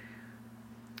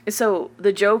 So,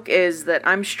 the joke is that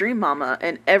I'm Stream Mama,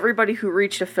 and everybody who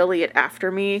reached affiliate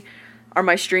after me are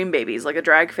my stream babies, like a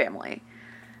drag family.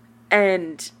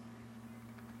 And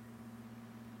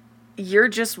you're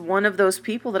just one of those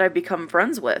people that I've become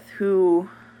friends with who,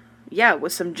 yeah,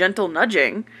 with some gentle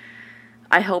nudging,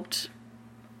 I helped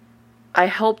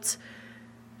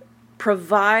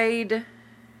provide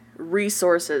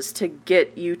resources to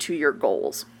get you to your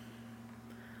goals.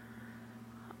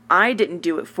 I didn't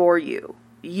do it for you.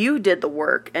 You did the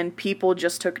work, and people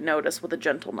just took notice with a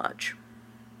gentle nudge.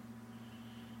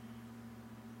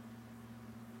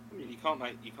 You can't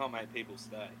make people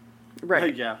stay.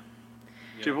 Right. Yeah.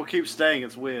 People keep staying.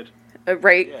 It's weird.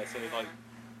 Right. Yeah. So like,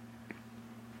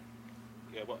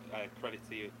 yeah. What credit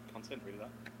to your content reader?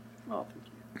 Oh, thank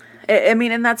you. I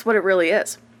mean, and that's what it really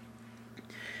is.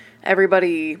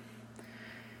 Everybody...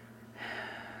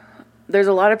 There's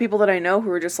a lot of people that I know who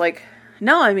are just like,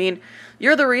 no, I mean,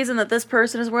 you're the reason that this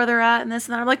person is where they're at and this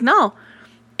and that. I'm like, no,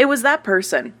 it was that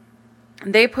person.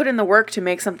 They put in the work to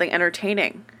make something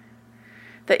entertaining.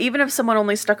 That even if someone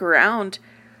only stuck around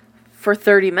for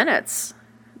 30 minutes,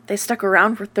 they stuck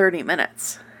around for 30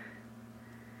 minutes.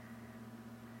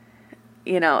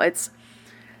 There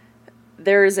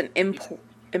is an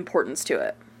importance to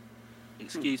it.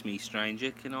 Excuse me,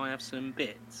 stranger, can I have some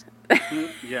bits?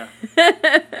 Yeah.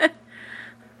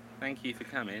 Thank you for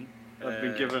coming. I've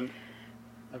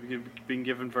been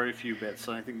given very few bits,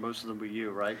 and I think most of them were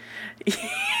you, right?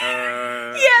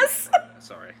 Yes!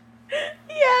 Sorry.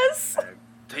 Yes!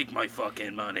 Take my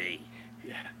fucking money.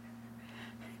 Yeah.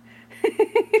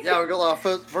 Yeah, we got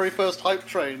our very first hype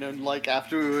train, and like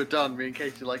after we were done, me and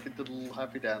Katie did a little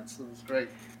happy dance. It was great.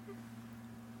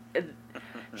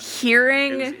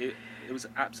 Hearing... It was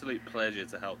an absolute pleasure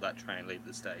to help that train leave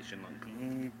the station.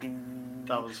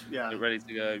 That was, yeah. Get ready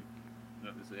to go.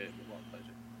 That was it. What a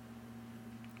pleasure.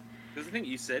 Because I think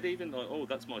you said even like, oh,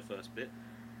 that's my first bit.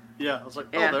 Yeah, I was like,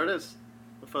 Yeah. oh, there it is.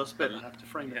 The first bit, I have to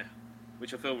frame Yeah. it.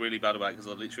 Which I feel really bad about because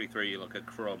I literally threw you like a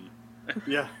crumb.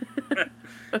 Yeah.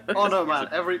 Oh no, man!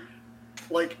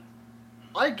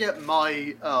 I get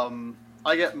my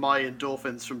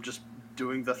endorphins from just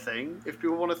doing the thing. If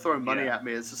people want to throw money at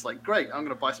me, it's just like, great, I'm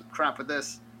gonna buy some crap with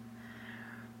this.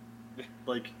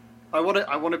 Like, I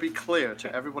want to be clear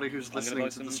to everybody who's listening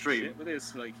to the stream. Shit with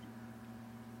this, like...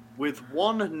 With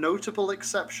one notable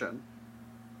exception,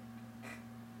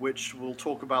 which we'll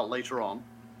talk about later on.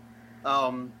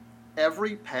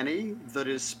 Every penny that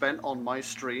is spent on my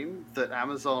stream that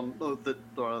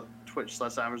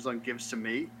Twitch/Amazon gives to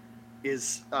me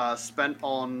is spent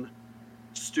on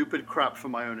stupid crap for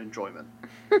my own enjoyment.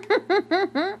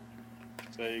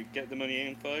 So get the money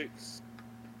in, folks.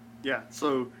 Yeah.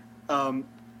 So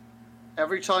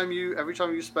every time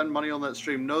you spend money on that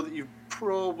stream, know that you've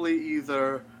probably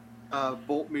either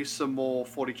bought me some more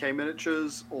 40k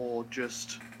miniatures, or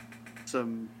just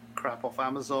some crap off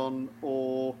Amazon,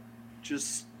 or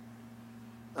just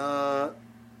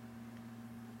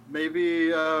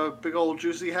maybe a big old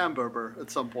juicy hamburger at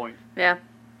some point. Yeah.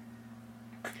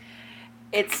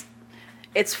 It's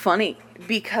funny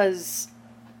because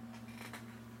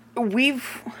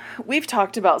we've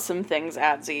talked about some things,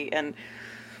 Adzy, and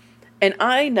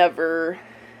I never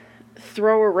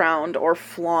throw around or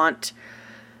flaunt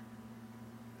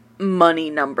money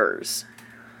numbers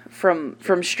from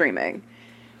streaming,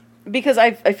 because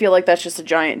I feel like that's just a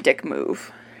giant dick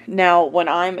move. Now, when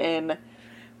I'm in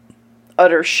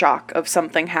utter shock of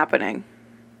something happening,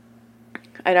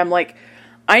 and I'm like,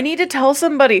 I need to tell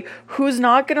somebody who's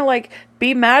not gonna like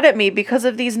be mad at me because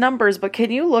of these numbers, but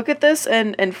can you look at this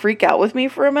and freak out with me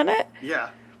for a minute? Yeah.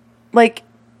 Like,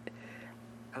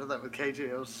 I did that with Katie.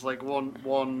 It was just like one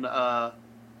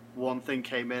thing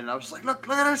came in, and I was like, look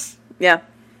at this. yeah.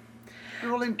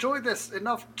 You all enjoyed this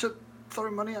enough to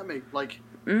throw money at me. Like,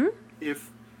 if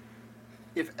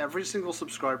every single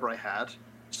subscriber I had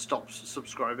stopped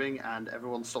subscribing and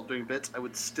everyone stopped doing bits, I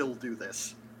would still do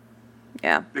this.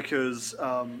 Yeah. Because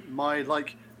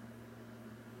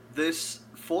this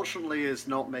fortunately is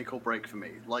not make or break for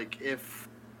me. Like, if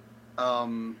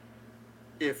all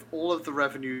of the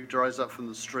revenue dries up from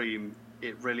the stream,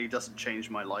 it really doesn't change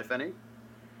my life any.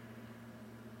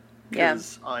 Yeah.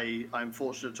 Because I'm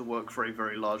fortunate to work for a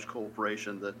very large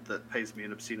corporation that pays me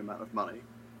an obscene amount of money.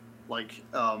 Like,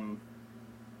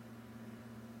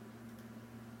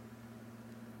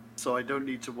 so I don't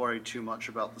need to worry too much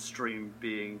about the stream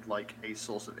being like a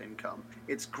source of income.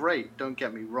 It's great, don't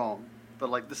get me wrong, but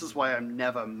like this is why I'm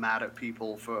never mad at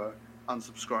people for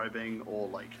unsubscribing or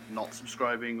like not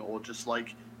subscribing or just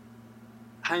like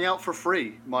hang out for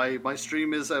free. My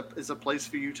stream is a place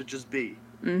for you to just be.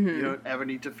 Mm-hmm. You don't ever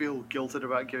need to feel guilted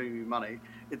about giving me money.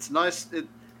 It's nice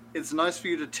it's nice for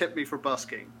you to tip me for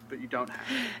busking, but you don't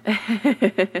have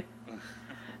to.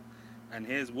 And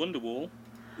here's Wonderwall.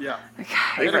 Yeah.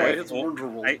 Okay, Anyway, right. it's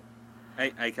Wonderwall.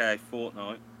 AKA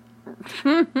Fortnite.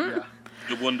 Yeah.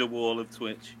 The Wonderwall of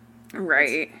Twitch.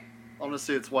 Right.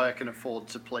 Honestly, it's why I can afford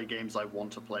to play games I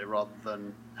want to play rather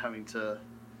than having to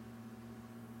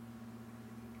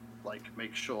like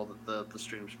make sure that the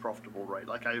stream's profitable, right?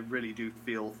 Like I really do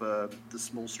feel for the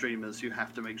small streamers who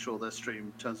have to make sure their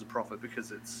stream turns a profit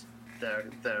because it's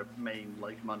their main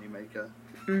like money maker.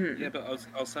 Mm-hmm. Yeah, but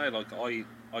I'll say like I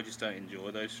just don't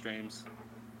enjoy those streams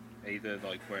either.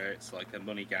 Like where it's like a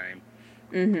money game.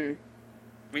 Mm-hmm.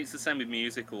 I mean, it's the same with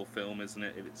music or film, isn't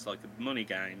it? If it's like a money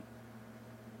game,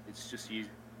 it's just you.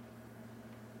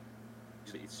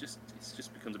 It's just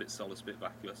becomes a bit soulless, a bit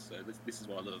vacuous. So this is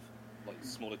what I love, like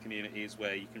smaller communities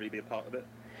where you can really be a part of it.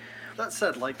 That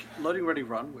said, like Loading Ready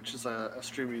Run, which is a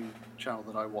streaming channel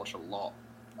that I watch a lot,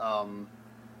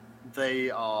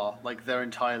 they're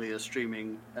entirely a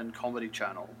streaming and comedy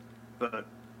channel, but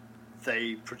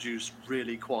they produce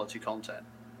really quality content.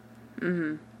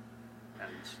 Mm-hmm.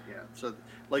 And yeah, so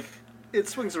like it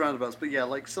swings and roundabouts, but yeah,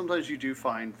 like sometimes you do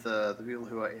find the people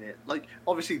who are in it, like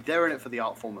obviously they're in it for the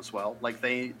art form as well. Like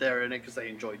they're in it because they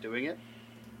enjoy doing it.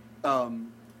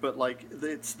 But like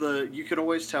it's you can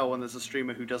always tell when there's a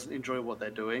streamer who doesn't enjoy what they're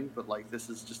doing, but like this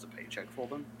is just a paycheck for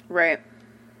them. Right.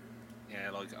 Yeah,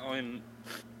 like I'm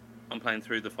playing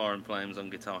through the Fire and Flames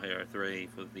on Guitar Hero 3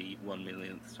 for the 1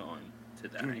 millionth time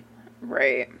today.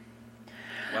 Right.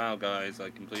 Wow, guys,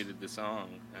 I completed the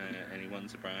song. Anyone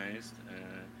surprised?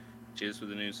 Cheers for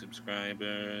the new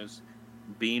subscribers.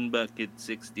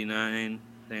 Beanbucket69,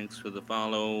 thanks for the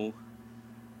follow.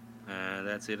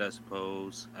 That's it, I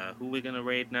suppose. Who we gonna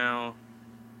raid now?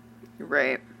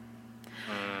 Right.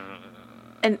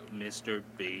 And Mr.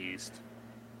 Beast.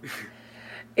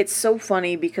 it's so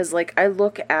funny because like I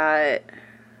look at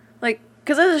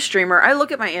because as a streamer I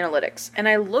look at my analytics and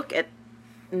I look at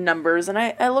numbers and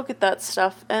I look at that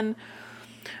stuff, and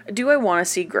do I want to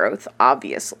see growth?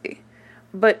 Obviously.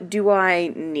 But do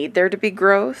I need there to be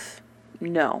growth?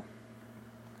 No.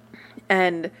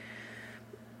 And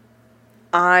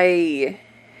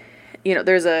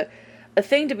there's a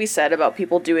thing to be said about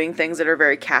people doing things that are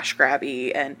very cash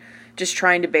grabby and just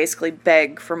trying to basically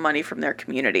beg for money from their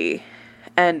community.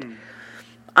 And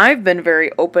I've been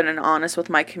very open and honest with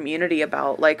my community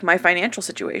about like my financial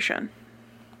situation.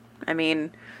 I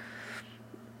mean,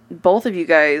 both of you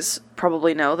guys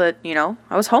probably know that,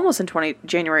 I was homeless in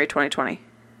January 2020.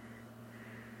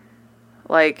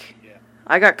 Like, Yeah.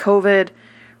 I got COVID,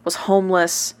 was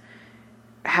homeless,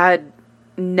 had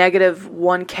negative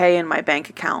 1K in my bank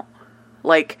account.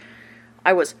 Like,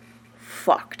 I was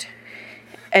fucked.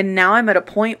 And now I'm at a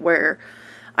point where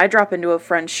I drop into a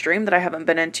friend's stream that I haven't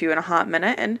been into in a hot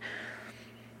minute, and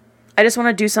I just want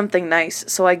to do something nice.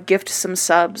 So I gift some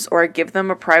subs, or I give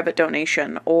them a private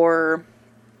donation, or...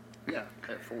 Yeah,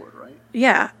 pay it forward, right?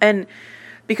 Yeah, and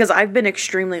because I've been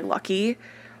extremely lucky,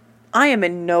 I am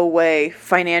in no way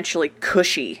financially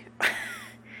cushy.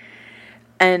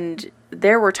 And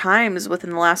there were times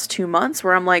within the last 2 months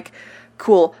where I'm like,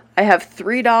 cool, I have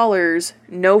 $3,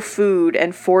 no food,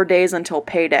 and 4 days until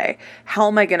payday. How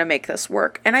am I going to make this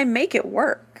work? And I make it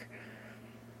work.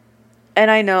 And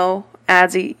I know,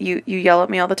 Adzy, you yell at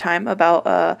me all the time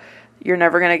about you're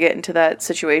never going to get into that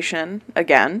situation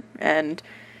again, and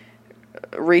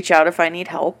reach out if I need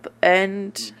help.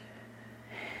 And,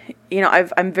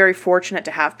 I'm very fortunate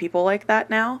to have people like that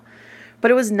now,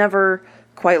 but it was never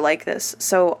quite like this.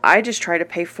 So I just try to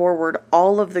pay forward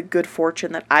all of the good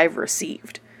fortune that I've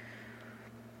received.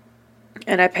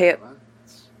 And I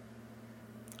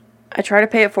try to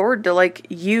pay it forward to like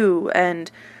you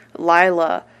and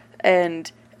Lila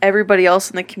and everybody else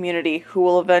in the community who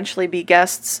will eventually be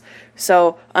guests.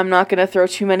 So I'm not going to throw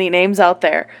too many names out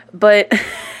there, but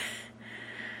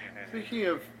Speaking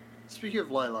of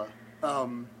Lila,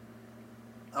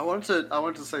 I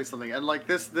wanted to say something, and like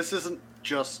this isn't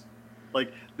just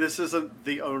like this isn't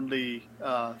the only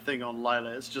thing on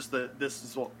Lila. It's just that this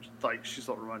is what like she's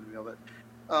what reminded me of it.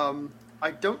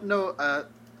 I don't know.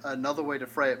 another way to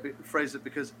phrase it,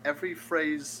 because every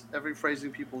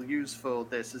phrasing people use for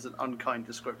this is an unkind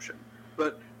description.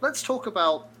 But let's talk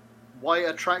about why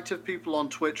attractive people on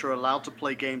Twitch are allowed to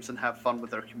play games and have fun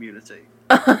with their community.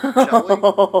 Shall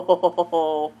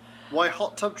we? Why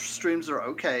hot tub streams are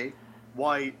okay.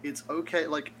 Why it's okay,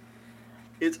 like,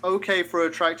 it's okay for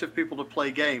attractive people to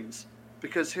play games.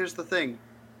 Because here's the thing.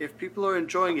 If people are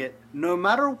enjoying it, no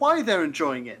matter why they're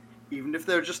enjoying it, even if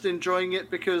they're just enjoying it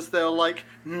because they're like,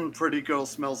 pretty girl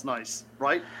smells nice,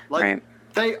 right? Like, right.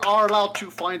 They are allowed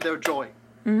to find their joy.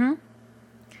 Mm-hmm.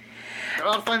 They're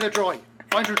allowed to find their joy.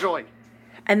 Find your joy.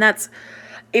 And that's,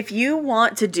 if you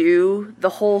want to do the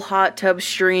whole hot tub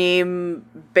stream,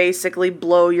 basically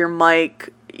blow your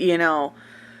mic, you know,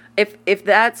 if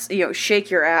that's, you know, shake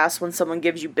your ass when someone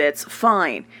gives you bits,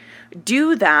 fine.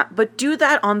 Do that, but do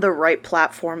that on the right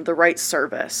platform, the right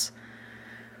service.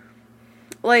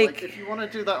 Like, if you want to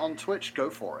do that on Twitch, go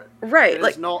for it. Right.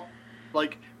 It's not,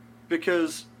 like,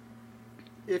 because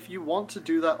if you want to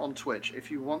do that on Twitch,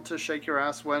 if you want to shake your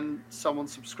ass when someone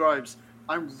subscribes,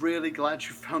 I'm really glad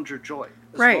you found your joy.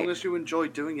 As long as you enjoy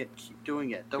doing it, keep doing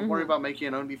it. Don't worry about making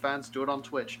an OnlyFans, do it on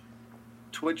Twitch.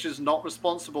 Twitch is not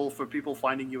responsible for people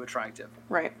finding you attractive.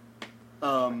 Right.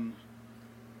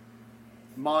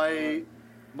 My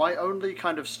only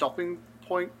kind of stopping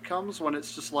point comes when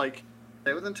it's just like,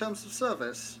 stay within terms of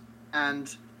service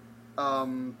and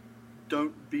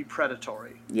don't be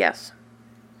predatory. Yes.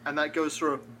 And that goes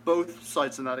through both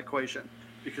sides in that equation,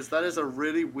 because that is a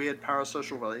really weird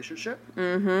parasocial relationship.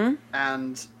 Mm-hmm.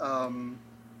 And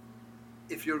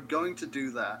if you're going to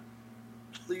do that,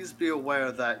 please be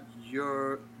aware that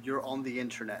you're on the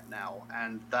internet now,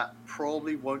 and that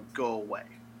probably won't go away.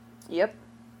 Yep.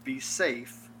 Be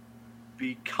safe,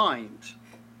 be kind,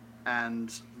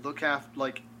 and look after,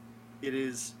 like, it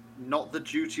is not the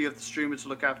duty of the streamer to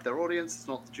look after their audience, it's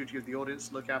not the duty of the audience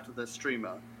to look after their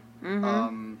streamer.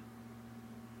 Mm-hmm.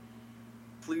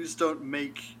 Please don't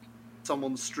make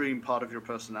someone's stream part of your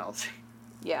personality.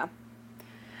 Yeah.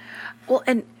 Well,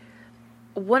 and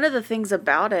one of the things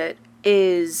about it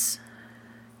is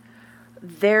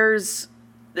there's,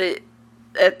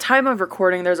 at time of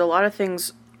recording, there's a lot of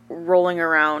things rolling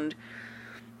around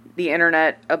the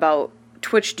internet about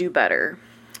Twitch do better.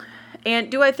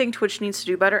 And do I think Twitch needs to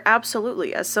do better?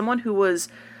 Absolutely. As someone who was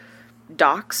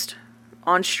doxxed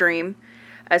on stream,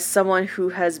 as someone who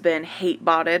has been hate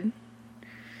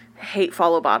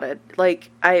follow botted, like,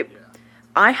 I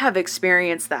have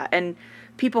experienced that, and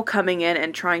people coming in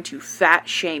and trying to fat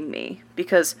shame me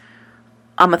because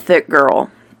I'm a thick girl,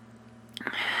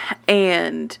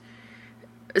 and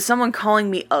someone calling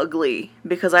me ugly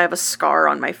because I have a scar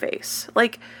on my face,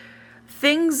 like,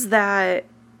 things that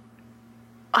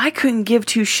I couldn't give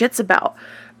two shits about.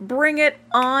 Bring it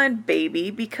on,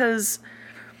 baby, because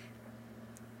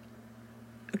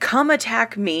come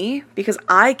attack me because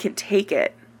I can take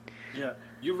it. Yeah.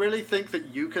 You really think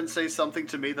that you can say something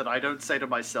to me that I don't say to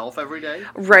myself every day?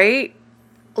 Right?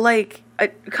 Like,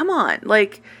 come on.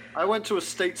 Like, I went to a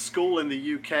state school in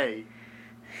the UK.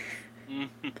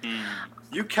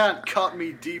 You can't cut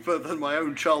me deeper than my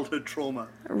own childhood trauma.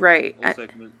 Right. Also,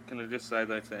 can I just say,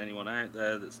 though, to anyone out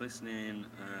there that's listening,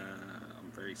 I'm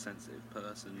a very sensitive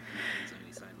person who can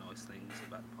only say nice things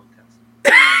about the podcast.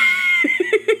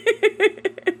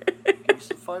 Give us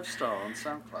a 5-star on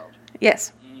SoundCloud.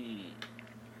 Yes.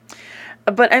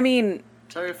 But, I mean...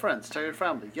 Tell your friends, tell your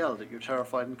family, yell at your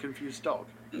terrified and confused dog.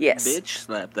 Yes. Bitch,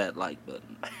 slap that like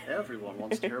button. Everyone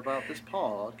wants to hear about this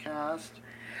podcast.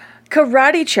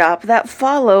 Karate chop that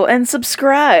follow and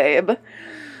subscribe.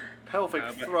 Pelvic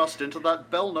thrust into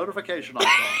that bell notification icon.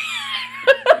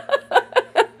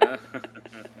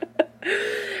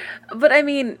 But I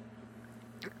mean,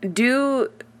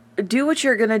 do what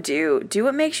you're gonna do. Do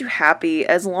what makes you happy,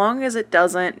 as long as it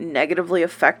doesn't negatively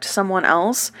affect someone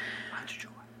else.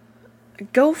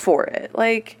 Go for it.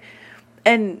 Like,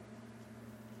 and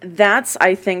that's,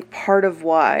 I think, part of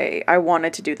why I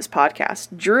wanted to do this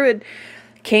podcast. Druid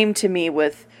came to me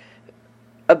with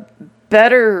a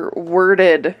better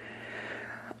worded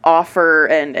offer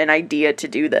and an idea to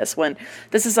do this, when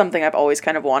this is something I've always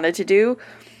kind of wanted to do,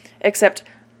 except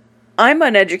I'm an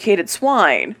uneducated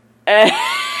swine. And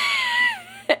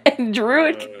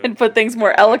Druid can put things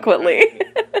more eloquently.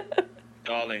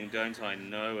 Darling, don't I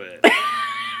know it?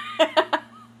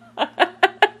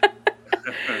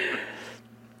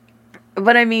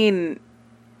 But I mean,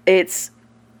 this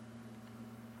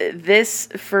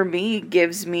for me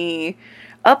gives me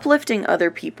uplifting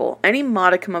other people. Any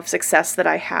modicum of success that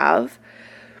I have,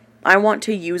 I want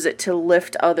to use it to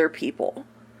lift other people.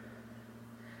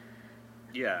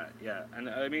 Yeah, and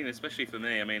I mean, especially for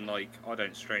me, I mean, like, I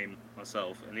don't stream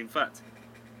myself, and in fact,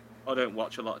 I don't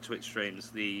watch a lot of Twitch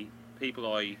streams. The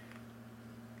people I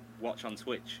watch on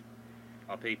Twitch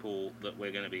are people that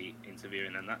we're going to be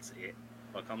interviewing, and that's it.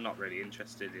 Like, I'm not really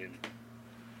interested in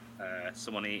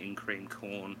someone eating cream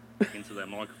corn into their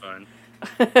microphone.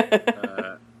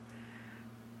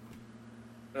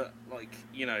 But, like,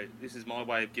 you know, this is my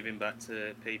way of giving back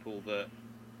to people that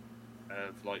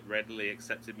have, like, readily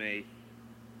accepted me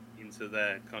into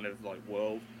their kind of, like,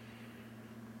 world.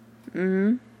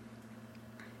 Mm-hmm.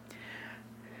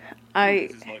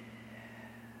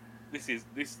 This is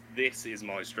like, this is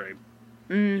my stream.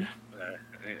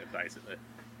 Basically.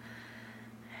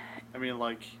 I mean,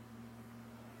 like,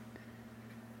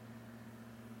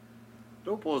 it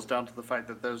all boils down to the fact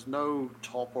that there's no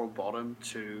top or bottom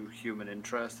to human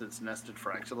interest. It's nested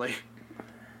fractally.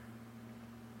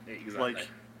 Exactly. Like,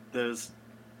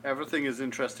 everything is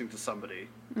interesting to somebody.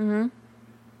 Mm-hmm.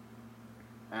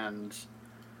 And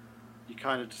you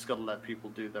kind of just got to let people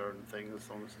do their own thing as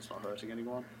long as it's not hurting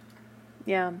anyone.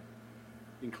 Yeah.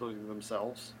 Including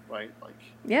themselves, right? Like,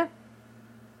 yeah.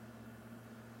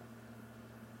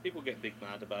 People get big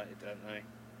mad about it, don't they?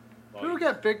 Like, people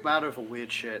get big mad over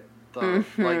weird shit, though.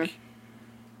 Mm-hmm. Like,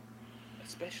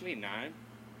 especially now.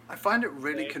 I find it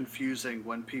really confusing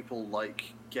when people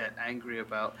like get angry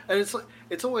about, and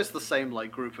it's always the same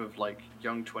like group of like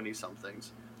young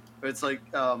 20-somethings. It's like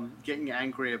getting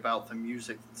angry about the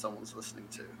music that someone's listening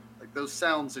to. Like those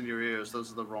sounds in your ears,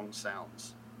 those are the wrong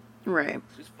sounds. Right.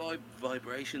 Just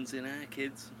vibrations in our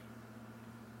kids.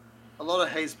 A lot of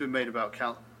hate's been made about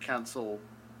cancel.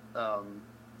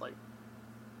 Like,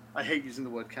 I hate using the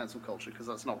word cancel culture because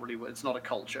that's not really it's not a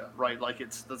culture, right? Like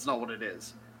that's not what it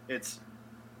is. It's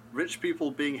rich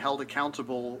people being held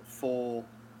accountable for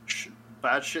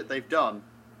bad shit they've done.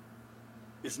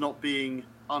 Is not being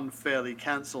unfairly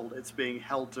cancelled. It's being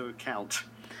held to account.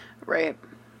 Right.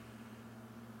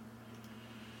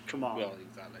 Come on. Well,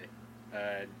 exactly.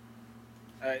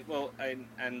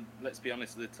 And let's be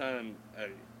honest, the term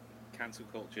cancel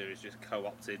culture is just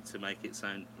co-opted to make it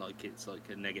sound like it's like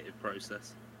a negative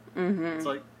process. Mm-hmm. It's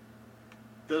like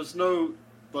there's no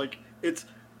like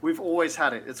we've always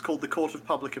had it. It's called the court of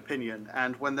public opinion,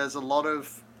 and when there's a lot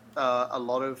of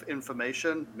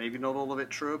information, maybe not all of it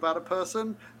true about a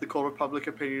person, the court of public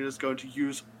opinion is going to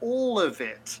use all of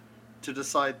it to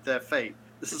decide their fate.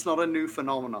 This is not a new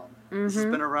phenomenon. Mm-hmm. This has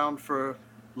been around for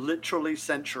literally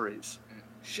centuries.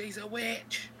 She's a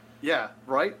witch. Yeah,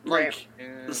 right? Like,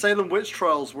 Yeah. the Salem witch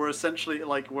trials were essentially,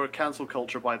 like, were cancel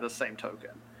culture by the same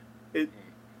token.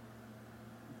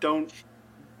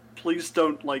 Please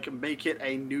don't, like, make it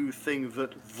a new thing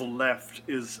that the left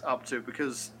is up to,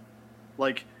 because,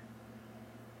 like,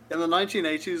 in the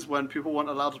 1980s, when people weren't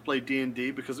allowed to play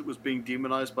D&D because it was being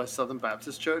demonized by Southern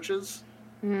Baptist churches,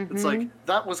 it's like,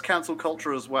 that was cancel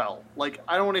culture as well. Like,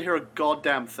 I don't want to hear a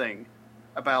goddamn thing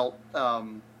about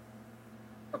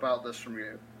this from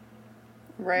you.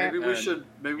 Right. Maybe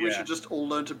we should just all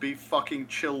learn to be fucking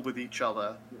chill with each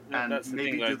other and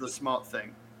maybe do the smart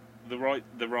thing. The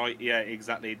right, yeah,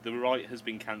 exactly. The right has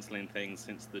been cancelling things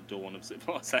since the dawn of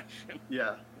civilization.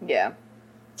 Yeah. Yeah.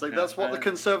 It's like, that's what the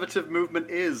conservative movement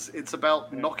is. It's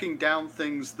about knocking down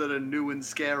things that are new and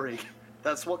scary.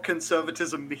 That's what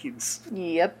conservatism means.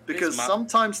 Yep. Because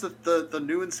sometimes the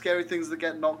new and scary things that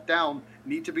get knocked down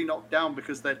need to be knocked down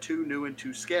because they're too new and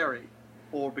too scary.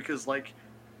 Or because, like,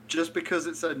 just because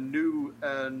it's a new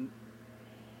and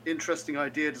interesting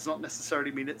idea does not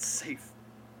necessarily mean it's safe.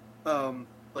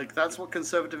 Like, that's what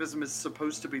conservatism is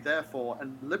supposed to be there for,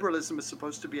 and liberalism is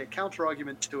supposed to be a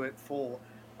counter-argument to it for,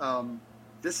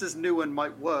 this is new and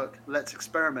might work, let's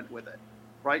experiment with it,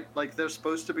 right? Like, there's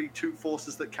supposed to be two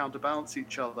forces that counterbalance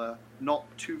each other, not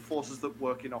two forces that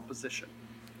work in opposition.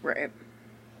 Right.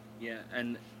 Yeah,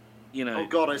 and, you know... Oh,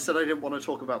 God, I said I didn't want to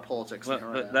talk about politics. Well,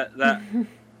 but that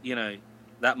you know,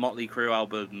 that Motley Crue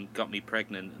album got me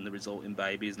pregnant, and the resulting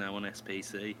baby is now on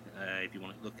SPC. If you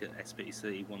want to look at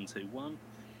SPC 121,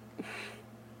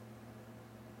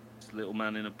 just a little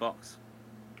man in a box,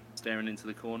 staring into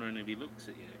the corner, and if he looks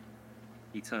at you,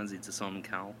 he turns into Simon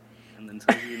Cowell, and then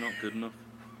tells you you're not good enough.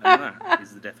 And that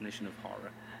is the definition of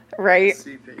horror. Right.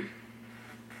 CP.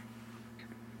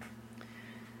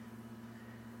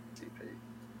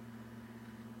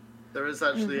 There is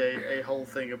actually a whole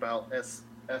thing about SCP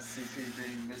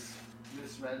being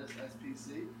misread as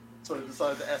SPC. So I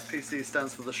decided that SPC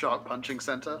stands for the Shark Punching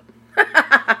Center.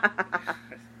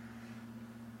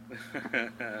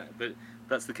 But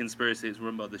that's the conspiracy. It's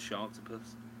run by the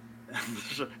Sharktopus.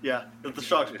 Yeah, the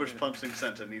Shark Punching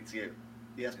Center needs you.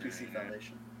 The SPC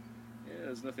Foundation. Yeah,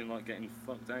 there's nothing like getting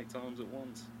fucked 8 times at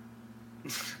once.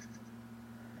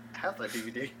 I have that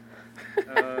DVD.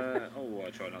 I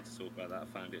try not to talk about that. I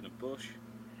found it in a bush.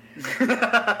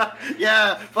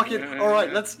 Yeah, fucking. All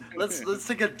right, let's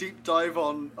take a deep dive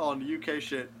on UK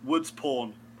shit. Woods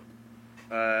porn.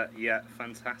 Yeah,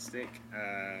 fantastic.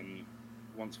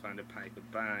 Once found a paper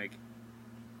bag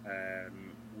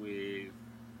with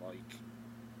like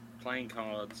playing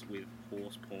cards with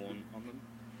horse porn on them.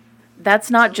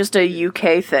 That's not just a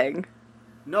UK thing.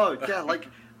 No, yeah, like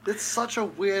it's such a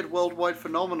weird worldwide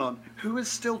phenomenon. Who is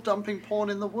still dumping porn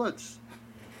in the woods?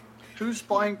 Who's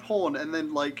buying porn and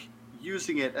then like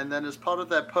using it and then as part of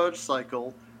their purge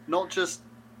cycle, not just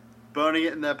burning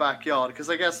it in their backyard, because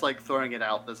I guess like throwing it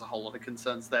out, there's a whole lot of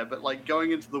concerns there, but like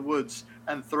going into the woods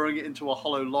and throwing it into a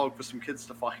hollow log for some kids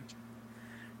to find.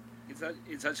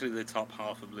 It's actually the top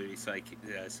half of Louis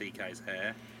C.K.'s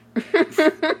hair. Went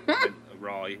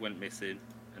awry, went missing,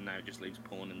 and now just leaves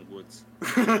porn in the woods.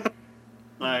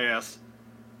 Ah, yes.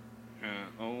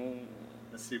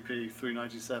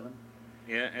 SCP-397.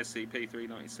 Yeah,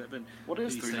 SCP-397. What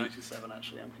is Louis C- 397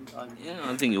 actually? Yeah,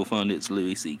 I think you'll find it's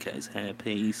Louis C.K.'s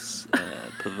hairpiece,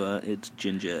 perverted,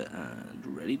 ginger,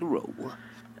 and ready to roll.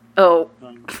 Oh.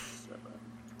 97.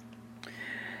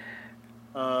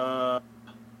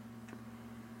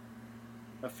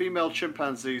 A female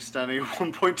chimpanzee standing at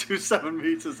 1.27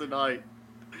 meters in height.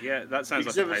 Yeah, that sounds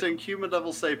exhibiting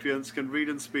human-level sapience, can read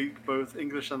and speak both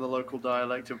English and the local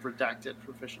dialect and redact it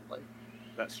proficiently.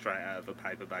 That's straight out of a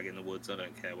paper bag in the woods. I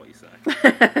don't care what you say. Do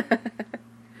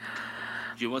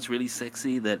you know what's really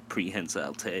sexy? That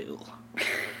prehensile tail.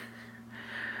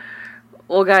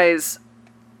 Well, guys,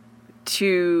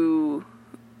 to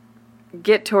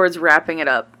get towards wrapping it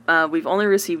up, we've only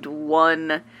received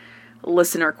one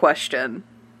listener question.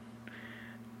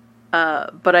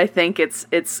 But I think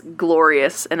it's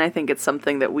glorious, and I think it's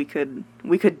something that we could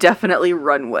definitely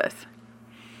run with.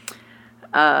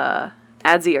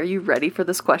 Adzy, are you ready for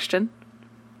this question?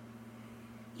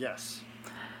 Yes.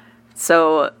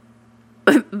 So,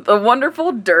 the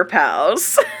wonderful Derp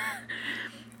House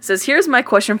says, here's my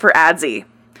question for Adzy.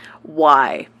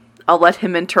 Why? I'll let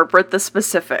him interpret the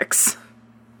specifics.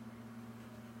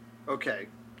 Okay,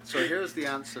 so here's the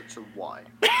answer to why.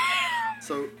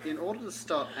 So, in order to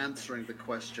start answering the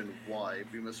question why,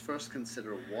 we must first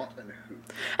consider what and who.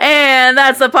 And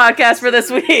that's the podcast for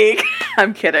this week.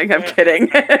 I'm kidding.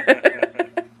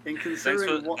 In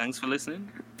considering Thanks for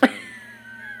listening.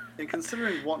 In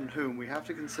considering what and whom, we have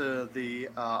to consider the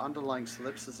underlying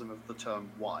solipsism of the term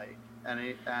why,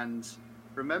 and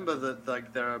remember that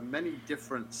like there are many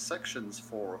different sections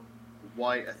for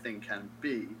why a thing can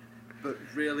be, but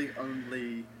really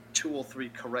only 2 or 3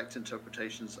 correct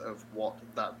interpretations of what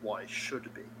that why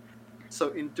should be. So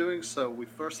in doing so, we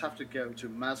first have to go to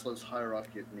Maslow's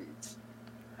hierarchy of needs.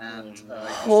 And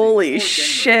holy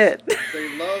shit.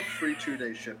 They love free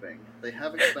 2-day shipping. They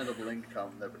have expendable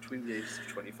income. They're between the ages of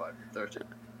 25 and 30.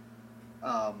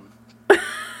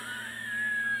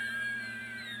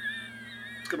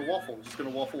 It's gonna waffle. It's gonna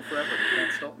waffle forever. You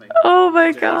can't stop me. Oh my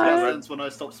What god. happens when I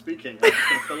stop speaking? I'm just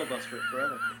gonna filibuster it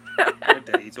forever. How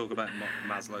dare you talk about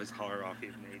Maslow's hierarchy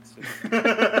of needs?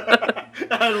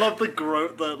 I love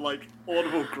the like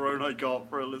audible groan I got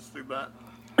for listening to that.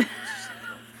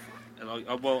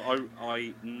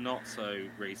 I not so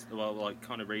recent. Well, like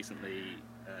kind of recently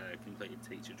completed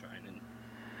teacher training.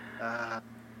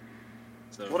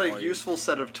 So what a useful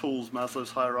set of tools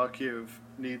Maslow's hierarchy of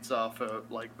needs are for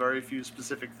like very few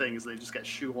specific things. They just get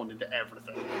shoehorned into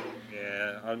everything.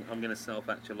 Yeah, I'm gonna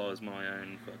self-actualize my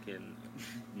own fucking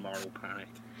moral panic.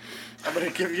 I'm gonna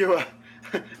give you a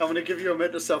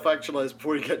minute to self-actualize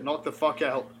before you get knocked the fuck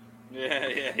out.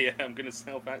 Yeah. I'm gonna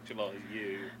self-actualize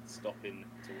you stopping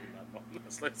talking about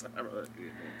Maslow's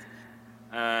hierarchy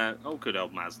of needs. Good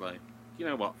old Maslow. You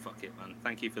know what? Fuck it, man.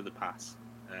 Thank you for the pass.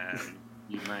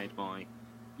 You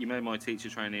made my teacher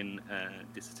training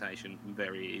dissertation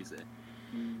very easy.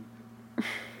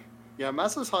 Yeah,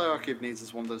 Maslow's hierarchy of needs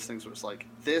is one of those things where it's like,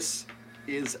 this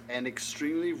is an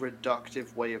extremely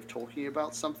reductive way of talking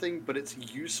about something, but it's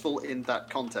useful in that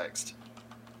context.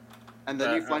 And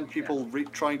then you find people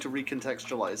trying to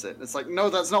recontextualize it. It's like, no,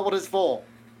 that's not what it's for.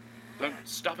 Don't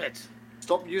stop it.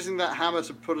 Stop using that hammer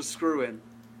to put a screw in.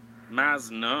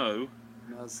 No.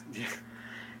 Yeah.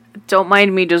 Don't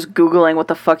mind me just Googling what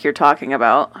the fuck you're talking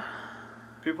about.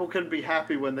 People can be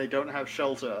happy when they don't have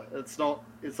shelter. It's not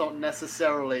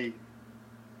necessarily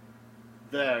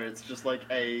there. It's just like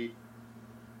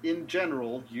in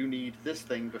general, you need this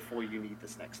thing before you need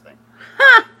this next thing.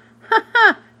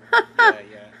 Yeah.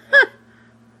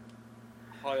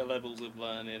 Higher levels of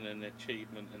learning and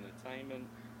achievement and attainment.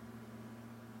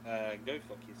 Go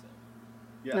fuck yourself.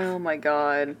 Yeah. Oh my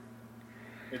god.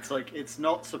 It's like it's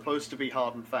not supposed to be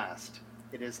hard and fast.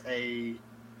 It is a,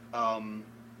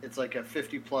 it's like a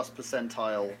 50+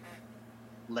 percentile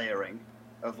layering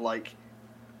of like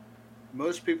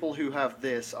most people who have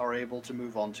this are able to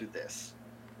move on to this.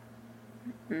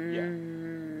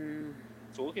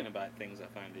 Talking about things I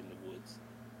found in the woods.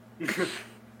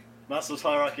 Maslow's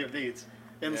hierarchy of needs.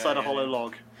 Inside a hollow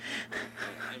log.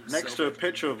 Next to a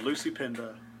picture of Lucy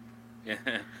Pinder.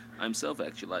 Yeah, I'm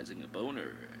self-actualizing a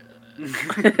boner.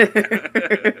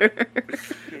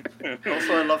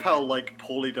 Also, I love how like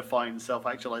poorly defined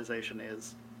self-actualization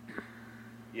is.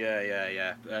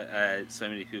 Yeah. So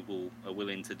many people are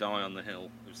willing to die on the hill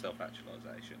of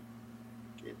self-actualization.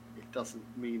 It doesn't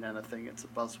mean anything. It's a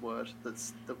buzzword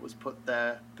that was put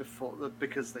there before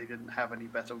because they didn't have any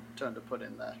better term to put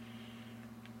in there.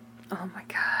 Oh my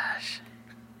gosh.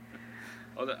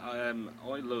 I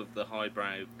love the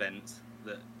highbrow bent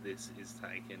that this is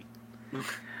taking.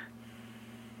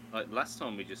 Like last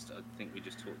time I think we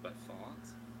just talked about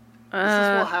farts.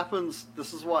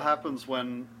 This is what happens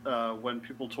when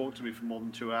people talk to me for more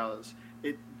than 2 hours.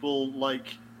 It will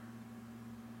like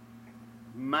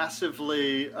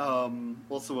massively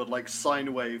like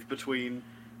sine wave between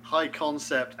high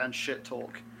concept and shit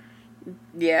talk.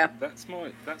 Yeah. That's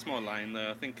my lane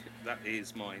though. I think that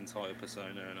is my entire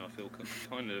persona, and I feel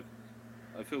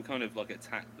kind of like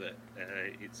attacked that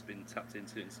it's been tapped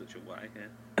into in such a way.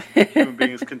 Yeah. Human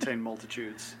beings contain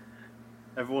multitudes.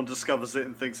 Everyone discovers it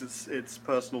and thinks it's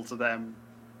personal to them,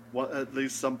 at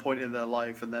least some point in their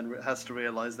life, and then has to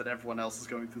realize that everyone else is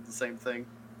going through the same thing.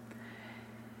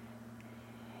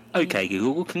 Okay,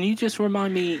 Google, can you just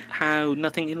remind me how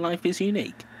nothing in life is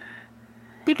unique?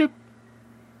 Beep.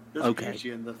 There's Okay.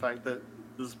 beauty in the fact that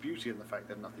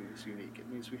nothing is unique. It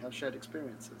means we have shared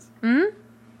experiences. Hmm?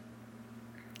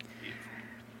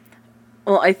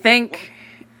 Well, I think...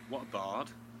 What a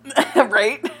bard.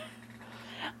 Right?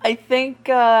 I think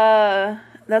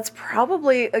that's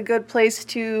probably a good place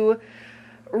to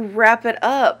wrap it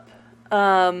up.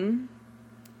 Adzy,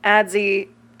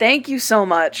 thank you so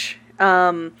much.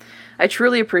 I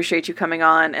truly appreciate you coming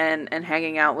on and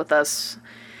hanging out with us.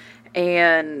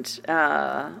 And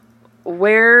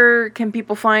where can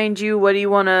people find you? What do you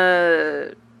want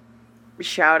to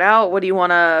shout out? What do you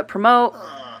want to promote?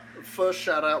 First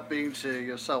shout out being to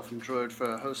yourself and Druid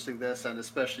for hosting this, and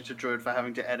especially to Druid for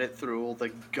having to edit through all the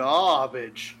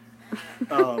garbage.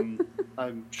 I'm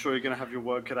sure you're going to have your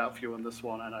work cut out for you on this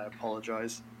one, and I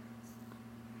apologize.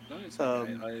 No, it's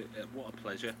okay. What a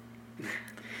pleasure.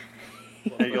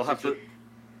 Yeah, you'll have to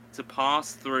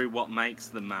pass through what makes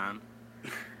the man.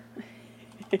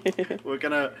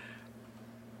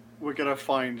 We're gonna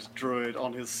find Druid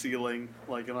on his ceiling,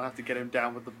 like, and I'll have to get him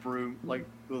down with the broom, like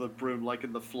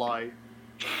in The Fly.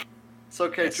 It's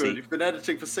okay, Druid. You've been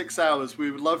editing for 6 hours.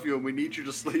 We love you, and we need you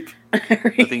to sleep. I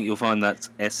think you'll find that's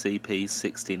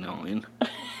SCP-69.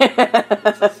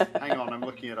 Hang on, I'm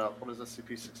looking it up. What is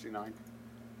SCP-69?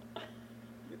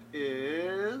 It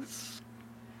is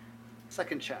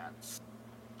Second Chance.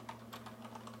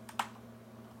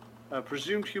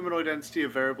 Presumed humanoid entity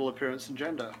of variable appearance and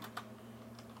gender.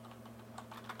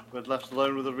 When left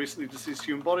alone with a recently deceased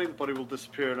human body, the body will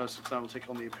disappear and O69 will take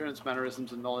on the appearance,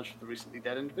 mannerisms, and knowledge of the recently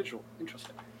dead individual.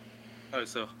 Interesting. Oh,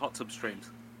 so hot tub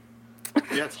streams.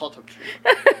 Yeah, it's hot tub stream.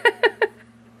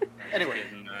 Anyway.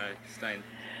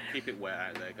 Keep it wet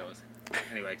out there, guys.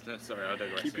 Anyway, sorry, I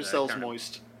digress. Keep yourselves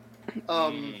moist.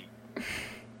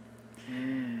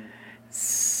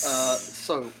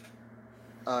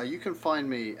 You can find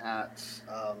me at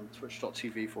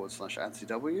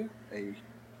twitch.tv/AdzyW,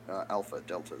 Alpha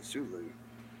Delta Zulu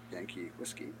Yankee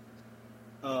Whiskey.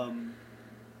 You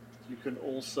can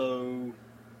also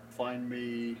find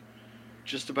me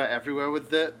just about everywhere with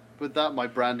that. My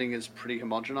branding is pretty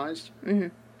homogenized. Mm-hmm.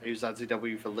 I use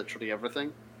AdzyW for literally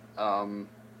everything.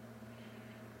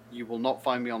 You will not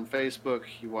find me on Facebook.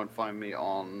 You won't find me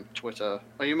on Twitter.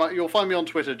 You'll find me on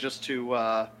Twitter just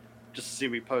to see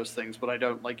me post things, but I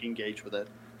don't engage with it.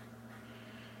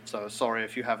 So sorry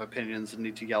if you have opinions and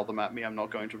need to yell them at me. I'm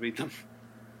not going to read them.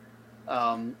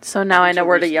 So now I know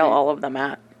where to yell all of them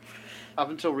at. Up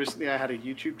until recently, I had a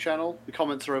YouTube channel. The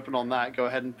comments are open on that. Go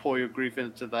ahead and pour your grief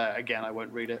into there. Again, I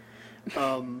won't read it.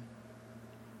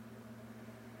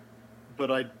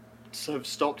 But I have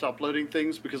stopped uploading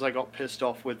things because I got pissed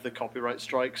off with the copyright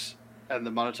strikes and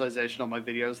the monetization on my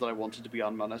videos that I wanted to be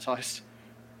unmonetized.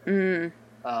 And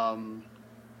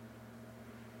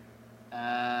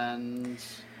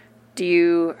do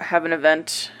you have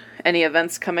any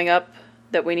events coming up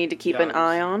that we need to keep an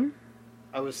eye on?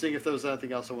 I was seeing if there was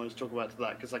anything else I wanted to talk about to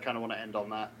that, because I kind of want to end on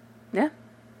that. Yeah.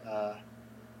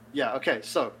 Okay,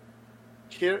 so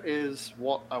here is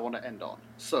what I want to end on.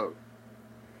 So,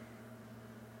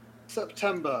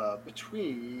 September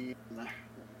between. Let me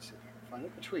see if I can find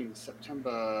it. Between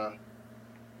September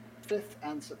 5th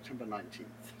and September 19th.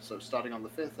 So, starting on the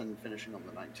 5th and finishing on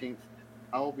the 19th,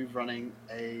 I will be running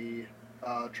a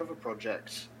Trevor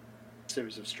Project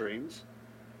series of streams.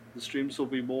 The streams will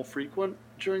be more frequent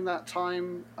during that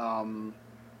time.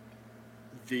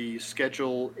 The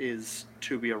schedule is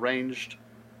to be arranged,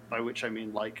 by which I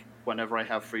mean, like, whenever I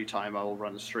have free time, I will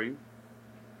run a stream.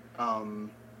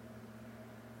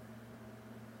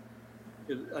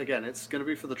 Again, it's going to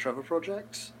be for the Trevor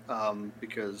Project,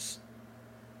 because,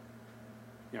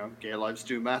 you know, gay lives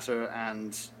do matter,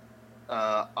 and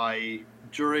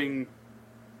during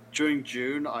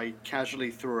June, I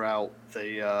casually threw out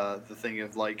the thing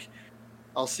of, like,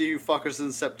 I'll see you fuckers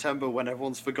in September when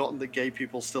everyone's forgotten that gay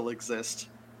people still exist.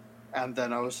 And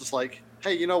then I was just like,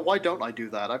 hey, you know, why don't I do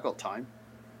that? I've got time.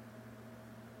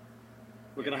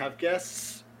 We're going to have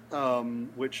guests,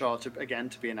 which are,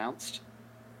 to be announced.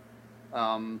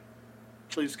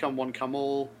 Please come one, come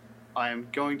all. I am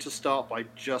going to start by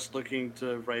just looking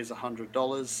to raise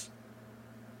 $100.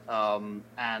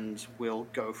 And we'll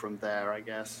go from there, I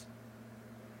guess.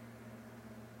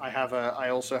 I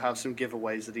also have some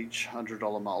giveaways at each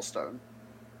 $100 milestone,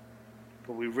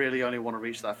 but we really only want to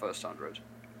reach that first 100.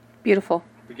 Beautiful.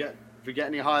 If we get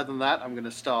any higher than that, I'm going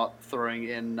to start throwing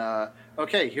in.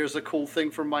 Okay, here's a cool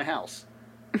thing from my house.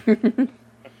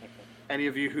 Any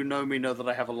of you who know me know that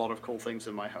I have a lot of cool things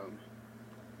in my home.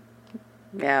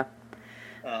 Yeah.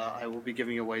 I will be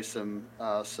giving away some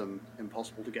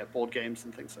impossible to get board games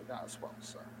and things like that as well.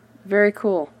 So. Very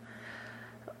cool.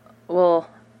 Well,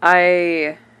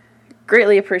 I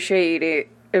greatly appreciate it.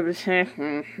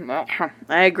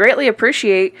 I greatly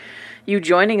appreciate you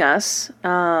joining us.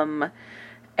 And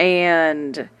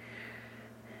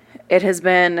it has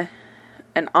been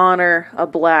an honor, a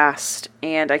blast,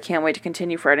 and I can't wait to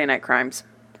continue Friday Night Crimes.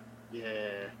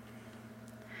 Yeah.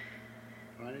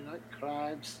 Friday Night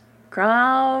Crimes.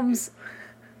 Crimes.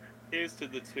 Here's to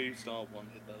the 2-star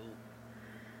wanted level.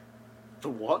 The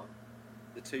what?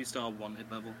 The 2-star wanted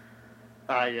level.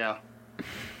 Yeah.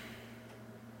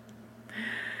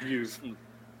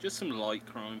 Just some light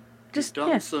crime. Just You've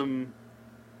done some.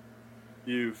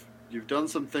 You've done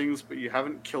some things, but you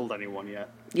haven't killed anyone yet.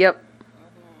 Yep.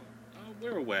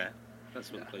 We're aware.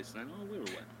 That's what the police say. Oh, we're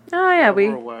aware. Oh yeah,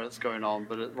 We're aware it's going on,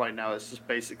 but right now it's just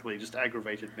basically just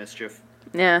aggravated mischief.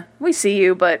 Yeah, we see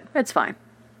you, but it's fine.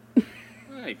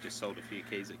 I've just sold a few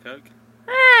keys at Coke.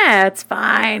 It's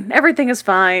fine. Everything is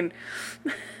fine.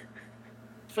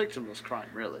 Victimless crime,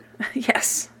 really.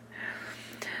 Yes.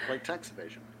 Like tax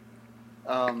evasion.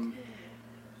 Oh.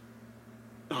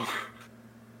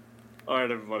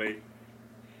 Alright, everybody.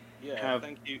 Yeah,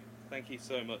 thank you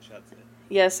so much, Adzy.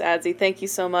 Yes, Adzy, thank you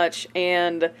so much.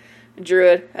 And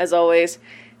Druid, as always,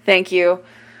 thank you.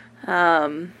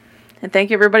 And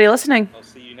thank you, everybody listening. I'll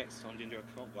see you next time, Ginger.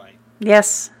 I can't wait.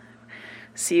 Yes.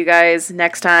 See you guys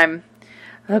next time.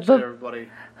 That's it, everybody.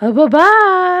 Bye-bye.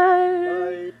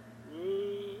 Bye.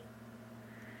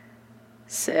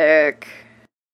 Sick.